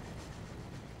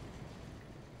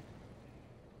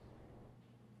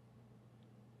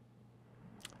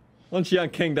 Luncheon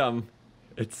Kingdom.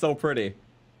 It's so pretty.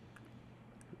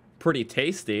 Pretty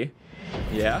tasty.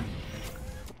 Yeah.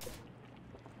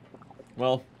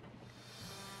 Well,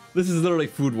 this is literally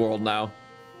food world now.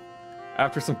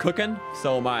 After some cooking,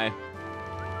 so am I.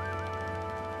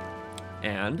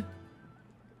 And,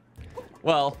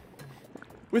 well,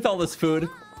 with all this food,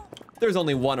 there's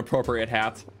only one appropriate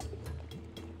hat.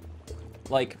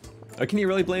 Like, can you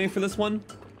really blame me for this one?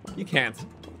 You can't.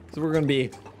 So we're gonna be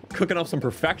cooking up some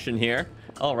perfection here.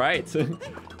 All right,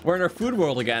 we're in our food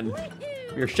world again.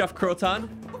 We're Chef Croton,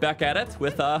 back at it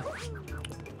with the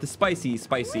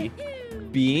spicy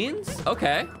beans.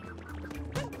 Okay.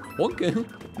 Okay.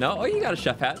 No, oh, you got a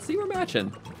chef hat. See, we're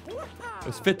matching. It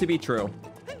was fit to be true.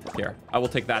 Here, I will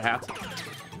take that hat.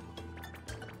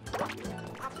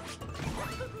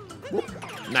 Whoop.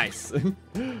 Nice.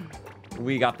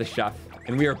 We got the chef,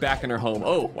 and we are back in our home.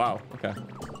 Oh, wow. Okay.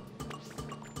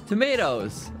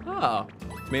 Tomatoes. Oh,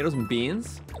 tomatoes and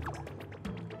beans.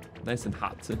 Nice and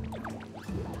hot.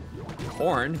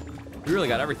 Corn. We really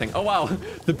got everything. Oh, wow.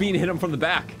 The bean hit him from the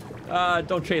back.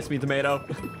 Don't chase me, tomato.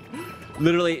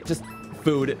 Literally just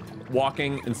food.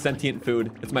 Walking and sentient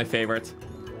food. It's my favorite.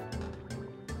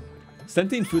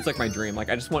 Sentient food's like my dream. Like,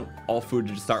 I just want all food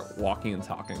to just start walking and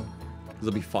talking. This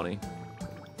will be funny.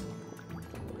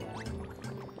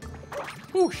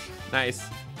 Whoosh. Nice.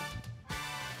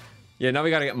 Yeah, now we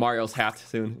gotta get Mario's hat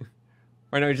soon.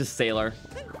 Right now he's just sailor.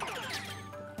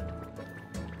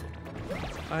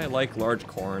 I like large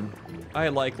corn. I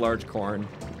like large corn.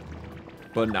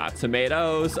 But not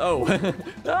tomatoes. Oh.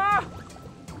 Ah!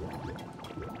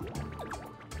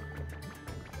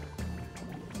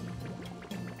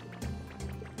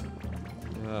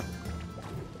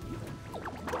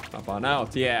 Hop on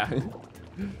out, yeah.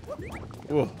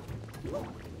 Ooh.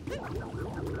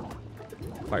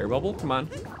 Fire bubble, come on.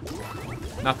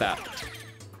 Not that.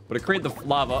 But it created the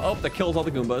lava. Oh, that kills all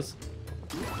the Goombas.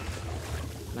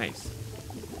 Nice.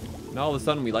 Now all of a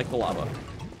sudden we like the lava.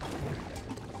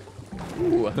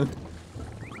 Ooh.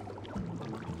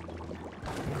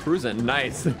 Cruising,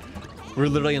 nice. We're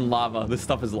literally in lava. This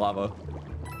stuff is lava.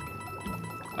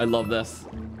 I love this.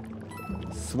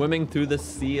 Swimming through the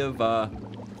sea of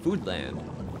Foodland.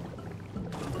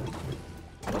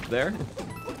 Up there.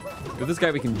 With this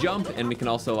guy we can jump and we can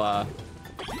also oh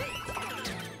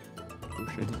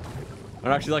shit. I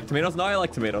don't actually like tomatoes. No, I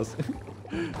like tomatoes.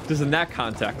 Just in that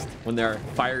context, when they're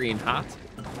fiery and hot.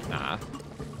 Nah.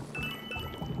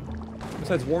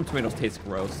 Besides, warm tomatoes taste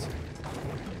gross.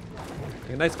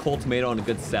 Like a nice cold tomato and a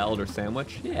good salad or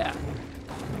sandwich. Yeah.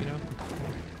 You know?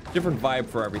 Different vibe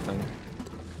for everything.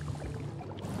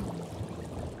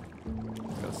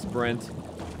 Got a sprint,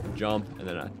 a jump, and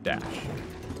then a dash.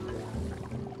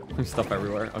 There's stuff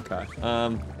everywhere. Okay.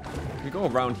 We go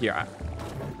around here.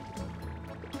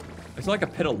 There's like a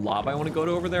pit of lava I want to go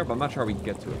to over there, but I'm not sure how we can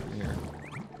get to it from here.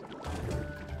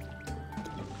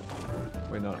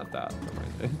 Wait, no, not that.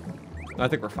 I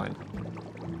think we're fine.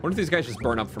 What if these guys just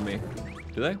burn up for me?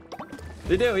 Do they?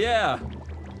 They do, yeah!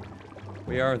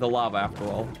 We are the lava after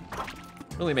all.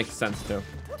 Really makes sense too.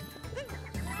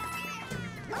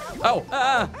 Oh!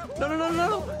 Ah! No, no, no,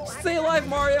 no! Stay alive,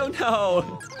 Mario!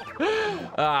 No!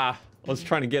 Ah! I was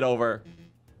trying to get over.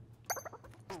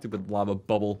 Stupid lava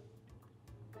bubble.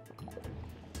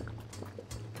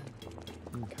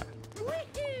 Okay.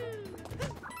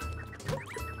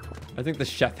 I think the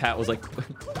chef hat was like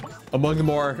among the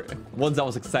more ones I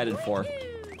was excited for.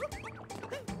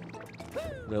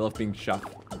 I love being chef.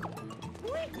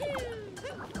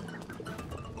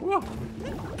 Whoa.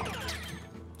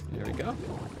 There we go.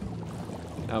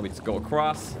 Now we just go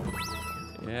across.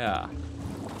 Yeah.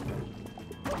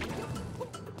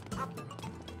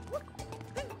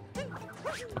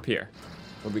 Up here.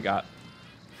 What we got?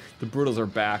 The Brutals are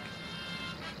back.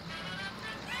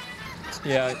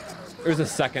 Yeah, there's a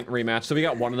second rematch. So we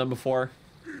got one of them before.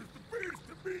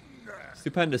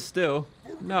 Stupendous stew?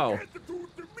 No.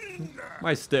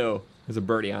 My stew. There's a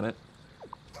birdie on it.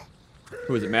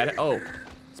 Who is it, mad at? Oh,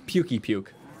 it's Pukey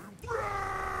Puke.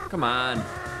 Come on.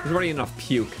 There's already enough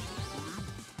puke.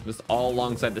 Just all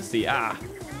alongside the sea. Ah,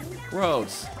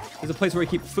 gross. There's a place where we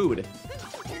keep food.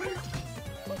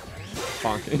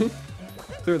 Bonk.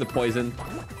 Through the poison.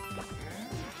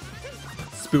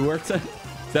 Spewart.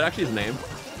 Is that actually his name?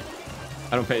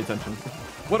 I don't pay attention.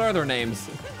 What are their names?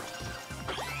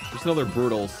 Just know they're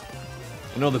Brutals.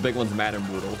 I know the big one's Mad and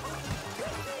Brutal.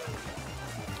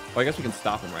 Oh, I guess we can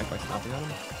stop him, right? By stomping on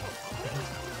him?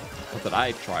 Not that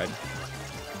I tried.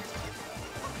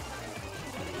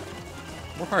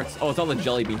 More hearts. Oh, it's all the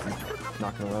jelly beans he's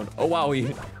knocking around. Oh, wow.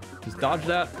 He just dodged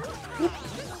that.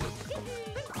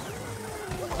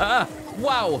 Ah!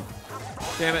 Wow!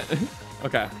 Damn it.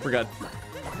 Okay, we're good.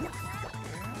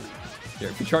 Here,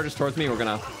 if he charges towards me, we're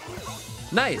gonna...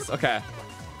 Nice! Okay.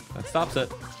 That stops it.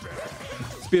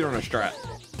 Speedrunner strat.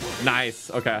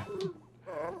 Nice. Okay.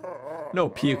 No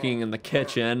puking in the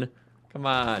kitchen. Come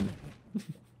on.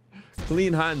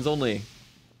 Clean hands only.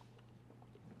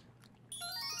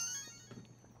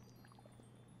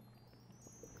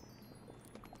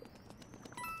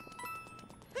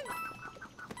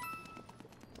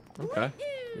 Okay.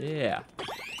 Yeah.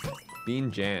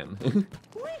 Bean jam.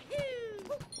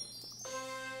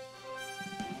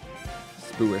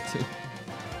 Spewart.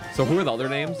 So who are the other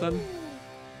names then?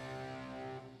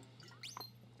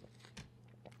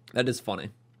 That is funny.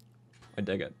 I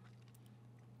dig it.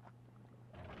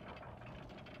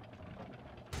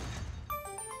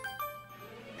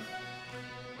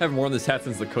 I haven't worn this hat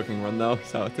since the cooking run though,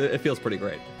 so it feels pretty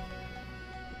great.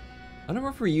 I don't know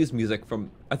if we use music from...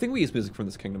 I think we use music from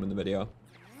this kingdom in the video.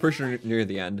 Pretty sure near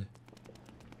the end.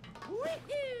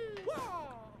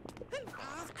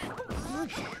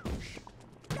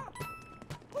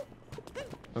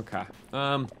 Okay.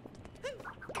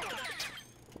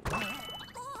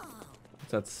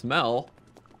 What's that smell?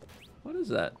 What is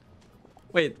that?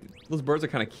 Wait, those birds are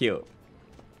kind of cute.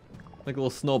 Like little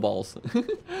snowballs.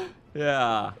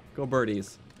 Yeah, go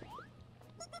birdies.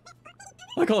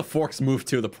 I like how the forks move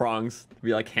too, the prongs. To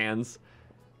be like hands.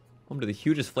 Home to the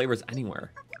hugest flavors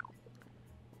anywhere.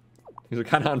 These are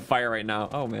kind of on fire right now.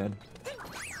 Oh, man.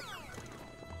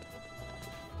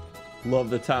 Love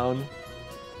the town.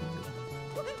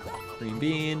 Green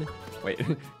bean. Wait,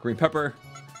 green pepper.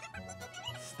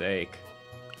 Steak.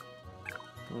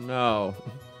 Oh, no.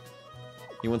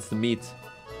 He wants the meat.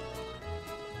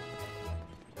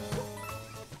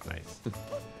 Nice.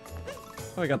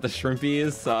 Oh, I got the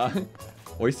shrimpies,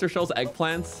 oyster shells,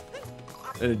 eggplants,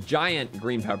 and a giant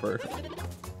green pepper.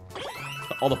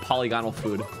 All the polygonal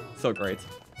food. So great.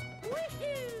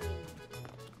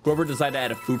 Whoever decided to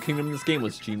add a food kingdom in this game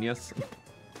was genius.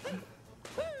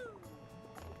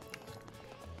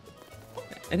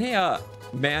 And hey,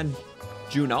 man,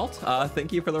 June Alt,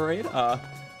 thank you for the raid.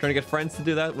 Trying to get friends to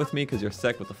do that with me because you're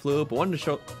sick with the flu, but wanted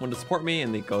to support me,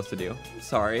 and it goes to do. I'm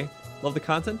sorry. Love the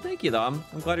content. Thank you, though. I'm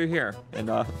glad you're here. And,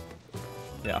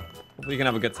 yeah. Hopefully you can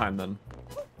have a good time, then.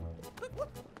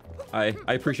 I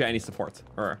appreciate any support,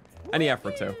 or any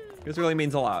effort, too. This really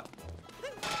means a lot.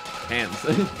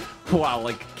 Hands. Wow,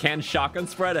 like, canned shotgun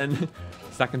spread and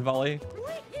second volley.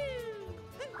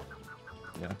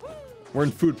 Yeah. We're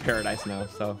in food paradise now,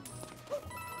 so...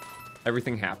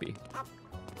 everything happy.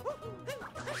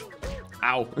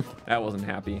 Ow! That wasn't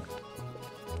happy.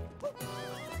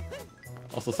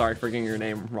 Also, sorry for getting your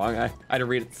name wrong. I had to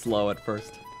read it slow at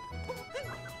first.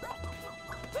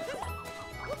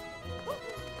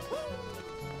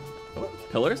 Oh,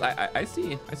 pillars? I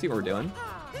see what we're doing.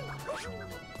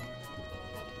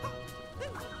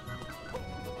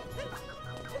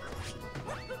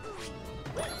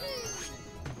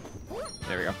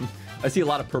 There we go. I see a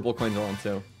lot of purple coins around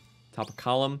too. Top of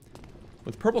column.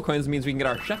 With purple coins means we can get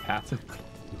our chef hat.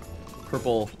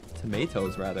 Purple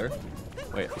tomatoes, rather.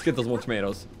 Wait, let's get those more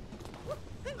tomatoes.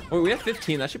 Wait, we have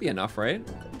 15. That should be enough, right?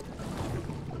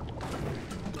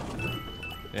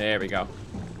 There we go.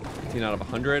 15 out of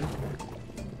 100. Yeah,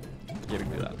 we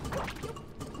can do that.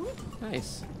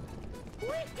 Nice.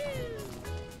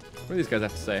 What do these guys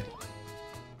have to say?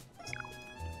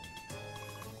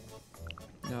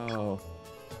 No.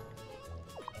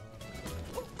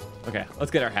 Okay, let's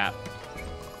get our hat.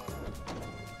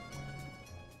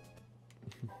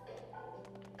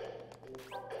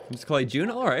 Just call you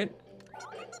June? Alright.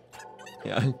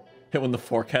 Yeah. Hit one of the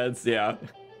fork heads, yeah.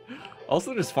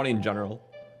 Also just funny in general.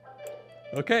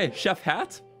 Okay, chef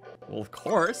hat? Well, of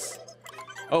course.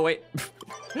 Oh, wait.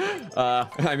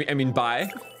 I mean,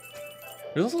 bye.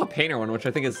 There's also a painter one, which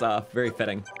I think is very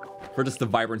fitting for just the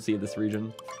vibrancy of this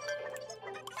region.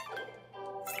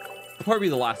 It'll probably be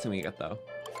the last thing we get, though.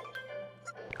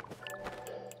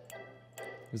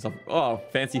 There's a, oh,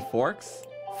 fancy forks?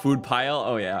 Food pile?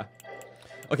 Oh, yeah.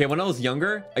 Okay, when I was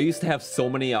younger, I used to have so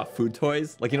many food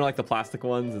toys. Like, you know, like the plastic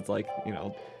ones? It's like, you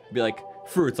know, it'd be like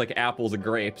fruits, like apples or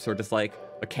grapes, or just like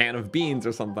a can of beans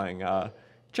or something.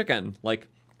 Chicken. Like,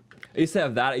 I used to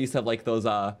have that. I used to have like those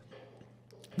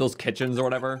kitchens or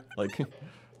whatever. Like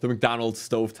the McDonald's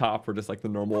stovetop or just like the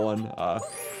normal one.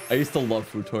 I used to love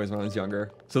food toys when I was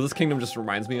younger. So this kingdom just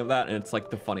reminds me of that, and it's like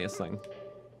the funniest thing.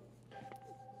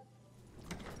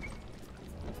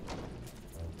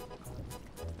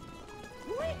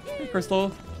 Hey,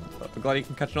 Crystal. I'm glad you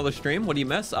can catch another stream. What do you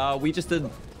miss? We just did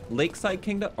Lakeside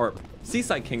Kingdom, or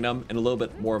Seaside Kingdom, and a little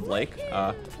bit more of Lake.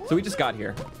 So we just got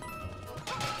here.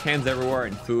 Cans everywhere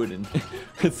and food, and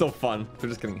it's so fun. They're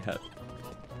just getting hit.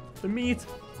 The meat!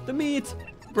 The meat!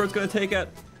 The bird's gonna take it.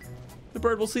 The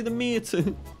bird will see the meat.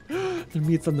 The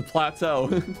meat's on the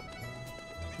plateau.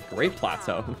 Great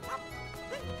plateau.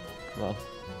 Well,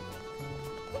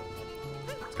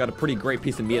 it's got a pretty great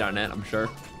piece of meat on it, I'm sure.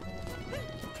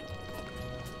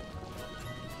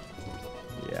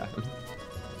 Yeah.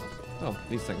 Oh,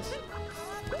 these things.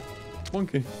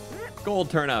 Monkey. Gold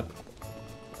turnip.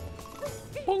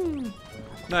 Boom.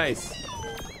 Nice.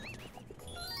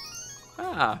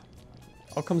 Ah.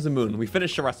 Out comes the moon. We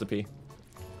finished the recipe.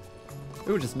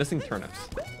 Ooh, just missing turnips.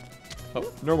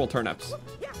 Oh, normal turnips.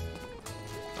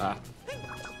 Ah.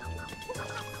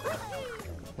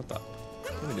 What the?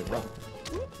 What did we do wrong?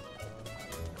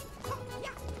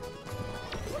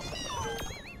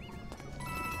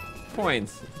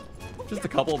 Coins. Just a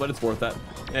couple, but it's worth it.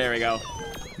 There we go.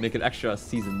 Make it extra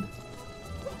seasoned.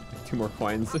 2 more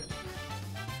coins.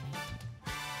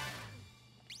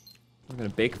 I'm gonna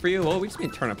bake for you. Well, we just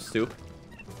made turnip soup.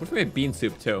 What if we made bean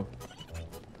soup too?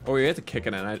 Oh, we have to kick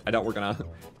it in. I doubt we're gonna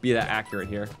be that accurate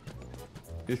here.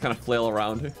 We just kind of flail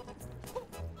around.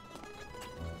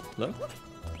 Hello?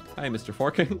 Hi, Mr.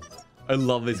 Fork. I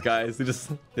love these guys. They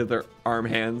have their arm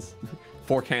hands,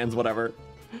 fork hands, whatever.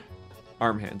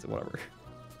 Arm hands, whatever.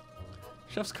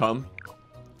 Chefs come.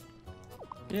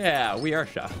 Yeah, we are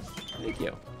chefs. Thank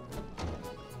you.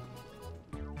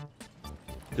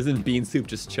 Isn't bean soup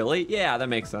just chili? Yeah, that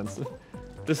makes sense.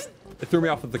 Just it threw me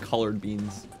off with the colored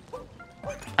beans.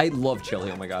 I love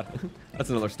chili. Oh my god.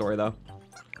 That's another story though.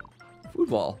 Food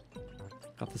ball.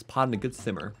 Got this pot in a good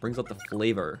simmer. Brings out the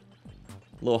flavor.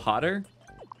 A little hotter?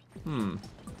 You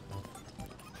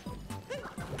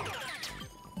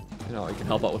know, I can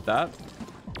help out with that.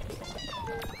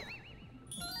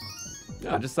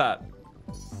 Yeah, just that.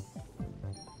 It's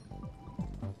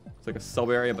like a sub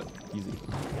area, but easy.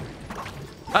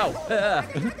 Ow!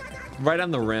 Right on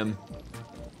the rim.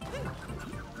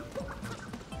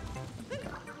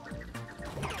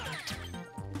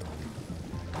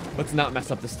 Let's not mess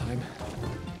up this time.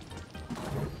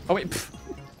 Oh wait.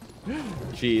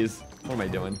 Jeez. What am I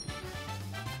doing?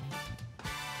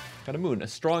 Got a moon. A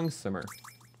strong simmer.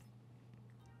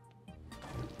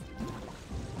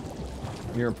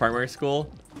 When you were in primary school,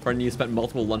 Friend, you spent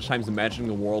multiple lunchtimes imagining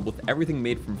a world with everything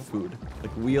made from food. Like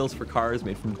wheels for cars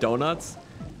made from donuts,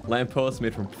 lampposts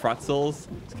made from pretzels.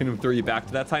 This kingdom threw you back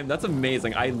to that time. That's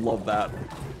amazing. I love that.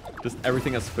 Just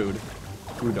everything has food.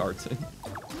 Food arts.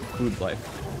 Food's life.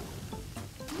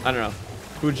 I don't know.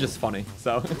 Food's just funny.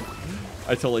 So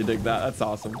I totally dig that. That's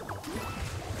awesome.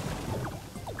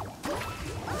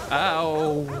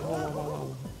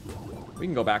 Ow. We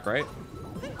can go back, right?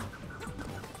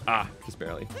 Ah, just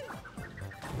barely.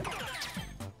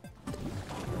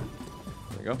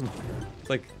 There we go. It's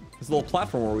like this little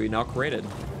platform where we now created.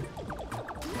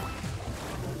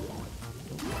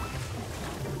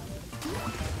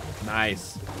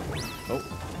 Nice. Oh,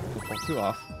 don't fall too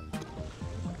off.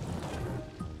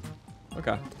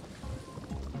 Okay.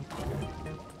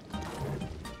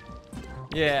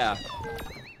 Yeah.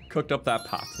 Cooked up that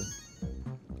pot.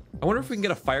 I wonder if we can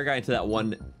get a fire guy into that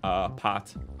one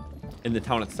pot in the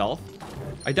town itself.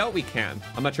 I doubt we can.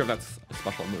 I'm not sure if that's a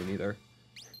special moon either.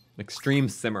 An extreme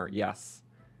simmer, yes.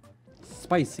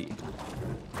 Spicy.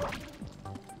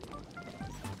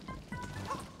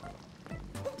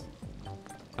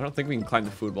 I don't think we can climb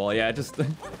the food wall. Yeah, it's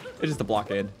just a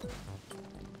blockade.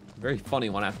 Very funny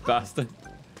one at best.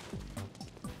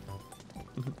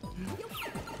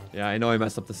 Yeah, I know I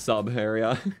messed up the sub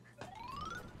area.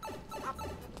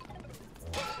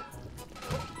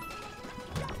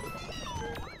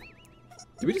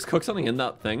 Did we just cook something in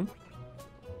that thing?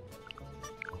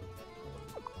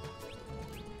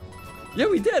 Yeah,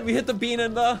 we did. We hit the bean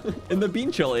in the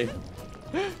bean chili.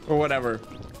 Or whatever.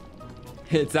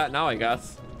 It's that now, I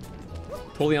guess.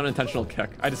 Totally unintentional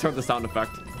kick. I just heard the sound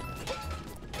effect.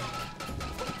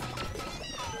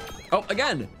 Oh,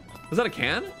 again! Was that a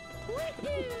can?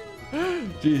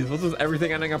 Jeez, what's this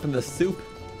everything ending up in the soup?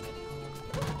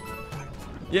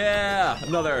 Yeah,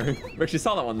 another. We actually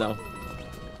saw that one though.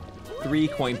 3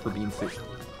 coin per bean soup.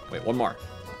 Wait, one more.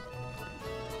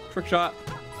 Trick shot.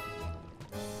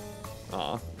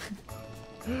 Aw.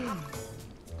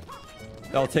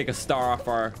 That'll take a star off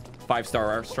our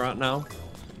 5-star restaurant now.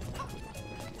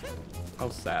 How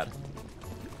sad.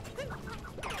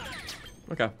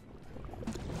 Okay.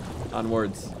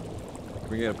 Onwards. Can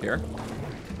we get up here?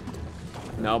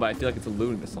 No, but I feel like it's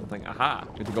alluding to something. Aha!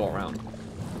 We have to go around.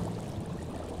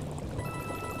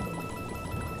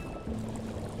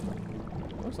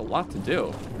 There's a lot to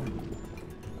do.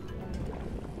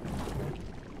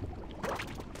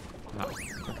 Ah,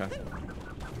 okay.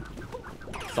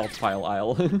 Salt pile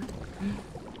aisle.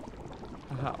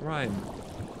 Aha, rhyme.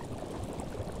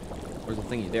 There's a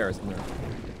thingy there, isn't there?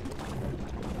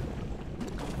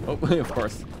 Oh, of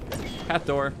course. Hat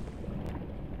door.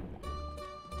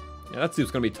 Yeah, that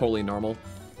soup's gonna be totally normal.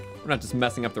 We're not just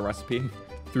messing up the recipe.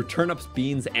 Threw turnips,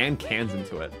 beans, and cans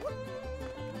into it.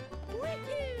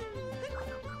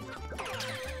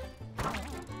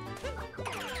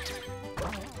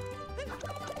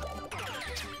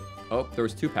 Oh, there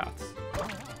was 2 paths.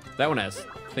 That one has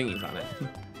thingies on it.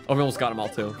 Oh, we almost got them all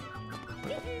too.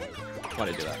 Why'd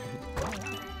I do that?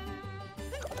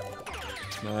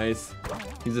 Nice.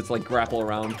 Use it to like grapple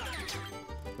around,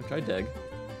 which I dig.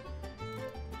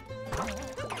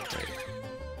 Great.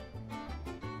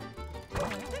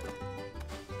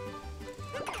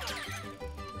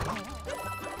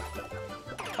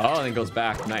 Oh, and it goes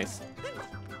back. Nice.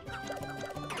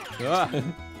 Ah.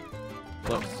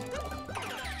 Close.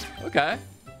 Okay.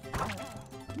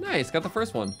 Nice. Got the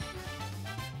first one.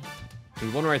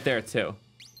 There's one right there too.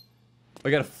 We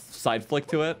got a side flick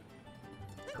to it.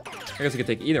 I guess I could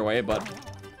take either way, but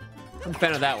I'm a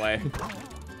fan of that way.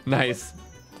 Nice.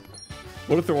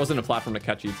 What if there wasn't a platform to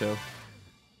catch you to?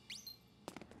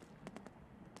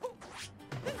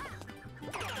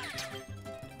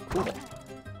 Cool.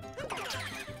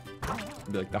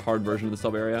 Be like the hard version of the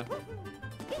sub area.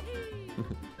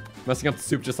 Messing up the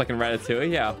soup just like in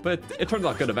Ratatouille, yeah, but it turns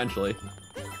out good eventually.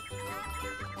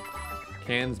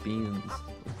 Cans, beans.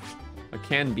 A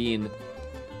canned bean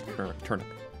turnip.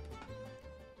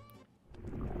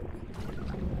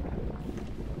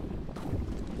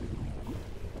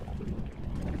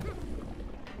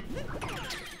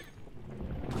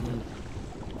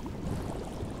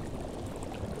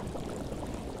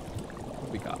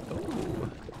 What we got? Oh,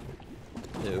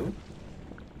 hello.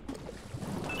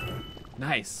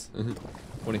 Nice.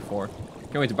 24.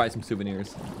 Can't wait to buy some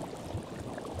souvenirs.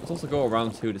 Let's also go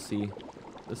around too to see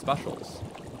the specials.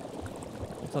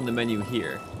 What's on the menu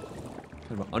here?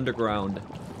 Kind of an underground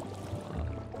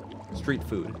street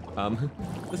food.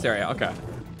 This area, okay.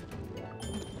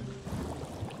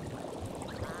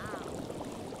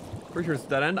 Pretty sure it's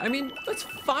dead end. I mean, that's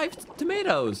 5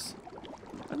 tomatoes.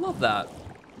 I love that.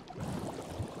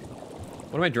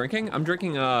 What am I drinking? I'm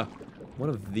drinking one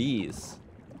of these.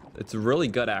 It's really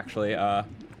good actually.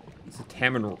 It's a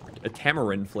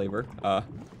tamarind flavor.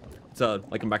 It's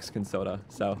like a Mexican soda.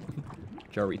 So,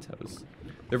 Jarritos.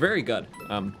 They're very good.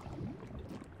 I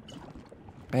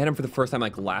had them for the first time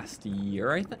like last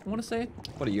year, I want to say.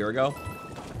 About a year ago.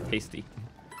 Tasty.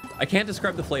 I can't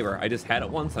describe the flavor. I just had it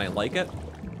once and I like it.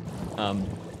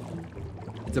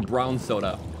 It's a brown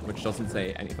soda, which doesn't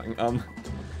say anything.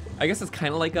 I guess it's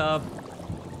kind of like a...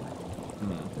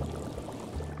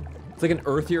 It's like an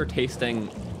earthier tasting,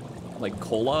 like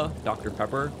cola, Dr.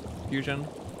 Pepper fusion.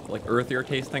 Like earthier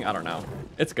tasting, I don't know.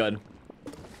 It's good.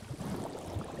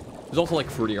 There's also like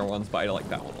fruitier ones, but I like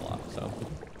that one a lot, so.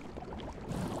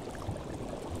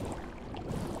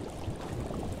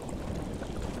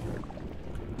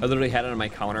 I literally had it on my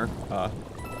counter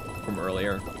from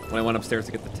earlier when I went upstairs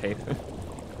to get the tape.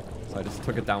 So I just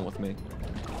took it down with me.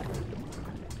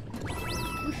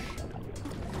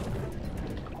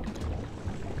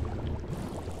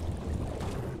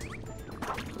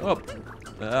 Oh.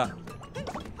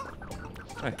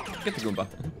 Alright, get the Goomba.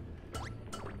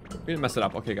 We didn't mess it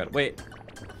up. Okay, good. Wait.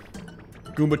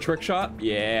 Goomba trick shot?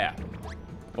 Yeah.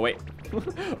 Oh, wait.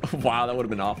 Wow, that would have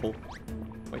been awful.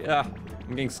 But yeah, I'm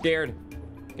getting scared.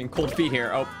 Getting cold feet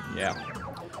here. Oh, yeah.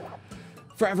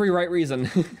 For every right reason.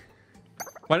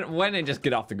 Why didn't I just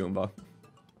get off the Goomba?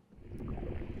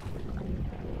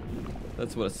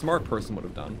 That's what a smart person would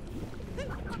have done.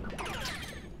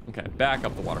 Okay, back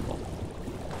up the waterfall.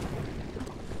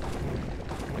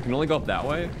 I can only go up that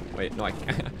way? Wait, no, I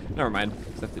can't. Never mind,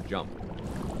 because I have to jump.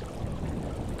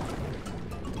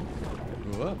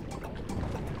 Whoa.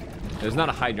 There's not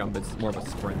a high jump, it's more of a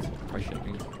sprint. By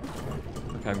shaking.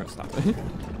 Okay, I'm gonna stop.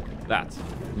 That.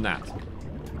 And that.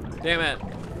 Damn it.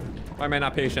 Why am I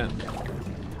not patient?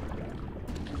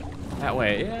 That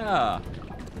way, yeah.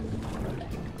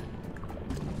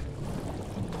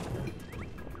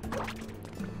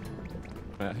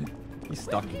 He's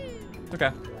stuck.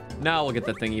 Okay. Now we'll get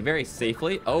the thingy very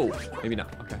safely. Oh, maybe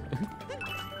not. Okay.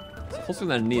 It's closer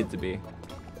than it needed to be.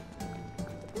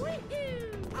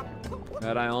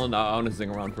 That island. I want to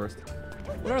zing around first.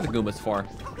 What are the Goombas for?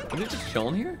 Are they just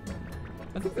chilling here?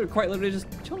 I think they're quite literally just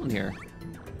chilling here.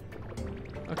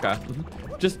 Okay.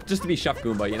 just to be Chef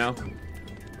Goomba, you know?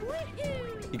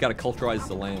 You gotta culturize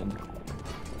the land.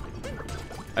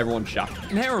 Everyone's Chef.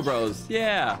 And Hammer Bros,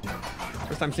 yeah!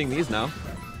 First time seeing these now.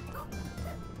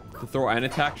 To throw and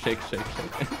attack, shake, shake,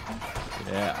 shake.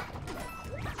 Yeah.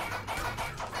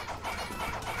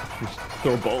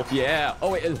 Throw both, yeah.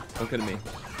 Oh wait, look at me.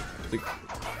 Like,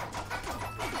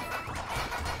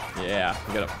 yeah,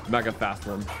 we got a mega fast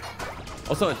one.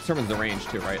 Also, it determines the range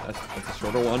too, right? That's a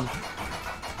shorter one.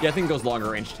 Yeah, I think it goes longer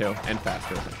range too, and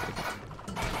faster.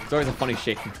 It's always a funny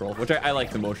shake control, which I like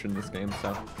the motion in this game,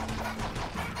 so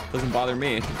doesn't bother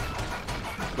me.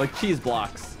 Like cheese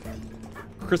blocks,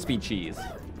 crispy cheese.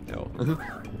 No.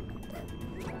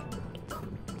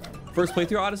 First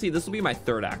playthrough Odyssey. This will be my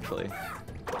third actually.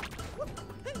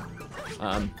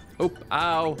 Oh,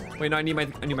 ow. Wait, no, I need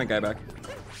my guy back.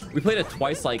 We played it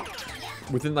twice, like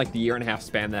within like the year and a half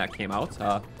span that came out.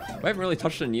 We haven't really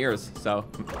touched it in years, so.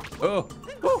 Oh,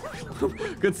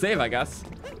 good save, I guess.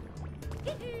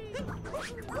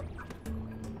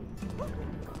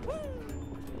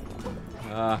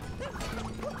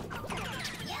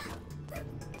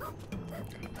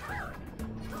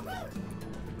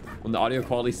 When the audio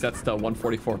quality sets to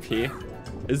 144p,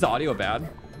 is the audio bad?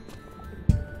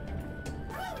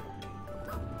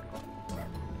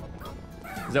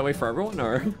 Is that way for everyone,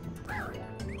 or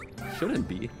shouldn't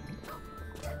be?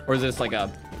 Or is this like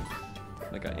an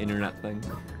internet thing?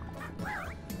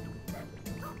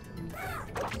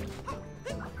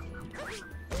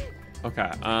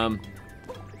 Okay,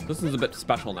 this one's a bit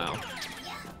special now.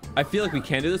 I feel like we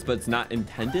can do this, but it's not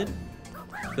intended.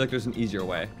 I feel like there's an easier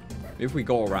way. Maybe if we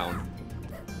go around.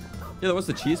 Yeah, there was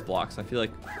the cheese blocks. I feel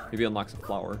like maybe it unlocks a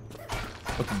flower.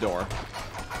 At the door.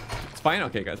 It's fine?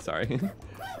 Okay, good, sorry.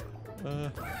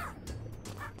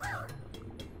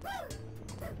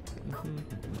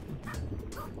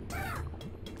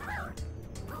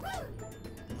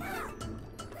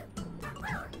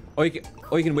 Oh,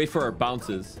 you can wait for our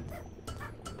bounces.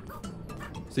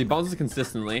 So he bounces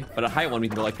consistently, but a high one we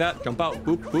can go like that, jump out,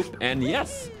 boop, boop, and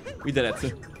yes! We did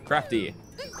it. Crafty.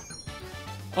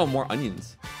 Oh, more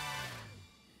onions.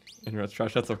 And red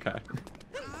trash, that's okay.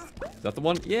 Is that the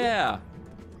one? Yeah!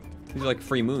 These are like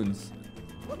free moons.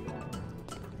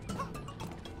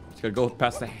 Just gotta go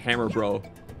past the Hammer Bro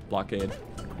blockade.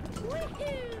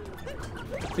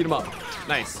 Beat him up.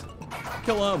 Nice.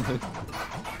 Kill him.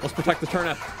 Let's protect the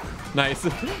turnip. Nice.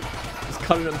 Just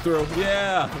cutting him through.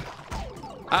 Yeah!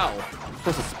 Ow. Of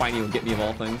course a spiny would get me of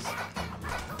all things.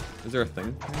 Is there a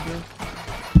thing?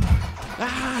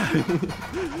 Ah!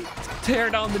 Tear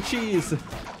down the cheese.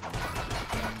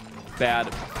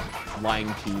 Bad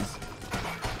lying cheese.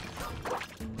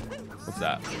 What's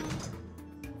that?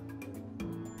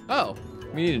 Oh,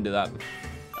 we need to do that.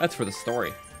 That's for the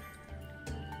story.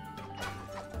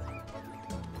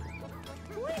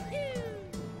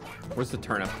 Where's the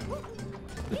turnip?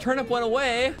 The turnip went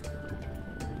away.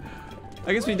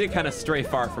 I guess we did kind of stray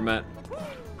far from it.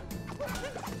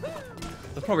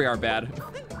 That's probably our bad.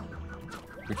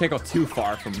 We can't go too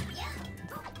far from.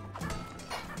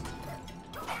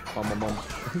 Bum, bum, bum.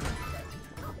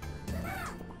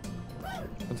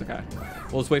 That's okay.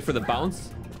 We'll just wait for the bounce.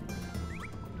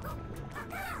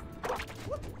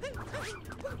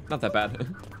 not that bad.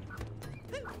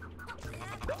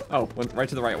 Oh, went right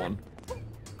to the right one.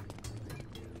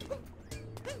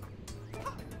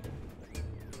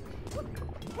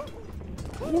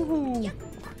 Woohoo!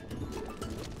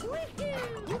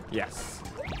 Yes.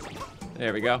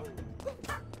 There we go.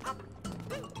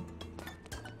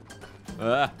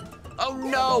 Oh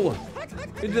no! I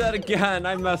did that again.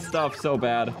 I messed up so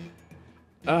bad.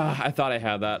 I thought I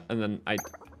had that, and then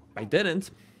I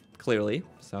didn't, clearly,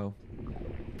 so.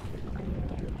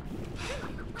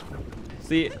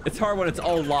 See, it's hard when it's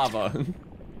all lava.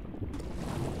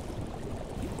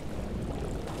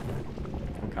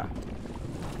 Okay.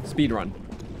 Speed run.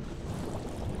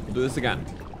 We'll do this again.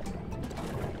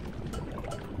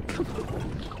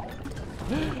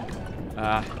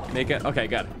 Make it. Okay,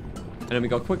 good. And then we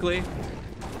go quickly.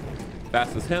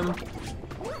 Fast as him.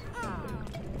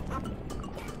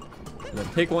 And then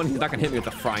take one. He's not gonna hit me with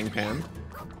the frying pan.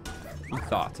 You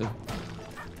thought.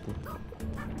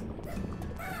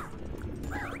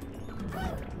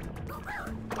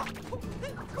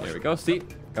 There we go. See,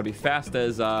 gotta be fast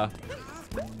as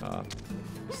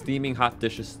steaming hot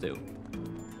dishes stew.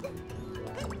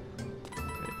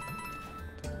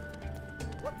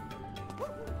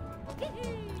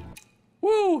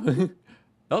 Woo!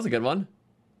 That was a good one.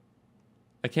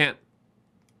 I can't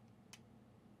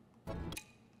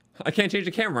change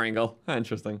the camera angle.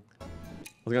 Interesting. I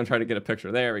was gonna try to get a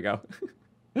picture. There we go.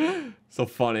 So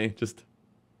funny. Just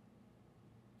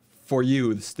for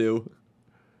you, the stew.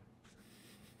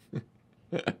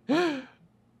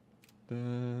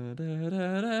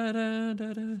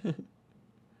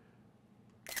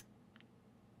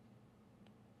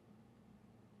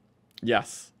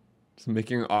 Yes. Just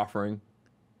making an offering.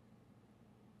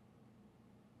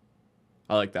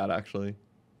 I like that, actually.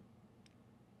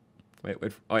 Wait.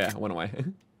 Oh, yeah, it went away.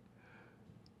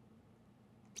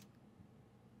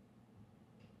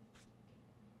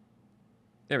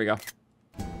 There we go.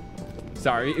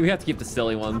 Sorry, we have to keep the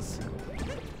silly ones.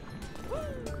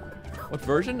 What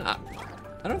version? I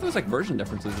don't know if there's like version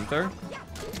differences, is there?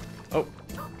 Oh,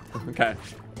 okay.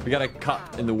 We got a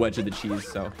cut in the wedge of the cheese,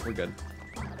 so we're good.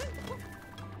 I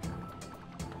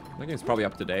think it's probably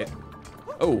up to date.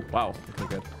 Oh, wow. Okay,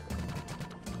 good.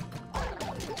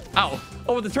 Ow!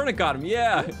 Oh, the turnip got him.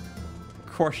 Yeah!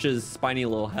 Crushed his spiny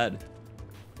little head.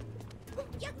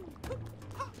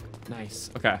 Nice.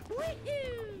 Okay.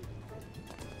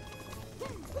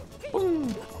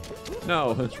 Boom.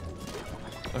 No.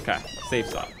 Okay. Safe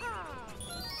stop.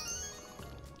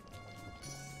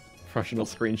 Professional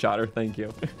screenshotter. Thank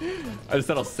you. I just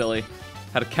said I was silly.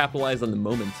 How to capitalize on the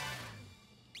moment.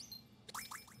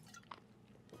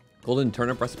 Golden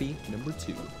turnip recipe number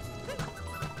 2.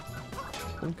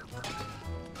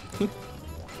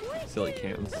 Silly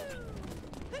cans.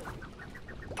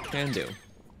 Can do.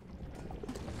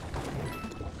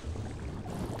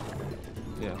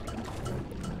 Yeah.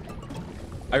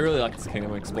 I really like this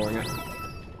kingdom. I'm exploring it.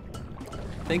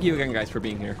 Thank you again, guys, for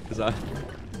being here, because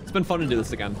it's been fun to do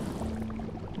this again.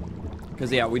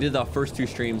 Because yeah, we did the first 2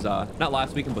 streams, not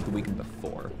last weekend, but the weekend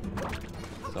before.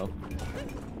 So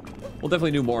we'll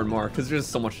definitely do more and more, because there's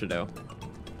so much to do.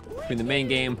 Between the main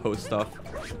game, post stuff.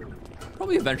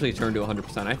 Probably eventually turn to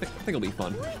 100%. I think it'll be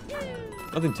fun.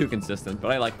 Nothing too consistent, but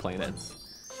I like playing it. It's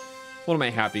one of my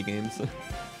happy games.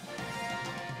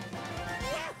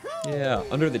 Yeah,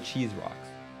 Under the Cheese Rocks.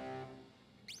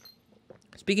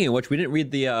 Speaking of which, we didn't read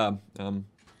the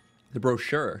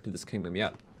brochure to this kingdom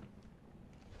yet.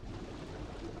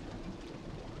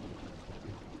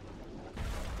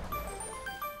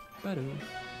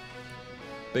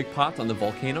 Big pot on the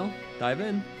volcano. Dive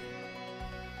in.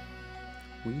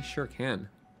 We sure can.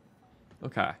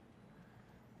 Okay.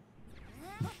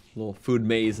 Little food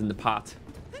maze in the pot.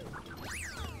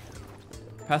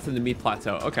 Path in the meat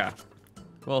plateau. Okay.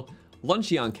 Well,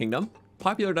 Luncheon Kingdom.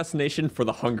 Popular destination for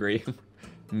the hungry.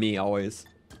 Me, always.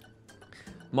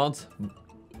 Mount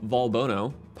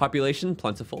Volbono. Population,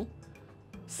 plentiful.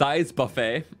 Size,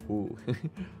 buffet. Ooh.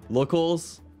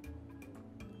 Locals.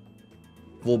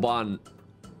 Volbanans.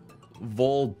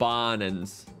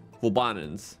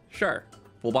 Sure.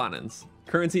 Volbanans.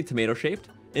 Currency, tomato-shaped.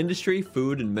 Industry,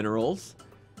 food, and minerals.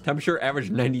 Temperature, average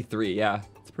 93. Yeah,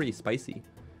 it's pretty spicy.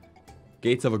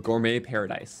 Gates of a gourmet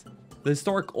paradise. The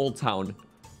historic Old Town.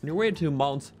 On your way to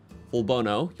Mount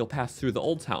Volbono, you'll pass through the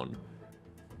Old Town,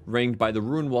 ringed by the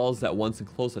ruined walls that once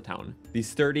enclosed the town. These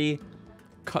sturdy,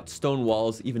 cut stone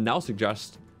walls even now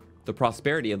suggest the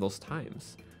prosperity of those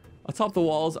times. Atop the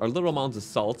walls are little mounds of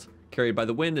salt, carried by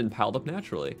the wind and piled up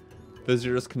naturally.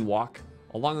 Visitors can walk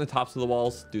along the tops of the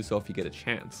walls, do so if you get a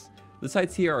chance. The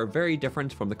sights here are very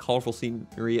different from the colorful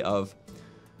scenery of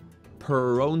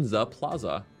Peronza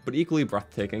Plaza, but equally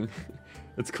breathtaking.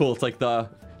 It's cool. It's like the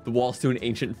walls to an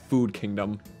ancient food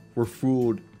kingdom where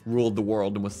food ruled the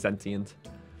world and was sentient.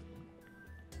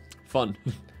 Fun.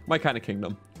 My kind of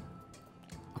kingdom.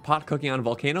 A pot cooking on a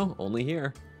volcano? Only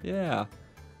here. Yeah.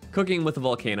 Cooking with a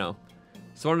volcano.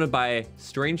 Surrounded by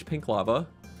strange pink lava,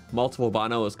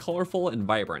 Montalbano is colorful and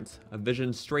vibrant, a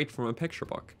vision straight from a picture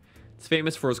book. It's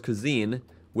famous for its cuisine,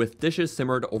 with dishes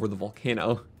simmered over the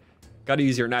volcano. Gotta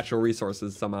use your natural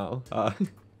resources somehow.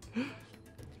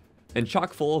 And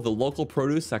chock full of the local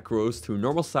produce that grows to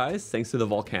normal size thanks to the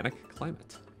volcanic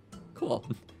climate. Cool.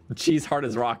 Cheese hard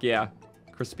as rock, yeah.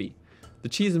 Crispy. The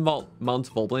cheese in Mount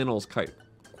Volcano is quite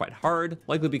hard,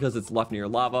 likely because it's left near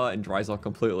lava and dries out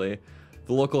completely.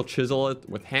 The local chisel it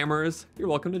with hammers. You're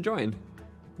welcome to join.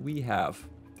 We have...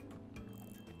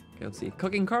 Okay, let's see.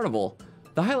 Cooking Carnival.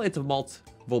 The highlights of Malt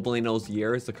Volcano's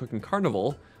year is the Cooking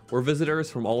Carnival, where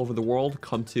visitors from all over the world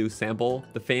come to sample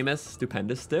the famous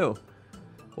stupendous stew.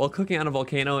 While cooking on a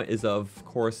volcano is of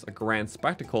course a grand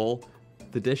spectacle,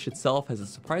 the dish itself has a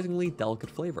surprisingly delicate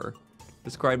flavor,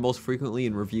 described most frequently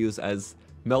in reviews as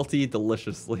melty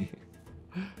deliciously.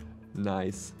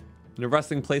 Nice. An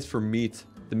resting place for meat,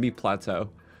 the meat plateau.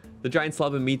 The giant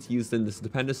slab of meat used in this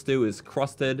stupendous stew is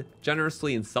crusted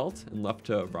generously in salt and left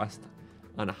to rest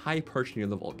on a high perch near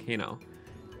the volcano.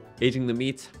 Aging the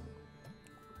meat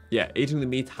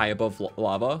high above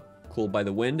lava, cooled by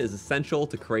the wind, is essential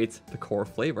to create the core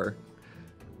flavor.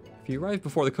 If you arrive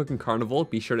before the Cooking Carnival,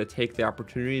 be sure to take the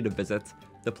opportunity to visit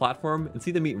the platform and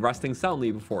see the meat resting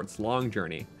soundly before its long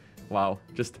journey. Wow,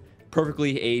 just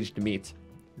perfectly aged meat,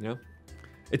 you know?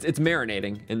 It's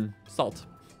marinating in salt.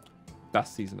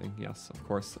 Best seasoning, yes, of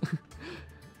course.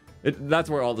 That's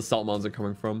where all the salt mounds are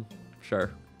coming from,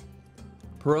 sure.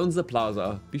 Peronza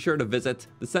Plaza. Be sure to visit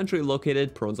the centrally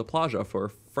located Peronza Plaza for a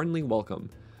friendly welcome.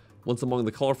 Once among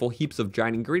the colorful heaps of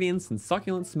giant ingredients and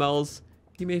succulent smells,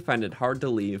 you may find it hard to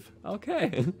leave.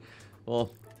 Okay.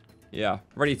 Well, yeah,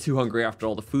 already too hungry after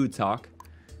all the food talk,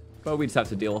 but we just have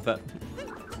to deal with it.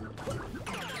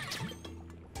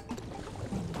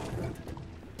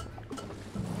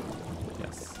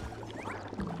 Yes.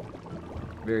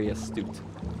 Very astute.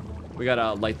 We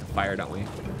gotta light the fire, don't we?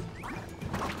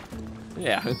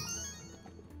 Yeah.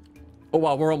 Oh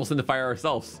wow, we're almost in the fire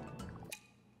ourselves.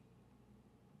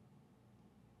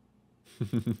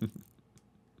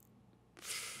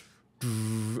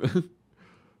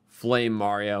 Flame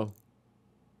Mario.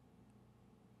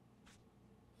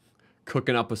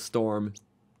 Cooking up a storm.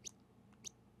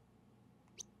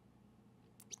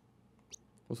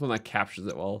 What's one that captures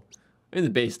it well? I mean,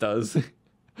 the base does.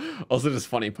 Also just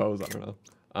funny pose, I don't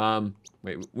know.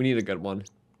 Wait, we need a good one.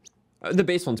 The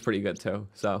base one's pretty good too,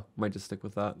 so might just stick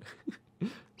with that.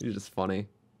 It's just funny.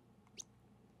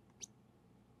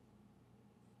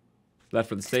 That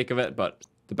for the sake of it, but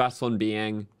the best one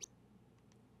being...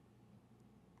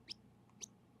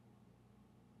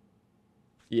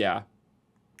 Yeah.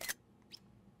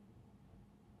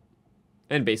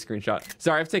 And base screenshot.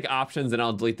 Sorry, I have to take options and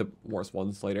I'll delete the worst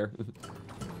ones later.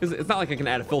 Because it's not like I can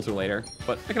add a filter later,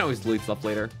 but I can always delete stuff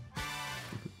later.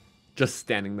 Just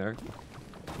standing there.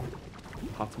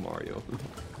 Hot Mario.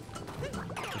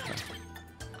 Okay.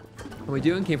 How are we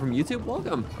doing? Came from YouTube?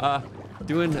 Welcome.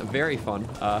 Doing very fun,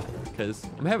 because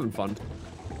I'm having fun.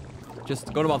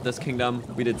 Just going about this kingdom.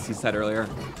 We did Seaside earlier.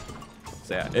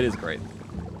 So yeah, it is great.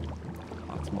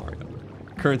 Hot Mario.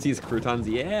 Currencies, croutons,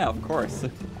 yeah, of course.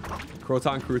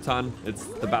 Crouton, it's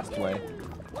the best way.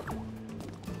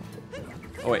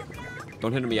 Oh wait,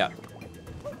 don't hit him yet.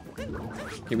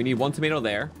 Okay, we need one tomato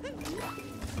there.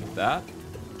 Like that.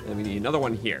 And we need another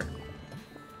one here.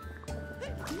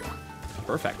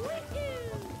 Perfect.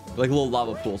 Like a little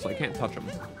lava pool, so I can't touch them.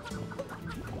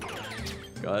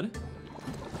 Good.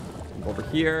 Over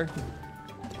here.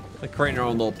 Like creating our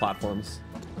own little platforms.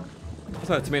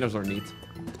 So the tomatoes are neat.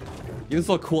 Even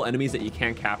little cool enemies that you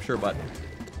can't capture, but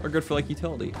are good for like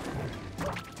utility.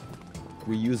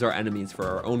 We use our enemies for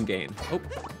our own gain. Oh,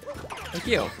 like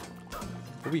you.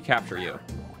 But we capture you.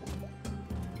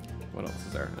 What else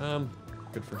is there?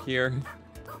 Good for here.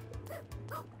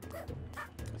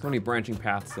 So many branching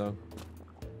paths, though.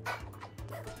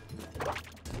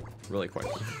 Really quick.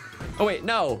 Oh wait,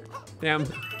 no! Damn. I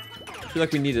feel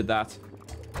like we needed that.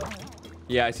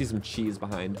 Yeah, I see some cheese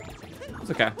behind. It's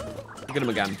okay. We'll get him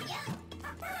again.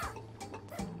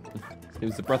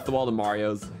 Seems to breath the wall to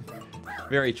Mario's.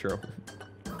 Very true.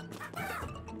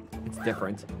 It's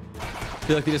different. I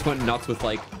feel like they just went nuts with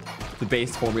like the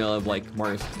base formula of like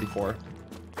Mario 64.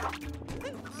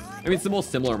 I mean, it's the most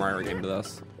similar Mario game to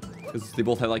this, because they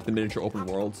both have like the miniature open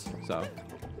worlds, so.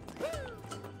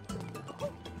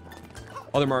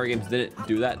 Other Mario games didn't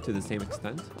do that to the same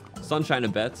extent. Sunshine a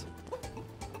bit.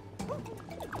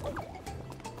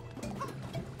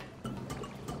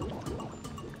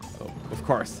 Oh, of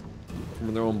course.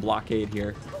 From their own blockade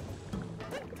here.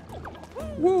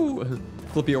 Woo!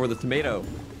 Flip you over the tomato.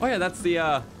 Oh yeah, that's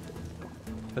the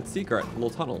that's secret. A little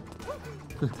tunnel.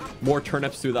 More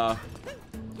turnips through the...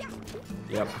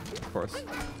 Yep, of course.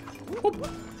 Whoop.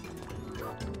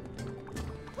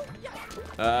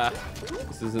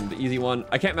 This isn't the easy one.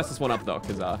 I can't mess this one up though,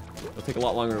 because it'll take a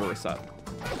lot longer to reset.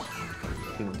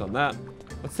 We've done that.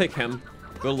 Let's take him.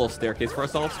 Build a little staircase for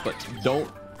ourselves, but don't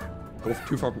go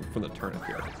too far from the turnip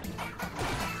here.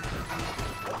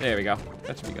 There we go.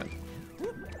 That should be good.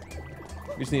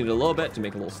 We just needed a little bit to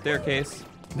make a little staircase.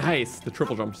 Nice. The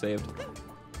triple jump saved.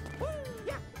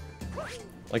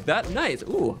 Like that? Nice.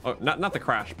 Ooh. Oh, not the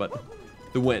crash, but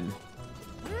the win.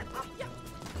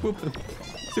 Whoop.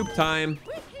 Soup time.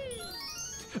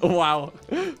 Oh, wow.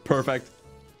 Perfect.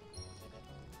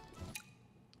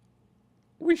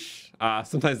 Whoosh.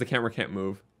 Sometimes the camera can't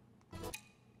move.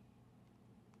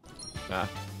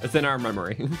 It's in our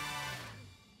memory.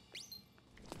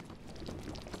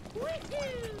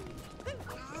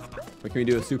 Wait, can we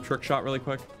do a soup trick shot really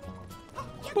quick?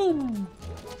 Boom.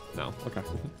 No, okay.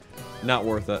 Not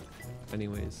worth it.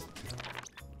 Anyways.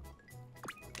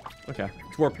 Okay,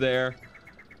 warp there.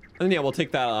 And then yeah, we'll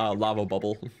take that lava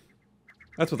bubble.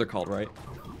 That's what they're called, right?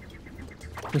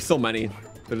 There's so many.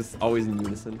 They're just always in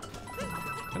unison.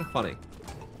 Kind of funny.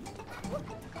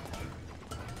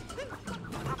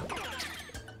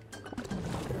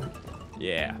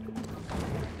 Yeah.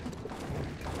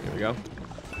 Here we go.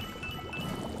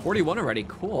 41 already,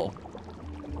 cool.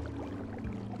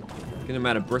 Getting him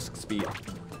at a brisk speed.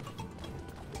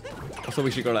 Also,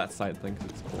 we should go to that side thing, 'cause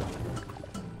it's cool.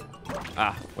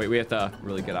 Ah, wait, we have to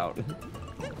really get out.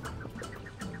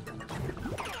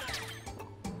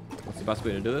 What's the best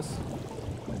way to do this?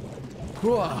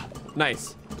 Whoa,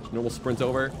 nice. Normal sprint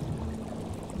over.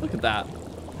 Look at that.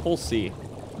 Whole sea.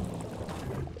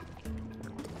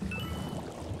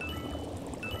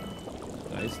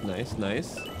 Nice, nice,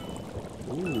 nice.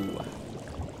 Ooh.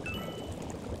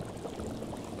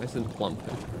 Nice and plump.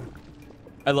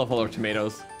 I love all our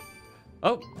tomatoes.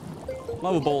 Oh,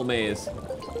 lava bowl maze. There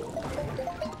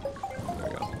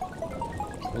we go.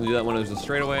 We'll do that when there's a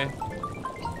straightaway.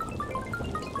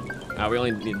 We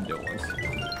only need to do it once.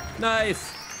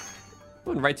 Nice.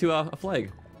 Went right to a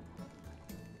flag.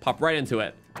 Pop right into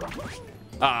it.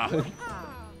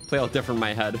 Play out different in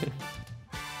my head.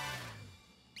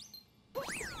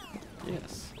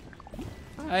 Yes.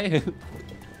 Hi.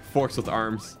 Forks with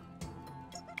arms.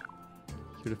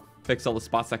 Here to fix all the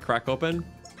spots that crack open,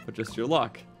 but just your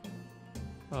luck.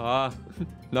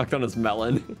 Knocked on his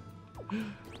melon.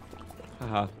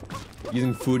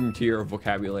 Using food into your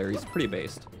vocabulary is pretty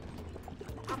based.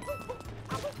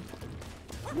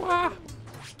 Wah!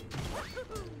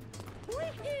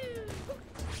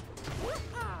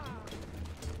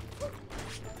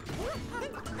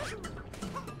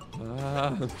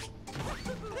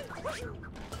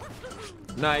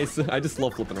 Nice. I just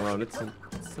love flipping around. It's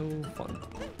so fun.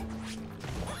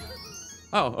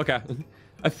 Oh, okay.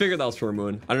 I figured that was for a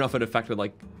moon. I don't know if it affected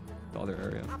like the other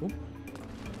area. Ooh.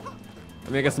 I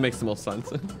mean, I guess it makes the most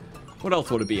sense. What else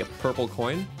would it be? A purple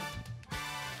coin?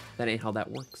 That ain't how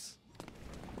that works.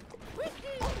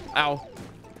 Ow.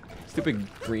 Stupid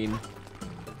green.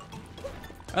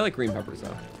 I like green peppers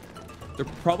though. They're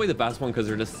probably the best one because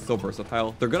they're just so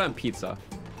versatile. They're good on pizza.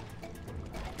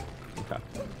 Okay.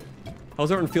 How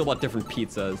does everyone feel about different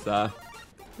pizzas?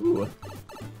 Ooh.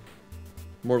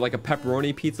 More like a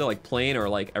pepperoni pizza, like plain, or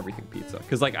like everything pizza?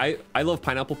 Because like I love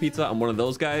pineapple pizza. I'm one of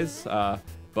those guys.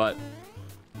 But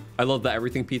I love the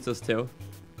everything pizzas too.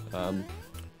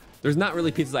 There's not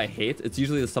really pizzas I hate. It's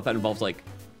usually the stuff that involves like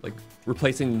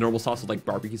replacing normal sauce with like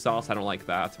barbecue sauce. I don't like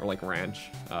that, or like ranch.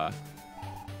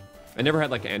 I never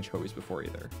had like anchovies before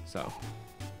either, so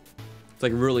it's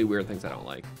like really weird things I don't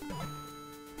like.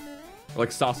 Or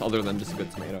like sauce other than just a good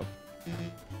tomato.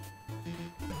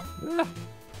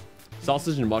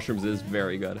 Sausage and mushrooms is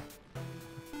very good.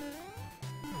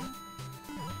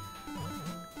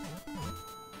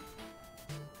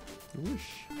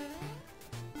 Whoosh.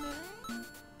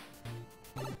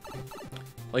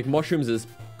 Like mushrooms is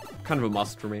kind of a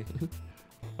must for me.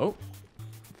 Oh,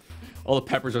 all the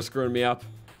peppers are screwing me up.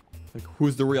 Like,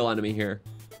 who's the real enemy here?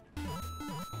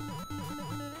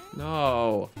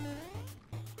 No.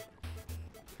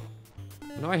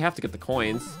 Now I have to get the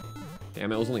coins.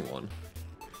 Damn, it was only one.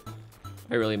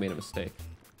 I really made a mistake.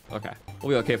 Okay.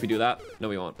 We'll be okay if we do that. No,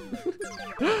 we won't.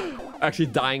 Actually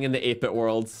dying in the 8-bit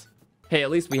worlds. Hey,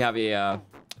 at least we have a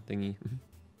thingy.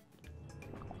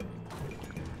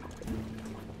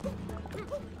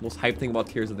 most hyped thing about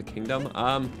Tears of the Kingdom?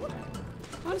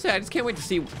 Honestly, I just can't wait to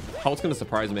see how it's gonna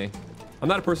surprise me. I'm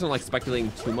not a person like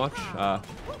speculating too much.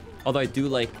 Although I do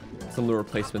like some of the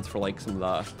replacements for like some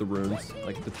of the runes,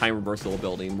 like the time reversal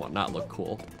ability and whatnot look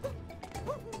cool.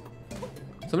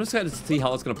 So I'm just excited to see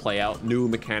how it's gonna play out. New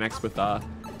mechanics with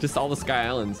just all the Sky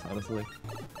Islands, honestly.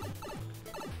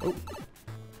 Oh.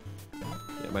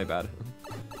 Yeah, my bad.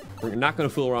 We're not gonna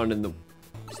fool around in the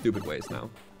stupid ways now.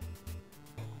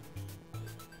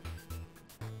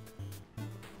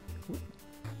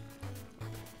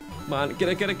 Come on, get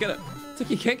it, get it, get it. It's like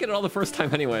you can't get it all the first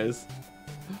time anyways.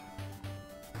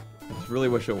 I just really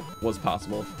wish it was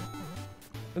possible.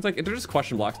 It's like, they're just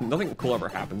question blocks. Nothing cool ever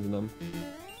happens in them.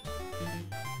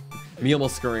 Me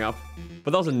almost screwing up.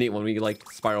 But that was a neat one. We like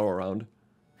spiral around.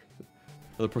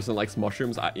 The other person likes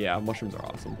mushrooms. Yeah, mushrooms are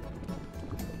awesome.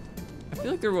 I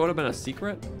feel like there would have been a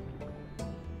secret.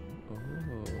 Oh.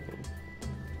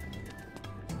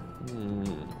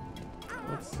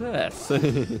 What's this?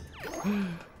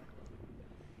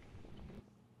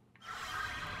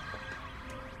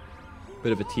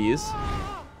 Bit of a tease.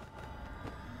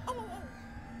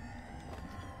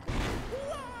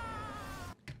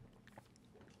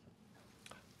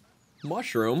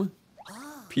 Mushroom.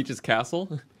 Peach's Castle.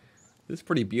 This is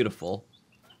pretty beautiful.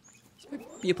 This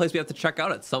might be a place we have to check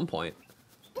out at some point.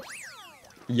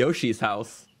 Yoshi's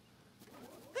house.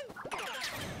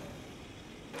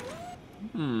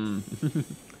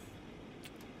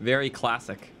 Very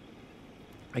classic.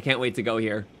 I can't wait to go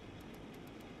here.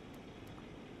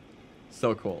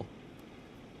 So cool.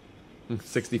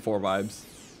 64 vibes.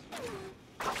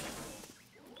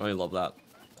 I love that.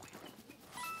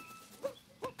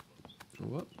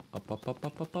 Whoop. Up, up, up,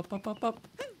 up, up, up, up, up, up.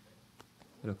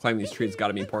 You know, climbing these trees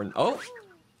gotta be important. Oh!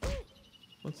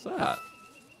 What's that?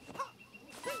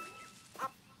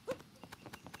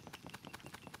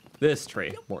 This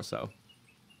tree, more so.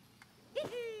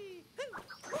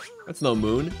 That's no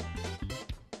moon.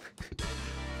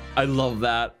 I love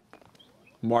that.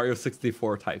 Mario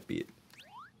 64 type beat.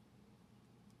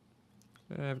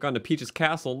 I've gone to Peach's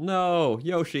Castle. No,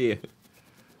 Yoshi.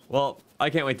 Well, I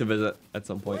can't wait to visit at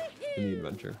some point in the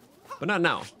adventure. But not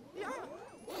now.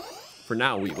 For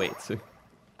now, we wait.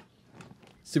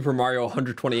 Super Mario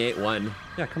 128 won.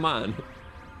 Yeah, come on.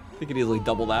 We could easily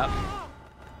double that.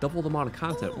 Double the amount of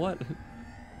content. What?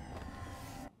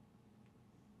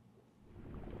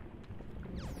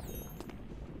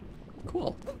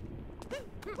 Cool.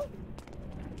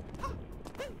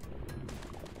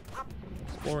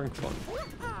 Exploring fun.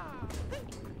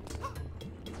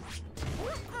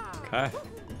 Okay.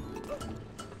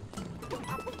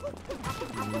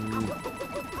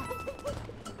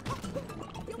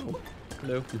 Oh,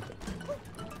 hello.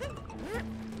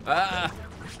 Ah!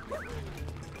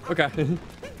 Okay.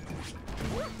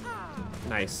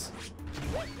 Nice.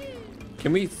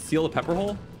 Can we seal the pepper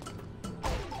hole?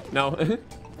 No.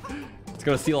 It's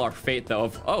gonna seal our fate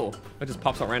though. Oh, it just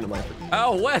pops out randomly.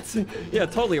 Oh, what? Yeah,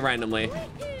 totally randomly.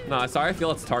 No, sorry, I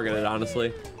feel it's targeted,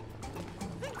 honestly.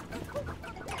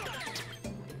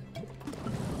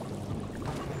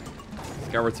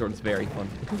 Skyward Sword is very fun.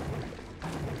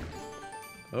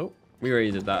 Oh, we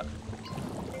already did that.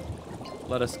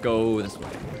 Let us go this way.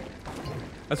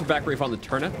 That's back where we found the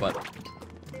turnip, but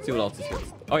let's see what else is here.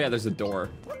 Oh yeah, there's a door.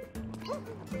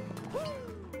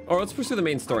 Or let's pursue the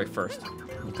main story first.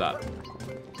 What's that?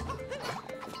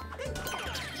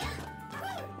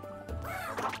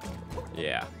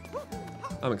 Yeah.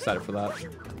 I'm excited for that.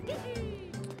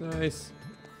 Nice.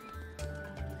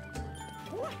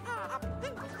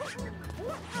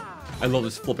 I love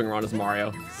just flipping around as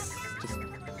Mario. It's just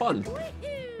fun.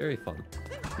 Very fun.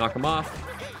 Knock him off.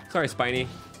 Sorry, Spiny.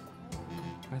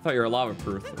 I thought you were lava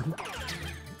proof.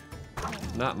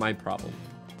 Not my problem.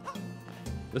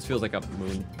 This feels like a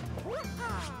moon.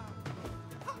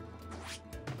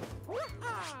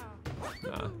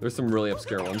 Nah, there's some really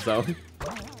obscure ones though.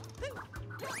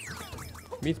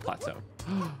 Meat plateau.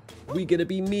 We gonna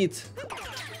be meat.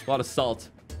 A lot of salt.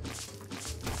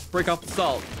 Break off the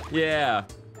salt. Yeah.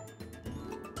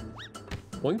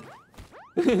 Boink.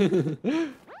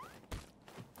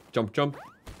 Jump, jump.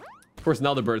 Of course,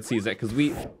 now the bird sees it because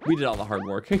we did all the hard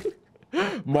work.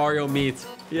 Mario meat.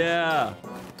 Yeah.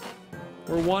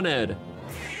 We're wanted.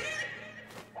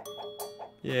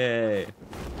 Yay.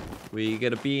 We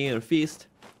get a bee and a feast.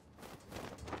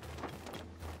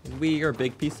 We are a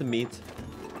big piece of meat.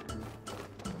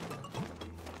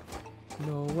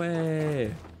 No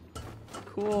way.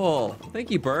 Cool.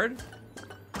 Thank you, bird.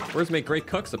 Birds make great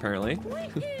cooks, apparently.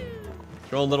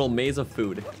 Their own little maze of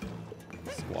food.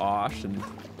 Squash and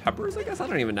peppers, I guess? I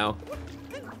don't even know.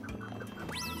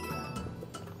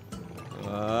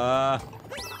 Oh,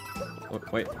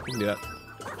 wait, you can do that.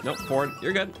 Nope, forward.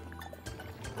 You're good.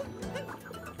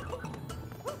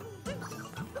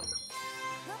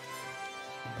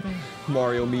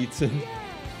 Mario meets. There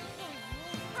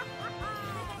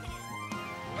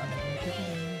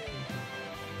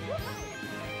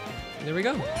we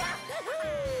go.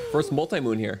 First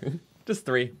multi-moon here. Just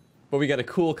 3. But we got a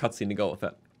cool cutscene to go with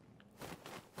it.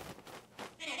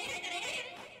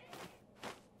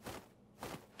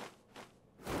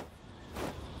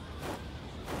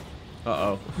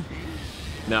 Uh-oh.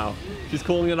 No. She's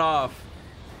cooling it off.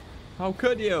 How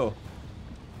could you?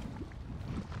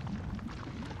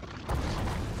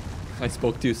 I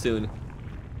spoke too soon.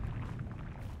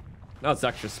 Now it's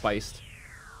extra spiced.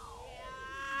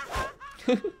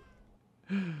 So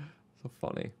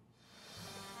funny.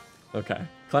 Okay.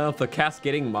 Climb up the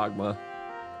cascading magma.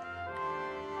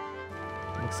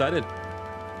 I'm excited.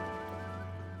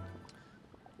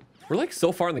 We're like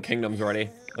so far in the kingdoms already.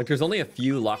 Like there's only a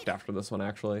few left after this one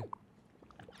actually.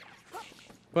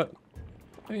 But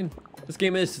I mean, this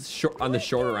game is short, on the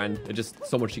shorter end. It's just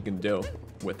so much you can do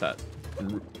with that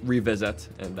and revisit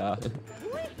and the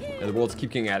worlds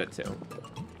keep getting added to. There's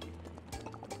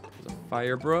a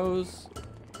fire bros.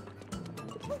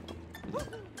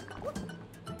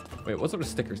 Wait, what sort of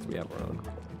stickers do we have around?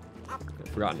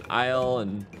 Forgotten Isle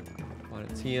and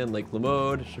Montian, Lake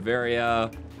Lamode,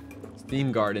 Shiveria,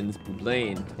 Steam Gardens,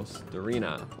 Blaine,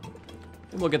 Tostarina.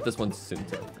 And we'll get this one soon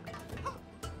too.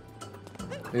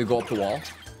 Maybe go up the wall.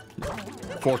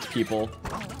 Fork people.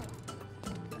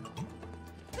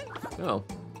 Oh.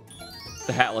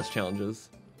 The hatless challenges.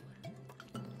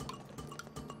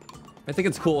 I think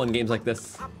it's cool in games like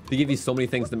this. They give you so many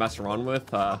things to mess around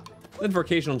with. Then for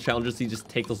occasional challenges, you just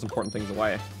take those important things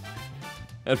away.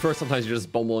 At first, sometimes you're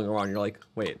just bumbling around. You're like,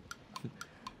 wait.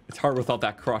 It's hard without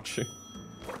that crutch. I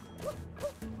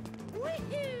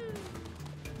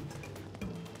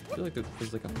feel like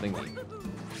there's like a thingy.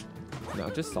 No,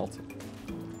 just salty.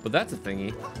 But that's a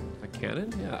thingy. A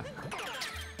cannon? Yeah.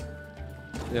 Yeah,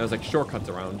 there's like shortcuts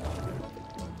around.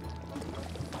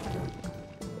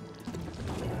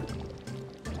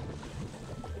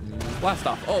 Blast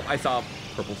off. Oh, I saw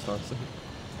purple stars.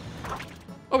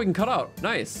 Oh, we can cut out.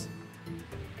 Nice.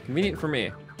 Convenient for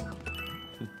me.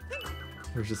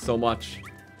 There's just so much.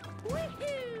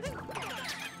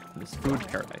 This food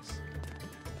paradise.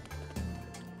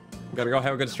 Gotta go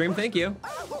have a good stream. Thank you.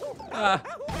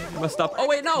 Messed up. Oh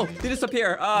wait, no, they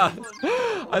disappear. I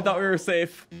thought we were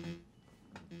safe.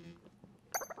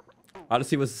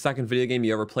 Odyssey was the second video game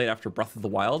you ever played after Breath of the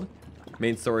Wild.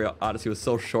 Main story Odyssey was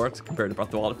so short compared to Breath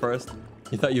of the Wild at first.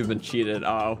 You thought you've been cheated.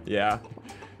 Oh yeah.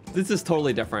 This is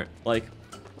totally different. Like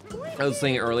I was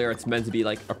saying earlier, it's meant to be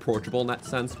like approachable in that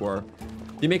sense, where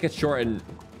you make it short and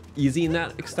easy in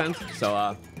that extent.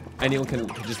 So anyone can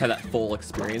just have that full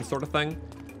experience sort of thing.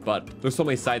 But there's so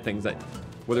many side things that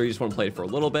whether you just want to play it for a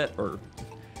little bit or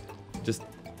just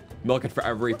milk it for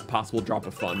every possible drop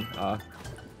of fun,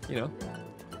 you know,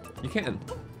 you can.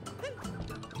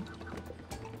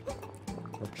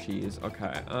 Or cheese.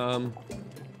 Okay.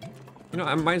 You know,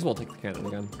 I might as well take the cannon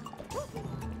again.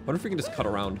 Wonder if we can just cut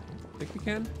around. Think we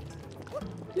can?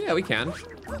 Yeah, we can.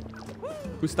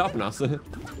 Who's stopping us?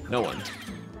 No one.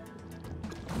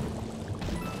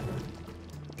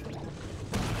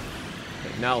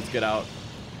 Okay, now let's get out.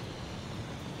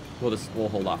 We'll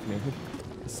hold off here.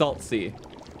 Salt Sea.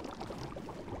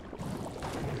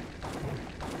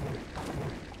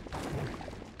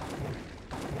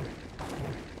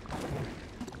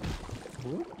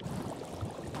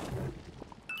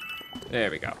 There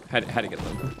we go. Had to get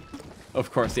them.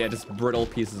 Of course, yeah, just brittle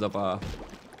pieces of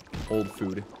old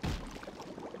food.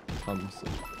 Comes.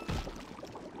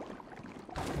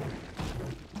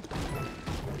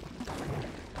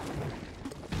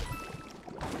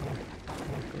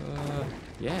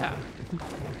 Yeah.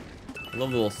 I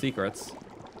love the little secrets.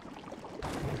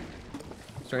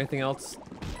 Is there anything else?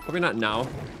 Probably not now. I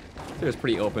think it's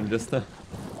pretty open, just a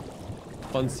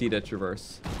fun sea to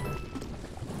traverse.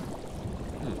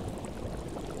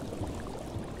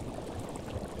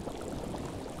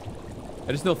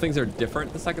 I just know things are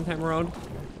different the second time around,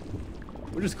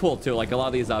 which is cool too. Like a lot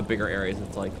of these bigger areas,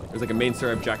 it's like there's like a main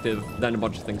story objective, then a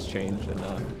bunch of things change, and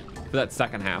for that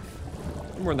second half,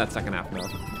 we're in that second half now.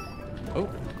 Oh,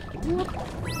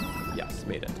 yes,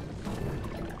 made it.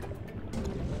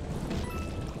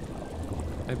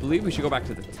 I believe we should go back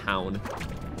to the town.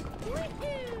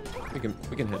 We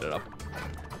can hit it up.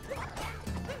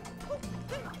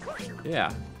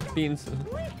 Yeah, beans.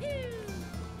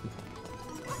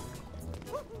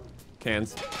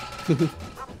 Cans. Is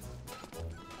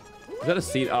that a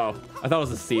seed? Oh, I thought it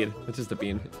was a seed. It's just a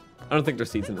bean. I don't think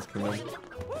there's seeds in this kingdom.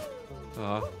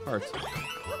 Hearts.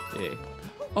 Yay.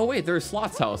 Oh wait, there's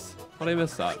Slot's house. How did I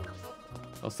miss that?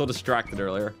 I was so distracted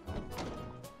earlier.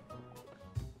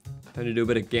 Time to do a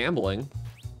bit of gambling.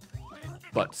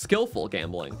 But skillful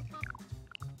gambling.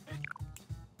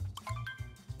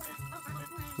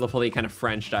 Love how they kind of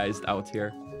franchised out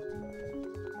here.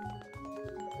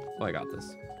 Oh, I got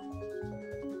this.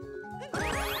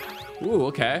 Ooh,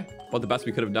 okay. About the best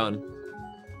we could have done.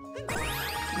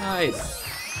 Nice.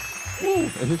 Woo.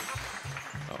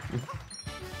 Oh.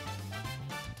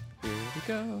 Here we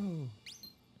go.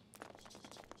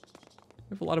 We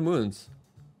have a lot of moons.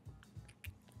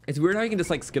 It's weird how you can just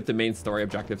like skip the main story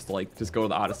objectives to like just go to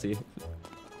the Odyssey.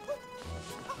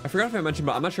 I forgot if I mentioned,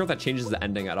 but I'm not sure if that changes the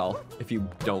ending at all if you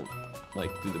don't like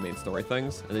do the main story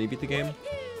things and then you beat the game.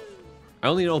 I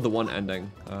only know the one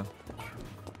ending.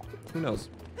 Who knows?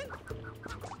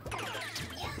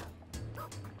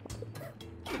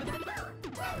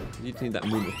 You need that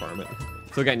moon requirement.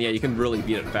 So again, yeah, you can really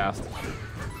beat it fast.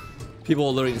 People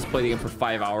will literally just play the game for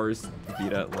 5 hours to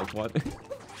beat it. Like, what?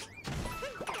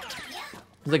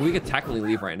 It's like, we could technically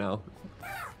leave right now.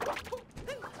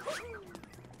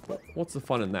 What's the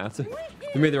fun in that?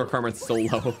 We made the requirements so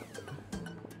low.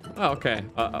 Oh, okay.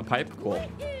 A pipe? Cool.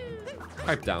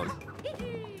 Pipe down.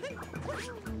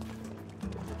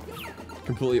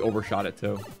 Completely overshot it,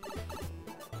 too.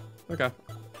 Okay.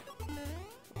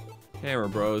 Hammer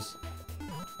bros.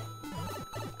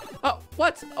 Oh,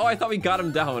 what? Oh, I thought we got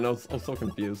him down. I was so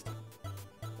confused.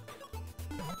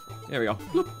 There we go.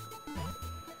 Bloop.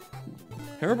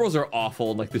 Hammer bros are awful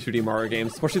in like the 2D Mario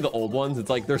games, especially the old ones. It's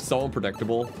like they're so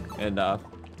unpredictable, and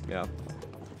yeah,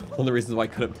 one of the reasons why I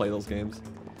couldn't play those games.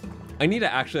 I need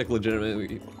to actually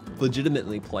like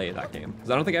legitimately play that game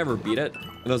because I don't think I ever beat it,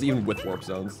 and it was even with warp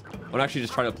zones. I'm actually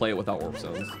just trying to play it without warp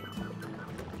zones.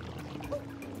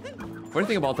 Funny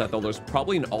thing about that though, there's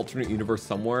probably an alternate universe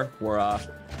somewhere where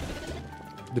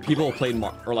the people who played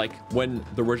or like when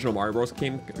the original Mario Bros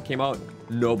came out,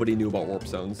 nobody knew about warp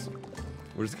zones,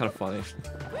 which is kind of funny.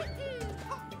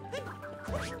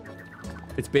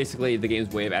 It's basically the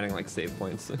game's way of adding like save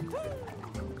points.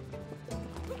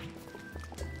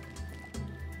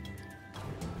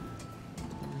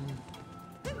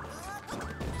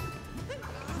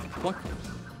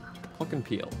 Pluck and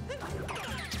peel.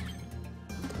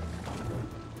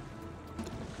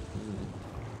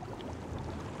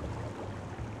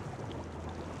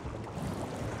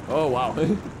 Oh wow.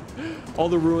 All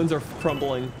the ruins are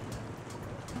crumbling.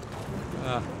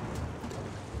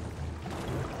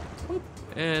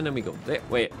 And then we go there.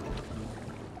 Wait.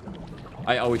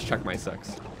 I always check my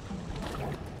 6.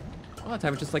 Oh, that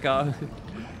time it's just like a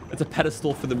it's a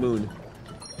pedestal for the moon.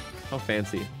 How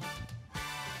fancy.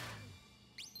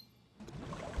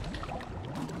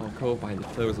 I'll go behind the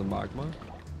pillars of magma.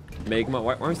 Magma?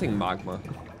 Why am I saying magma?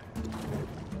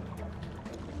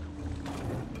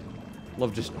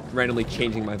 Love just randomly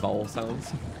changing my vowel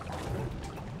sounds.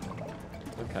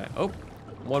 Okay. Oh,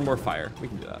 one more fire. We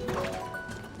can do that.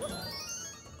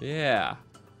 Yeah.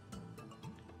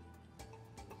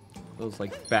 Those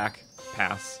like back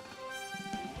pass.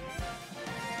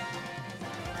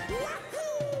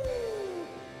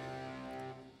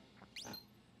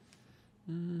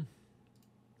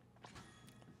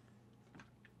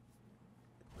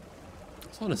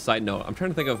 So on a side note, I'm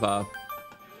trying to think of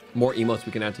more emotes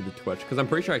we can add to the Twitch, because I'm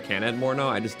pretty sure I can add more now.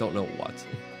 I just don't know what.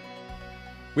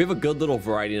 We have a good little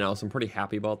variety now, so I'm pretty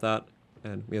happy about that.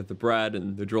 And we have the bread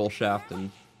and the drill shaft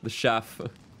and the chef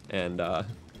and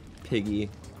Piggy.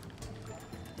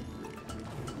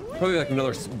 Probably like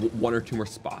another 1 or 2 more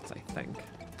spots, I think.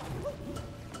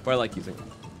 But I like using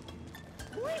them.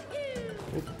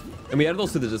 And we added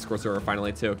those to the Discord server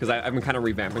finally too, because I've been kind of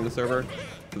revamping the server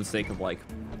for the sake of like,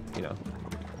 you know,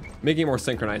 making it more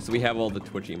synchronized, so we have all the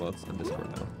Twitch emotes on Discord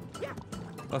now.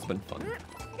 That's been fun.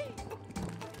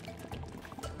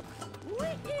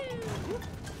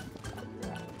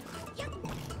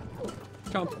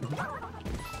 Jump.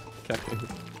 Okay.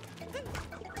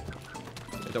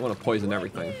 I don't want to poison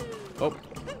everything. Oh.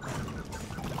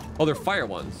 Oh, they're fire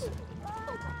ones.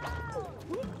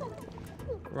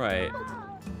 Right.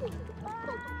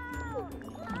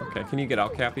 Okay, can you get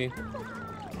out, Cappy?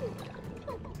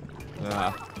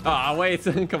 Wait,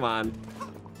 come on.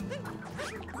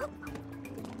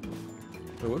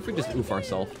 Wait, what if we just oof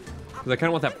ourselves? Because I kind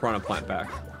of want that piranha plant back.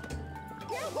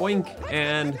 Boink,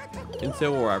 and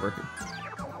into wherever.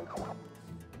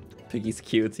 Piggy's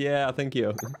cute. Yeah, thank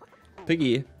you.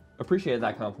 Piggy, appreciated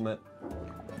that compliment.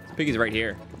 Piggy's right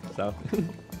here, so.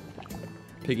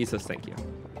 Piggy says thank you.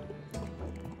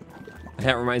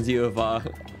 That reminds you of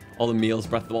all the meals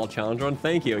Breath of the Wild challenge run.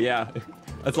 Thank you, yeah.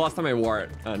 That's the last time I wore it,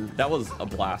 and that was a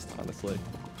blast, honestly.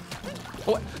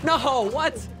 Oh, no,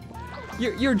 what?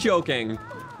 You're joking.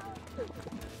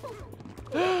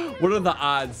 What are the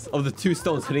odds of the two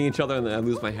stones hitting each other and then I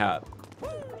lose my hat?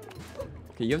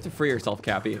 Okay, you have to free yourself,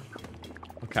 Cappy.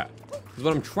 Okay, this is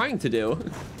what I'm trying to do.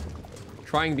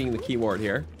 Trying being the key word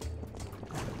here.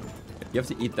 You have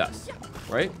to eat this,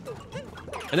 right?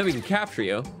 And then we can capture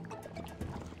you.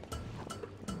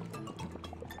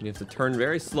 You have to turn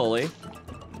very slowly.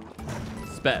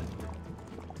 Spit.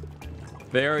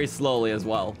 Very slowly as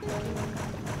well.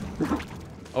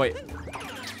 Oh, wait.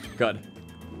 Good.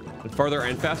 And further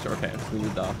and faster. Okay, so we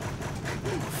need the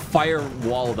fire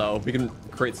wall, though. We can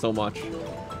create so much.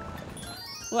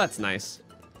 Well, that's nice.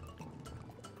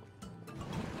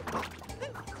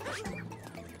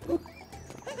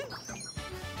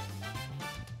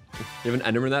 You have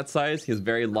an Enderman that size? He has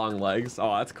very long legs.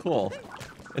 Oh, that's cool.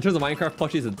 In terms of Minecraft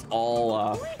plushies, it's all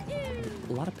a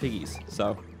lot of piggies.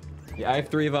 So, yeah, I have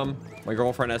 3 of them. My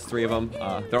girlfriend has 3 of them.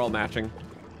 They're all matching.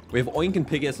 We have Oink and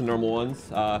Piggy as the normal ones.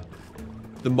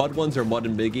 The mud ones are Mud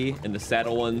and Biggie, and the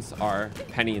saddle ones are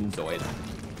Penny and Zoid.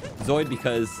 Zoid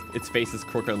because its face is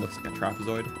crooked and looks like a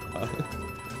trapezoid.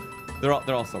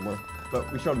 They're all similar,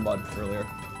 but we showed Mud earlier.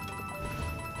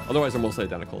 Otherwise, they're mostly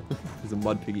identical. He's a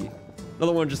Mud Piggy.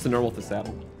 Another one just a normal with the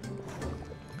saddle.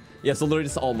 Yeah, so literally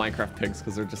just all Minecraft pigs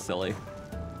because they're just silly.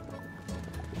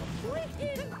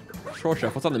 Sure,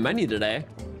 Chef. What's on the menu today?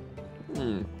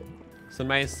 Some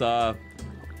nice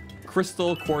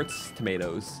crystal quartz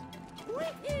tomatoes.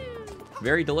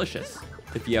 Very delicious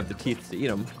if you have the teeth to eat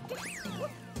them.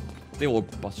 They will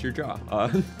bust your jaw.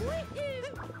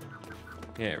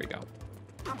 There we go.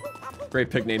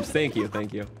 Great pig names. Thank you.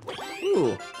 Thank you.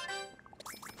 Ooh.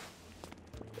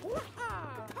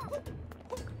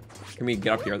 Can we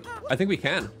get up here? I think we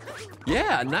can.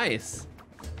 Yeah, nice.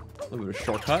 A little bit of a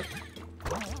shortcut.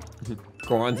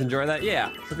 Gorons enjoy that?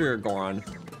 Yeah, so if you're a Goron.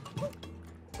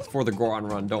 It's for the Goron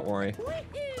run, don't worry.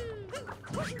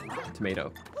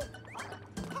 Tomato.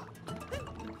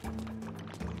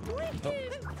 Oh,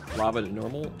 lava to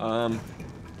normal.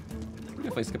 We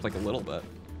definitely skipped like a little bit.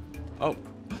 Oh,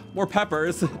 more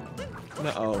peppers.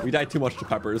 Uh-oh, we died too much to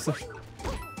peppers.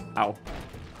 Ow.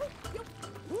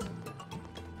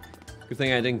 Good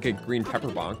thing I didn't get green pepper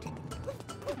bonked.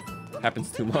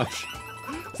 Happens too much.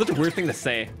 Such a weird thing to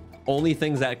say. Only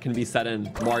things that can be said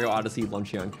in Mario Odyssey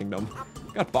Luncheon Kingdom.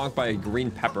 Got bonked by a green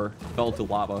pepper. Fell into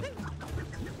lava.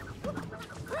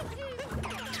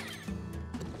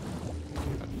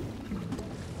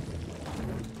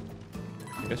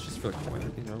 I guess just for the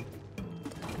coin, you know.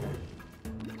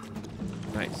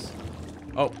 Nice.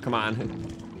 Oh, come on.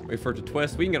 Wait for it to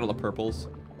twist. We can get all the purples.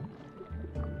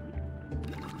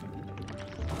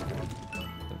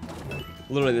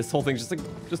 Literally, this whole thing's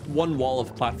just one wall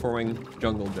of platforming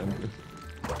jungle gym.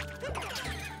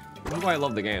 That's why I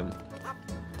love the game.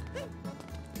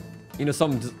 You know,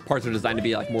 some parts are designed to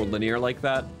be like more linear like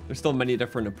that. There's still many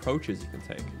different approaches you can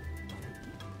take.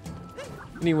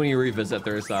 And when you revisit,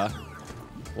 there's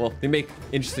well, they make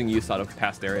interesting use out of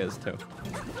past areas too.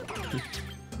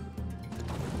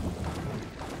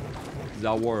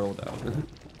 The world.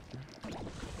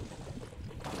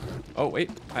 Oh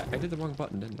wait, I did the wrong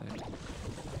button, didn't I?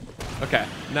 Okay,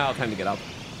 now time to get up.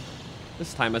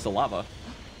 This time as a lava.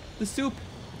 The soup,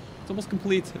 it's almost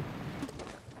complete.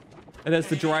 It has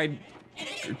the dried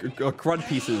crud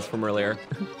pieces from earlier.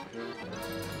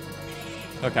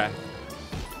 Okay.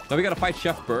 Now we gotta fight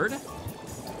Chef Bird.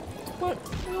 What?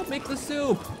 Don't make the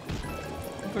soup.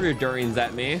 Don't throw your durians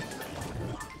at me.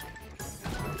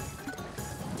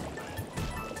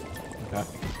 Okay.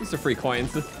 These are free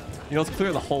coins. You know, let's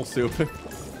clear the whole soup.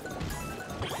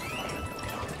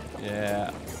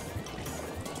 Yeah.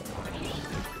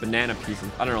 Banana pieces.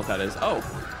 I don't know what that is. Oh,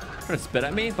 trying to spit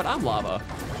at me, but I'm lava.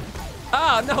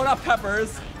 Ah, no, not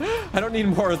peppers. I don't need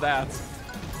more of that.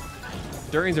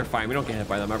 Durians are fine. We don't get hit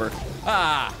by them ever.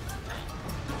 Ah.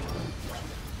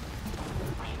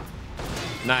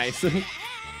 Nice.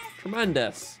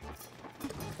 Tremendous.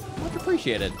 Much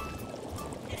appreciated.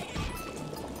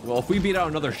 Well, if we beat out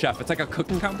another chef, it's like a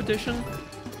cooking competition.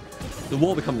 Then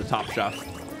we'll become the top chef.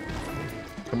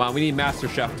 Come on, we need Master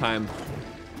Chef time.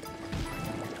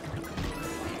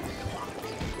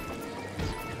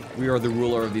 We are the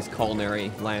ruler of these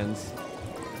culinary lands.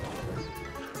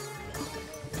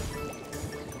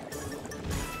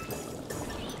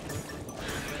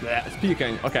 Yeah, it's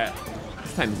puking. Okay.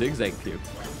 This time Zigzag puked.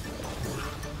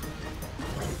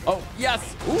 Oh,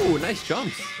 yes! Ooh, nice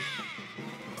jumps.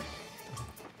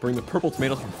 Bring the purple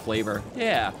tomatoes for flavor.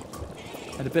 Yeah.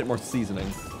 Add a bit more seasoning.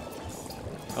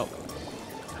 Oh.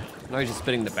 Now he's just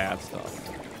spitting the bad stuff.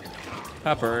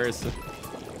 Peppers.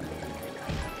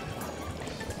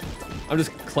 I'm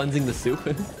just cleansing the soup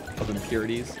of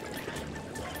impurities.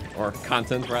 Or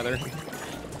content, rather.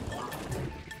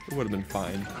 It would have been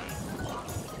fine.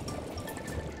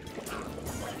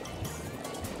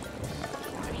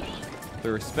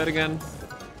 There was spit again.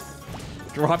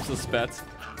 Drops the spit.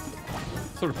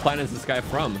 What sort of planet is this guy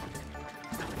from?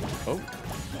 Oh.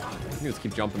 You can just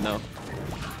keep jumping now.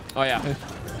 Oh yeah.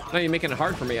 Now you're making it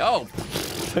hard for me. Oh!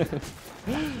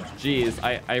 Jeez,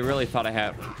 I really thought I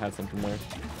had something there.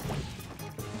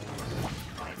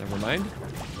 Never mind.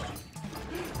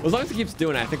 Well, as long as he keeps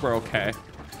doing it, I think we're okay.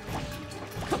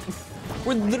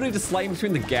 We're literally just sliding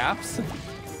between the gaps.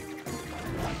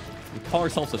 We call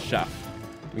ourselves a chef.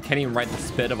 We can't even ride the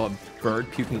spit of a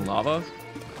bird puking lava.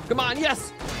 Come on,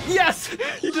 yes! Yes!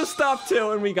 You just stopped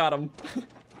too, and we got him.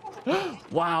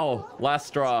 Wow, last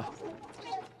straw.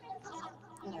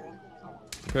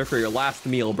 Prepare for your last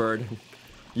meal, bird.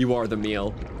 You are the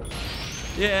meal.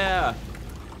 Yeah!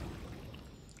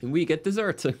 And we get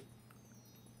dessert. The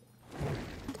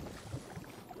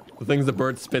things the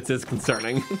bird spits is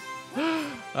concerning.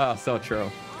 Oh, so true.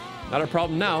 Not a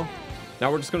problem now.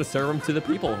 Now we're just gonna serve him to the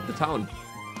people of the town.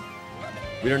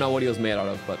 We don't know what he was made out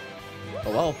of, but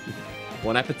oh well.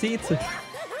 Bon appetit.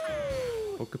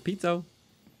 Bon capito.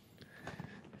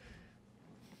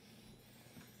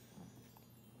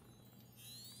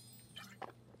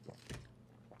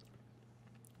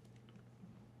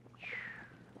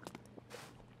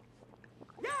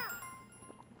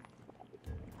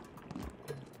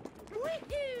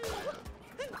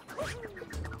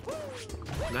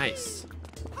 Nice.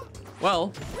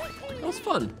 Well, that was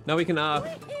fun. Now we can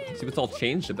see what's all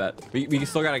changed a bit. We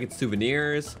still gotta get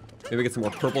souvenirs. Maybe get some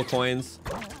more purple coins.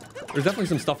 There's definitely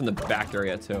some stuff in the back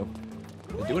area too.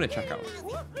 I do want to check out.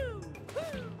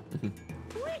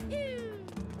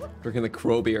 Drinking the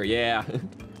crow beer, yeah.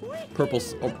 Purple.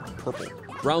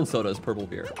 Brown soda is purple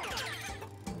beer.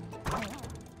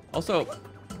 Also,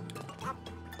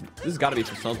 this has got to be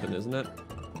for something, isn't it?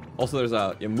 Also, there's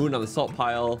a moon on the salt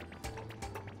pile.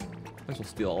 Might as well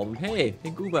steal all of them. Hey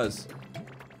Goobas.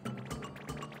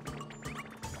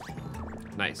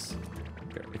 Nice.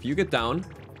 Okay, if you get down,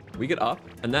 we get up,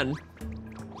 and then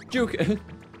juke.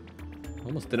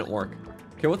 Almost didn't work.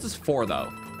 Okay, what's this for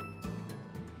though?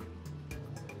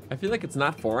 I feel like it's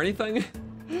not for anything,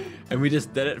 and we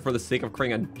just did it for the sake of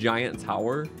creating a giant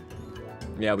tower.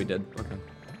 Yeah, we did. Okay.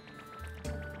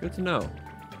 Good to know.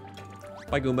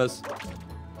 Bye, Goombas.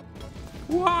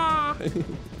 Wah!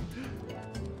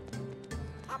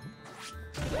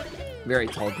 Very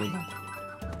tall Goomba.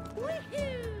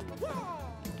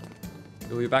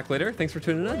 We'll be back later. Thanks for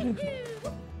tuning in. To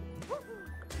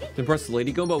impress the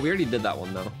Lady Goomba, we already did that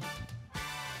one though.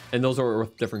 And those are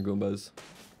with different Goombas.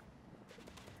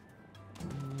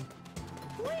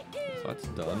 So that's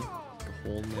done. Like a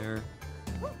hole in there.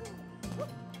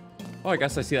 Oh, I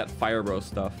guess I see that Fire Bro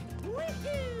stuff.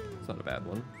 It's not a bad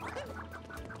one.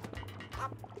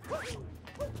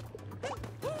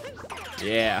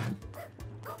 Yeah.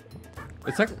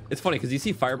 It's funny because you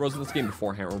see Fire Bros in this game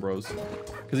before Hammer Bros.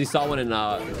 Because you saw one in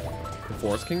the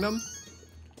Forest Kingdom.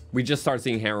 We just started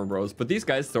seeing Hammer Bros, but these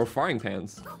guys throw frying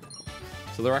pans,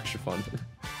 so they're extra fun.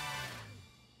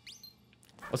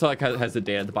 Also, like has the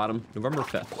day at the bottom, November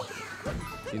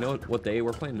 5th. You know what day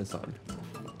we're playing this on?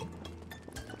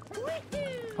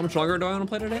 How much longer do I want to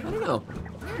play today? I don't know.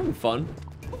 Having fun.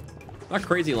 Not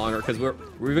crazy longer because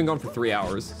we've been going for 3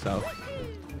 hours, so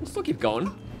we'll still keep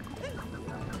going.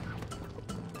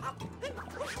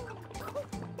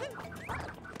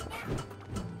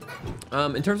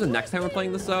 In terms of next time we're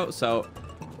playing this though, so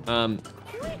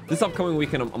this upcoming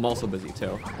weekend I'm also busy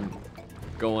too. I'm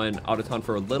going out of town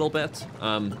for a little bit.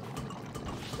 The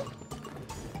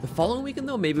following weekend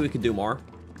though, maybe we could do more.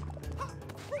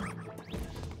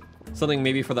 Something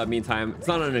maybe for that meantime. It's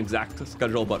not an exact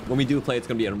schedule, but when we do play, it's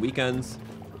gonna be on weekends.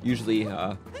 Usually,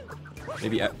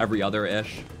 maybe every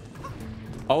other-ish.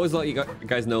 Always let you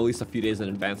guys know at least a few days in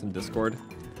advance in Discord.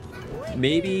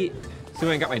 Maybe,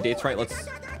 assuming I got my dates right,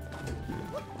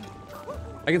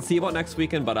 I can see about next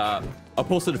weekend, but I'll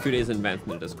post it a few days in advance in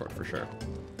the Discord for sure.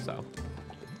 So.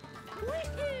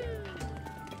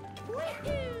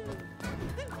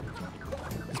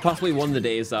 It's possibly one of the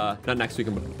days, not next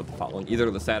weekend, but the following, either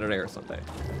the Saturday or Sunday.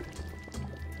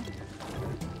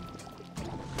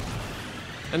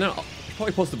 And then I'll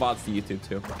probably post the VODs to YouTube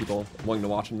too, for people wanting to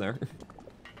watch them there.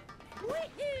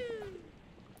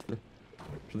 Should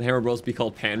the Hammer Bros be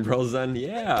called Pan Bros then?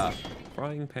 Yeah!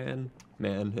 Frying pan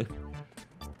man.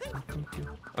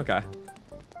 Okay.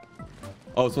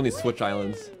 Oh, it's one of these Switch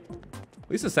Islands. At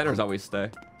least the centers always stay.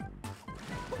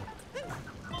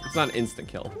 It's not an instant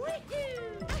kill.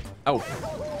 Oh.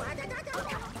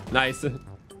 Nice.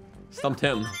 Stumped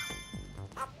him.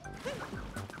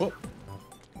 Whoop.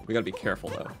 We gotta be careful,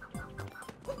 though.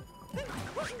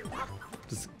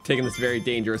 Just taking this very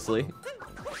dangerously.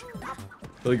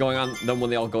 Really going on them when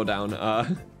they all go down.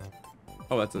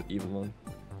 Oh, that's an even one.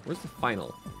 Where's the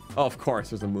final? Oh, of course,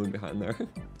 there's a moon behind there.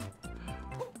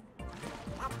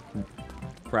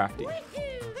 Crafty.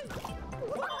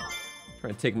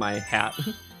 Trying to take my hat.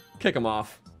 Kick him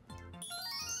off.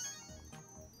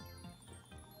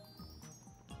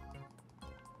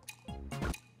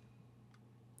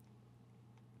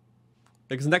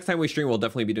 Because next time we stream, we'll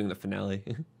definitely be doing the finale.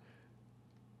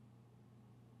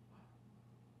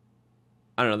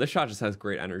 I don't know, this shot just has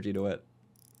great energy to it.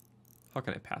 How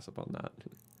can I pass up on that?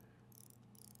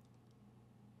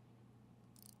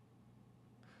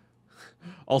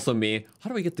 Also me,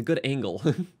 how do I get the good angle?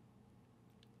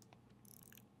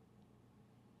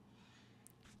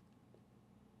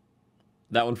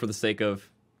 That one for the sake of,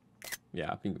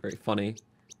 yeah, being very funny.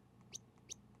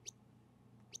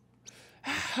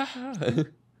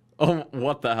 Oh,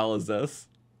 what the hell is this?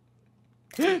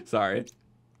 Sorry,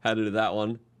 had to do that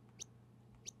one.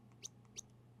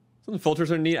 Some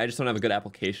filters are neat, I just don't have a good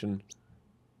application.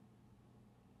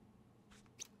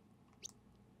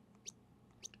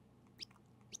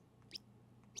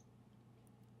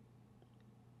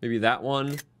 Maybe that one,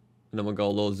 and then we'll go a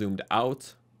little zoomed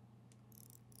out.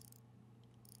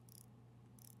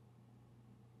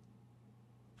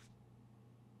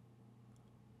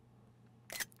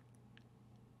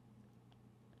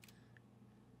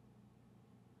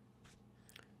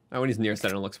 Oh, when he's near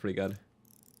center, it looks pretty good.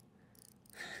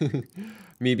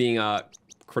 Me being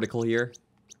critical here.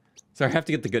 So I have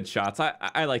to get the good shots.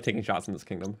 I like taking shots in this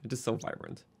kingdom. It's just so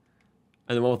vibrant.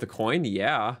 And the one with the coin,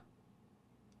 yeah.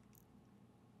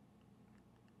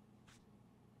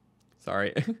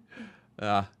 Sorry.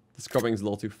 The scrubbing's a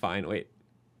little too fine. Wait.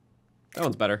 That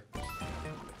one's better.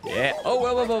 Yeah. Oh,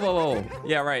 whoa, whoa, whoa, whoa, whoa.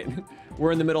 Yeah, right.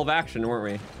 We're in the middle of action, weren't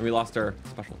we? And we lost our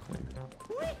special coin.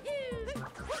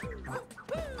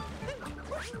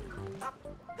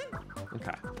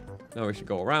 Okay. Now we should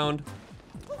go around.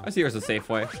 I see here's a safe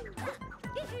way.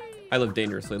 I live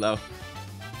dangerously, though.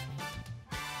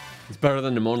 It's better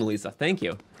than the Mona Lisa. Thank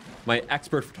you. My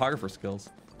expert photographer skills.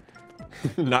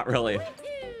 Not really.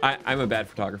 I'm a bad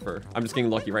photographer. I'm just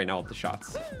getting lucky right now with the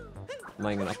shots.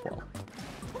 Laying it up well.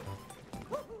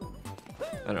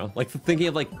 I don't know. Like, thinking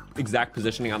of, like, exact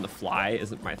positioning on the fly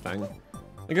isn't my thing. Like,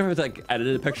 if it's, like,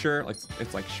 edited a picture, like,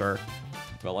 it's, like, sure.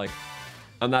 But, like,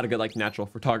 I'm not a good, like, natural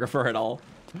photographer at all.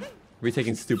 We're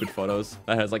taking stupid photos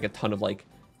that has, like, a ton of, like,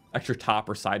 extra top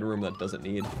or side room that doesn't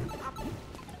need.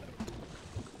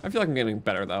 I feel like I'm getting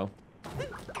better, though.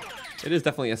 It is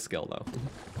definitely a skill, though.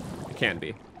 It can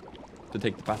be. To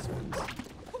take the best ones.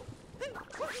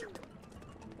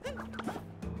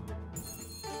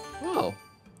 Whoa.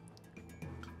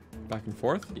 Back and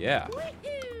forth? Yeah.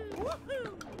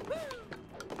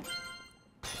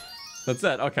 That's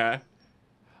it, okay.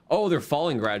 Oh, they're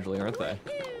falling gradually, aren't they?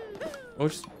 Oh,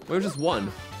 it was just one.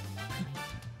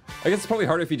 I guess it's probably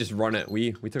harder if you just run it.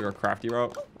 We took our crafty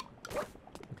route.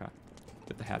 Okay.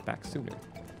 Get the hat back sooner.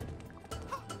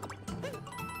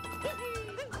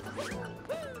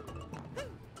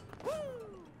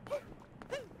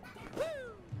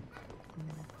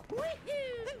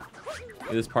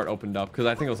 This part opened up because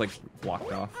I think it was like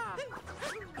blocked off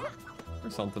or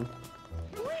something.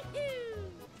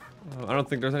 I don't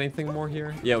think there's anything more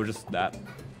here. Yeah, it was just that.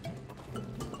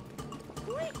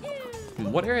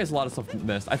 What area has a lot of stuff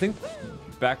missed? I think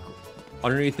back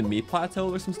underneath the meat plateau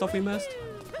there's some stuff we missed.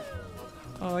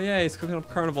 Oh yeah, he's cooking up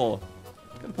carnival.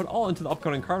 Gotta put all into the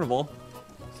upcoming carnival.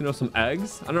 So, you know, some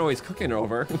eggs. I don't know what he's cooking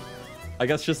over. I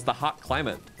guess just the hot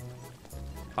climate.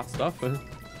 Hot stuff.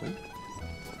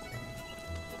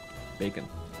 Bacon.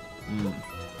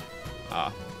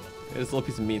 Ah, this little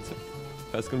piece of meat.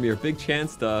 That's gonna be our big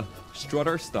chance to strut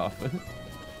our stuff.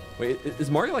 Wait,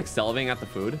 is Mario like salivating at the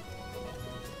food?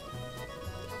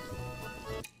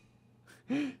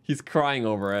 He's crying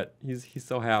over it. He's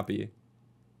so happy.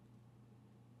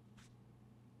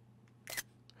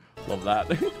 Love that.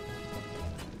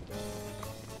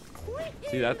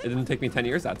 See that? It didn't take me 10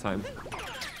 years that time.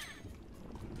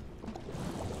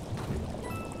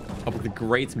 Up with the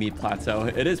great meat plateau.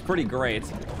 It is pretty great.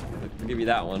 I'll give you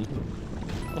that one.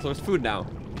 Also, there's food now.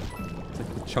 It's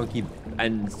like the chunky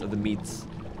ends of the meats.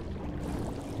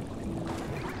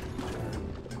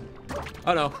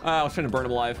 Oh no, I was trying to burn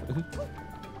him alive.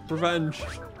 Revenge.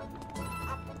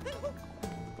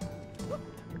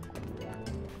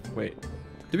 Wait,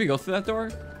 did we go through that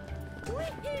door?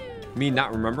 me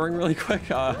not remembering really quick.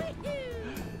 For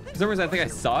some reason, I think I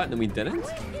saw it and then we didn't.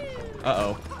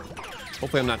 Uh-oh.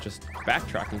 Hopefully I'm not just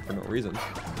backtracking for no reason.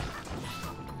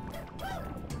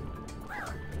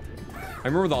 I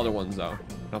remember the other ones though,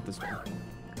 not this one.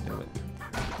 Damn it.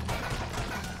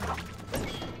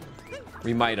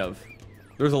 We might have.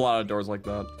 There's a lot of doors like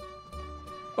that.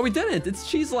 Oh, we didn't. It's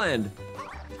Cheeseland.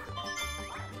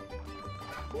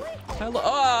 Hello.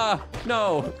 Ah,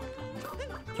 no.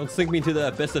 Don't sink me into the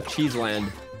abyss of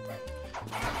Cheeseland.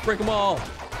 Break them all.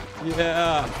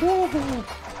 Yeah. Woo-hoo.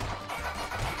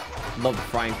 Love the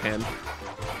frying pan.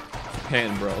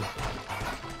 Pan, bro.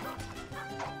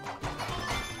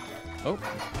 Oh,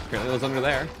 apparently it was under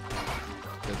there.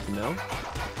 Good to know.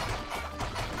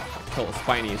 Kill the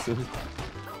Spinies.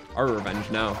 Our revenge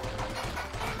now.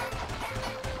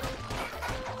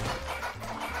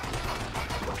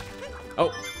 Oh,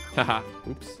 haha.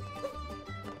 Oops.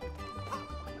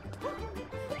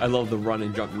 I love the run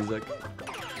and jump music.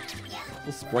 A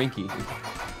little sprinky.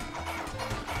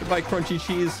 Goodbye, crunchy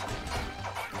cheese.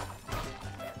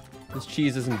 This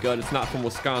cheese isn't good. It's not from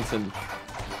Wisconsin.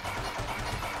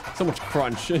 So much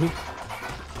crunch.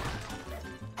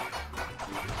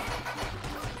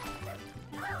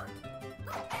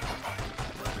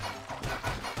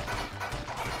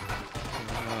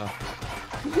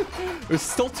 There's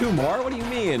still 2 more? What do you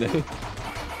mean?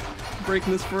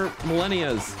 Breaking this for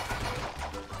millennias.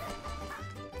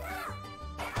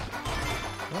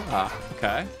 Ah,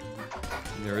 okay.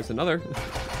 There is another.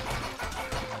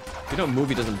 You know,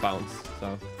 movie doesn't bounce,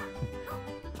 so.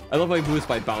 I love how he moves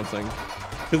by bouncing.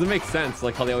 Because it makes sense,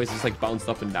 like how they always just like bounce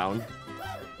up and down.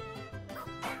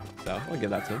 So, I'll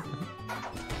give that to him.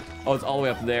 Oh, it's all the way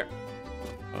up there.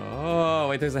 Oh,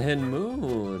 wait, there's a hidden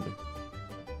moon.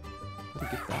 How do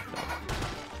you get that, though?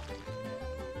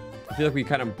 I feel like we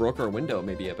kind of broke our window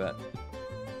maybe a bit.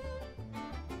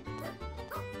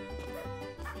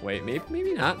 Wait,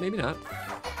 maybe not, maybe not.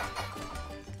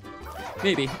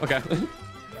 Maybe, okay.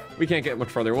 We can't get much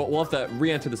further. We'll have to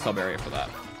re-enter the sub area for that.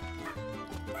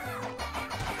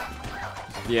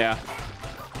 Yeah.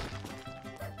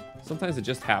 Sometimes it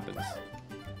just happens.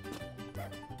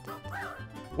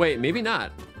 Wait, maybe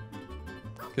not.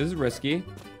 Because it's risky.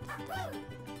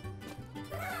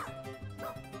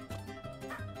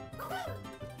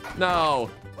 No.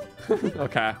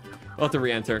 Okay. We'll have to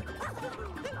re-enter.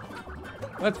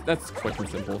 That's quick and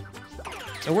simple.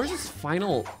 And where's this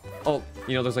final... Oh,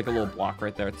 you know, there's like a little block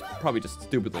right there. It's probably just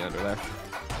stupidly under there.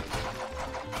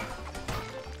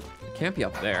 It can't be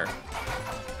up there.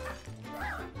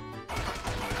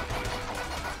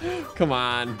 Come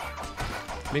on.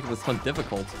 Making this hunt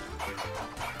difficult.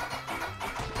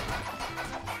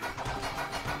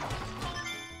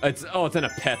 It's in a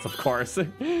pit, of course.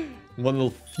 One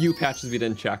of the few patches we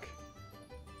didn't check.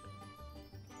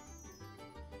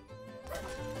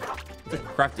 It's a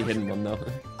crafty hidden one, though.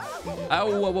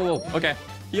 Oh, whoa, whoa, whoa. Okay,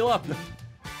 heal up.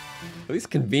 At least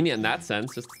convenient in that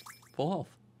sense. Just full health.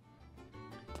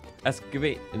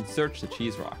 Excavate and search the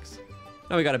cheese rocks.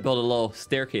 Now we gotta build a little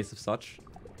staircase of such.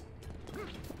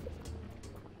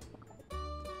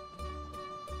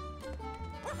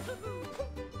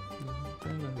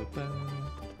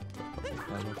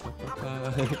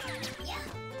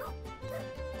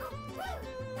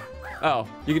 Oh,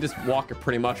 you can just walk it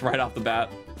pretty much right off the bat.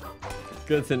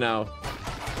 Good to know.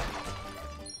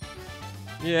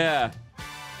 Yeah.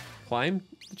 Climb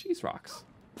the cheese rocks.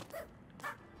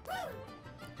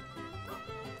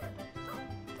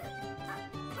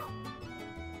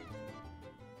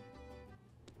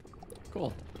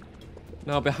 Cool.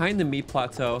 Now behind the meat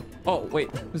plateau. Oh,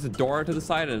 wait. There's a door to the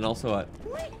side and also a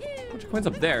bunch of coins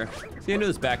up there. See, I knew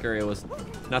this back area was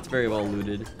not very well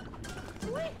looted.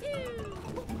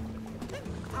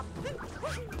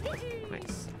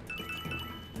 Nice.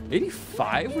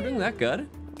 85? We're doing that good?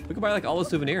 We could buy like all the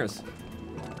souvenirs.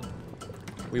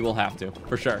 We will have to,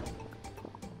 for sure.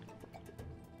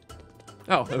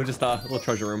 Oh, it was just a little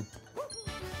treasure room.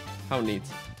 How neat.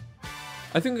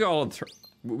 I think we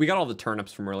got all the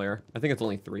turnips from earlier. I think it's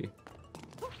only 3.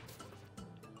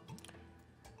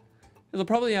 So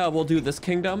probably we'll do this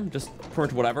kingdom, just pretty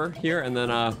much whatever here, and then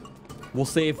we'll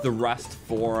save the rest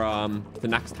for the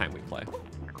next time we play.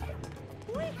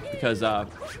 Because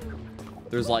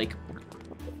there's like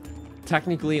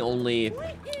technically only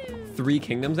 3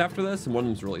 kingdoms after this, and one of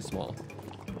them's really small.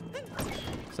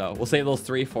 So we'll save those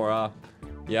 3 for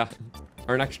yeah,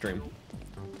 our next stream,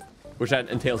 which that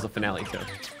entails a finale too,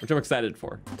 which I'm excited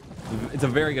for. It's a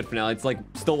very good finale. It's like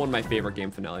still one of my favorite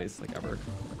game finales like ever.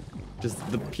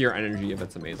 Just the pure energy of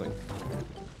it's amazing.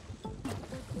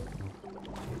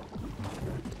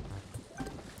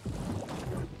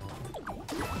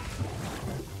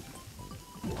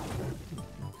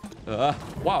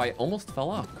 Wow, I almost fell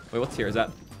off. Wait, what's here? Is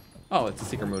that... Oh, it's a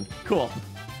secret moon. Cool.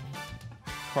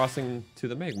 Crossing to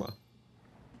the magma.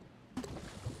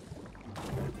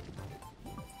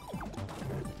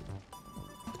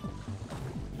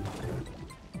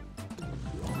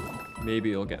 Maybe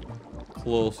you'll get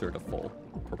closer to full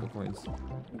purple coins.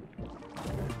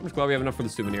 I'm just glad we have enough for the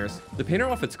souvenirs. The painter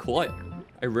outfit's cool.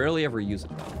 I rarely ever use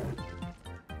it though.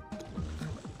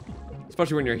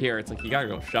 Especially when you're here, it's like you gotta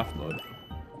go chef mode.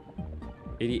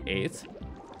 88?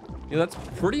 Yeah, that's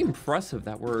pretty impressive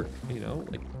that we're, you know,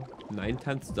 like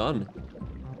 9/10 done.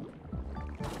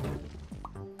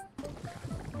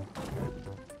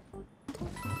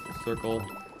 Circle.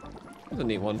 That's a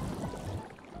neat one.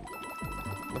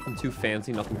 Nothing too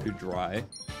fancy, nothing too dry.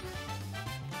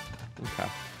 Okay.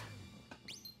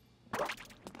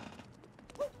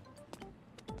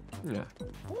 Yeah.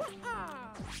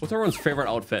 What's everyone's favorite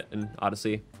outfit in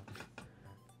Odyssey?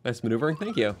 Nice maneuvering,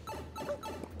 thank you.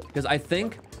 Because I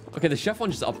think, okay, the chef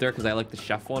one's just up there because I like the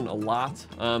chef one a lot.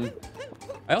 I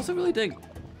also really dig,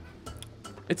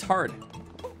 it's hard.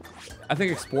 I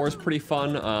think Explore is pretty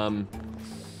fun.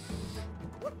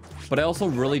 But I also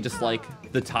really just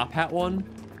like the top hat one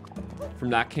from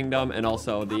that kingdom, and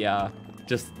also the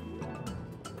just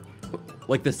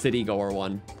like the city goer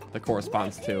one that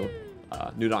corresponds to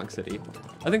New Donk City.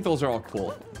 I think those are all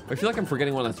cool. I feel like I'm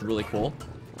forgetting one that's really cool.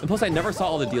 And plus I never saw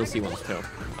all the DLC ones too.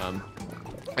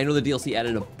 I know the DLC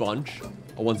added a bunch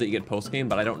of ones that you get post-game,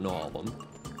 but I don't know all of them.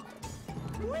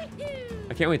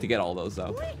 I can't wait to get all those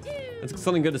though. It's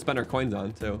something good to spend our coins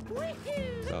on too.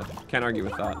 So can't argue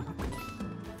with that.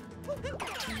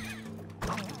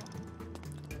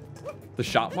 The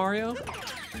shop Mario?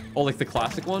 Oh, like the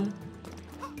classic one?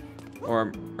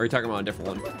 Or are you talking about a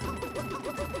different one?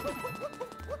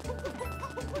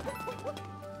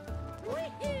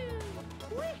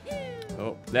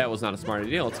 Oh, that was not a smart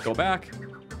idea. Let's go back.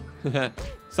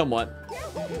 Somewhat.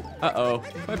 Uh-oh.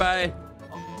 Bye-bye.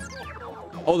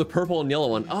 Oh, the purple and yellow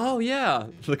one. Oh, yeah.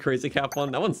 The crazy cap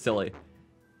one. That one's silly.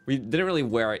 We didn't really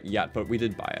wear it yet, but we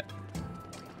did buy it.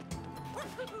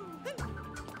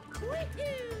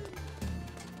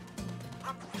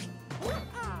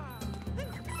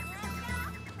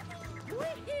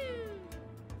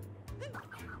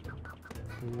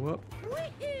 Whoop.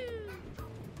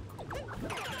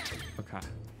 Okay.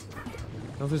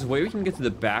 Now, if there's a way we can get to the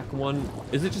back one,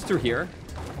 is it just through here?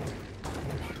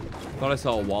 Thought I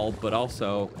saw a wall, but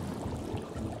also,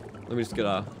 let me just get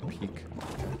a peek.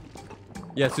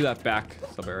 Yeah, it's through that back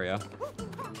sub area.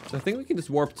 So I think we can just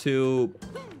warp to,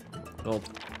 well,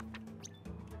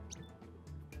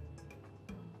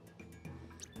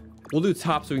 we'll do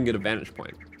top so we can get a vantage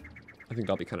point. I think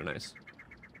that'll be kind of nice.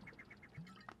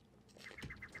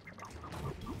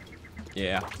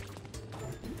 Yeah.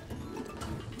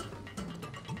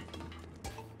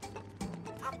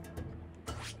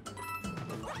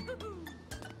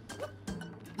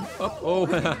 Oh,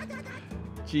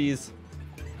 jeez.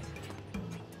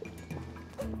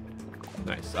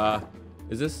 Nice.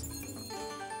 Is this?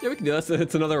 Yeah, we can do this.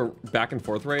 It's another back and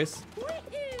forth race.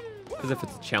 As if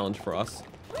it's a challenge for us.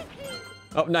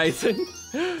 Oh, nice.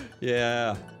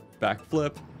 Yeah.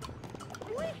 Backflip.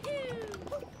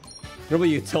 Normally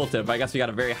you tilt it, but I guess we got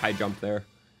a very high jump there.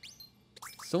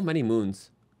 So many moons.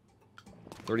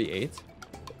 38.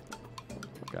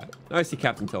 Okay. Now I see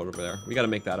Captain Toad over there. We got to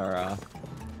make that our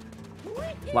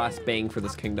last bang for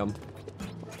this kingdom.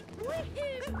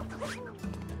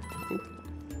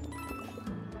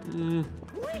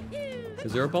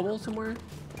 Is there a bubble somewhere?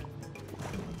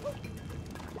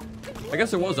 I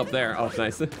guess there was up there. Oh,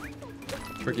 nice.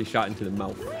 Tricky shot into the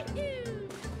mouth.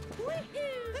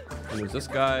 And there's this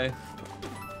guy.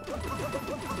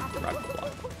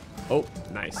 Oh,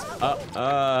 nice.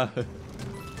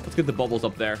 Let's get the bubbles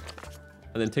up there.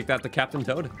 And then take that to Captain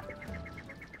Toad.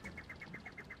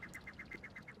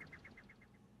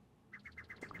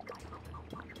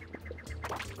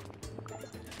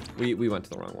 We went to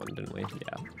the wrong one, didn't we?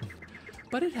 Yeah.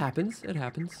 But it happens. It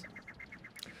happens.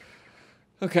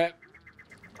 Okay.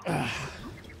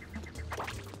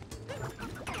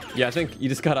 Yeah, I think you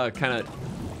just gotta kind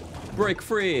of break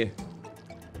free.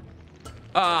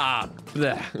 Ah!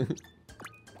 Bleh.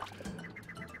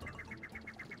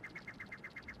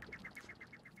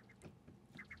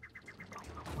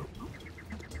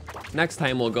 Next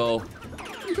time we'll go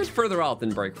just further out than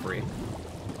break free.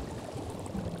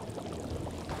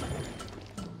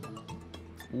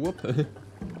 Whoop.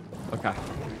 Okay.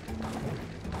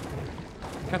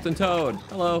 Captain Toad,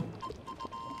 hello.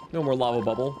 No more lava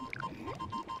bubble.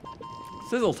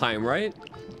 Sizzle time, right?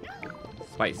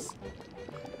 Spice.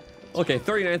 Okay,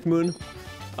 39th moon.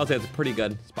 I'll say it's a pretty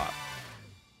good spot.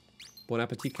 Bon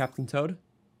appetit, Captain Toad.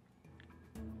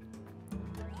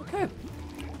 Okay.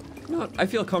 You know what? I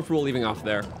feel comfortable leaving off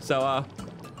there. So,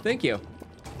 thank you.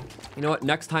 You know what?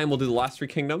 Next time we'll do the last 3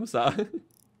 kingdoms. Hi,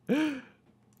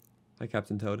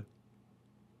 Captain Toad.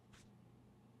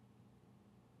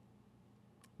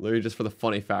 Literally just for the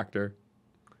funny factor.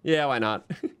 Yeah, why not?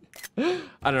 I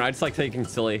don't know. I just like taking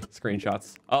silly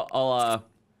screenshots.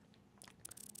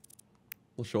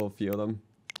 We'll show a few of them.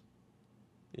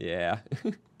 Yeah.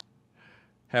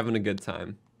 Having a good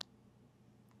time.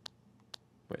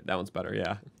 Wait, that one's better.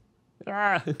 Yeah.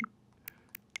 Ah!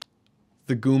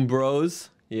 The Goom Bros.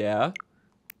 Yeah.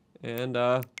 And,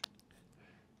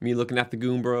 me looking at the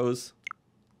Goom Bros.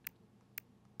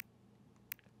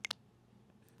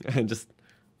 And just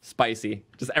spicy.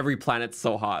 Just every planet's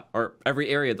so hot. Or every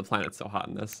area of the planet's so hot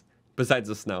in this. Besides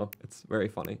the snow. It's very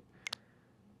funny.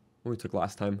 What we took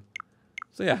last time.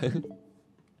 So yeah. At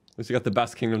least we got the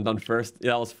best kingdom done first.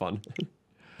 Yeah, that was fun.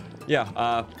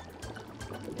 Yeah,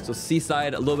 so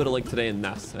Seaside, a little bit of Lake today and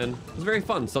Ness. And it was very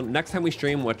fun. So next time we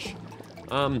stream, which,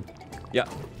 yeah,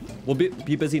 we'll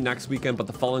be busy next weekend, but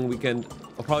the following weekend,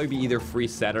 I'll probably be either free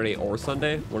Saturday or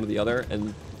Sunday, one or the other.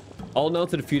 And I'll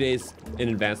announce it a few days in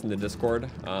advance in the Discord.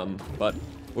 But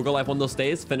we'll go live one of those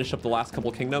days, finish up the last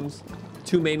couple kingdoms.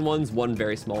 2 main ones, 1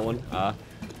 very small one. But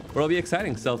it'll be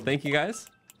exciting. So thank you guys.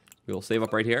 We will save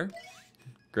up right here.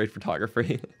 Great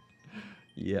photography.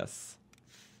 Yes.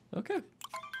 Okay.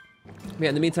 Yeah,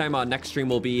 in the meantime, next stream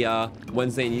will be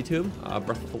Wednesday on YouTube,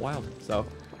 Breath of the Wild. So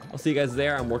I'll see you guys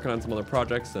there. I'm working on some other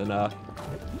projects and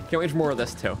can't wait for more of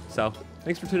this too. So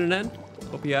thanks for tuning in.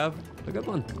 Hope you have a good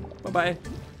one. Bye-bye.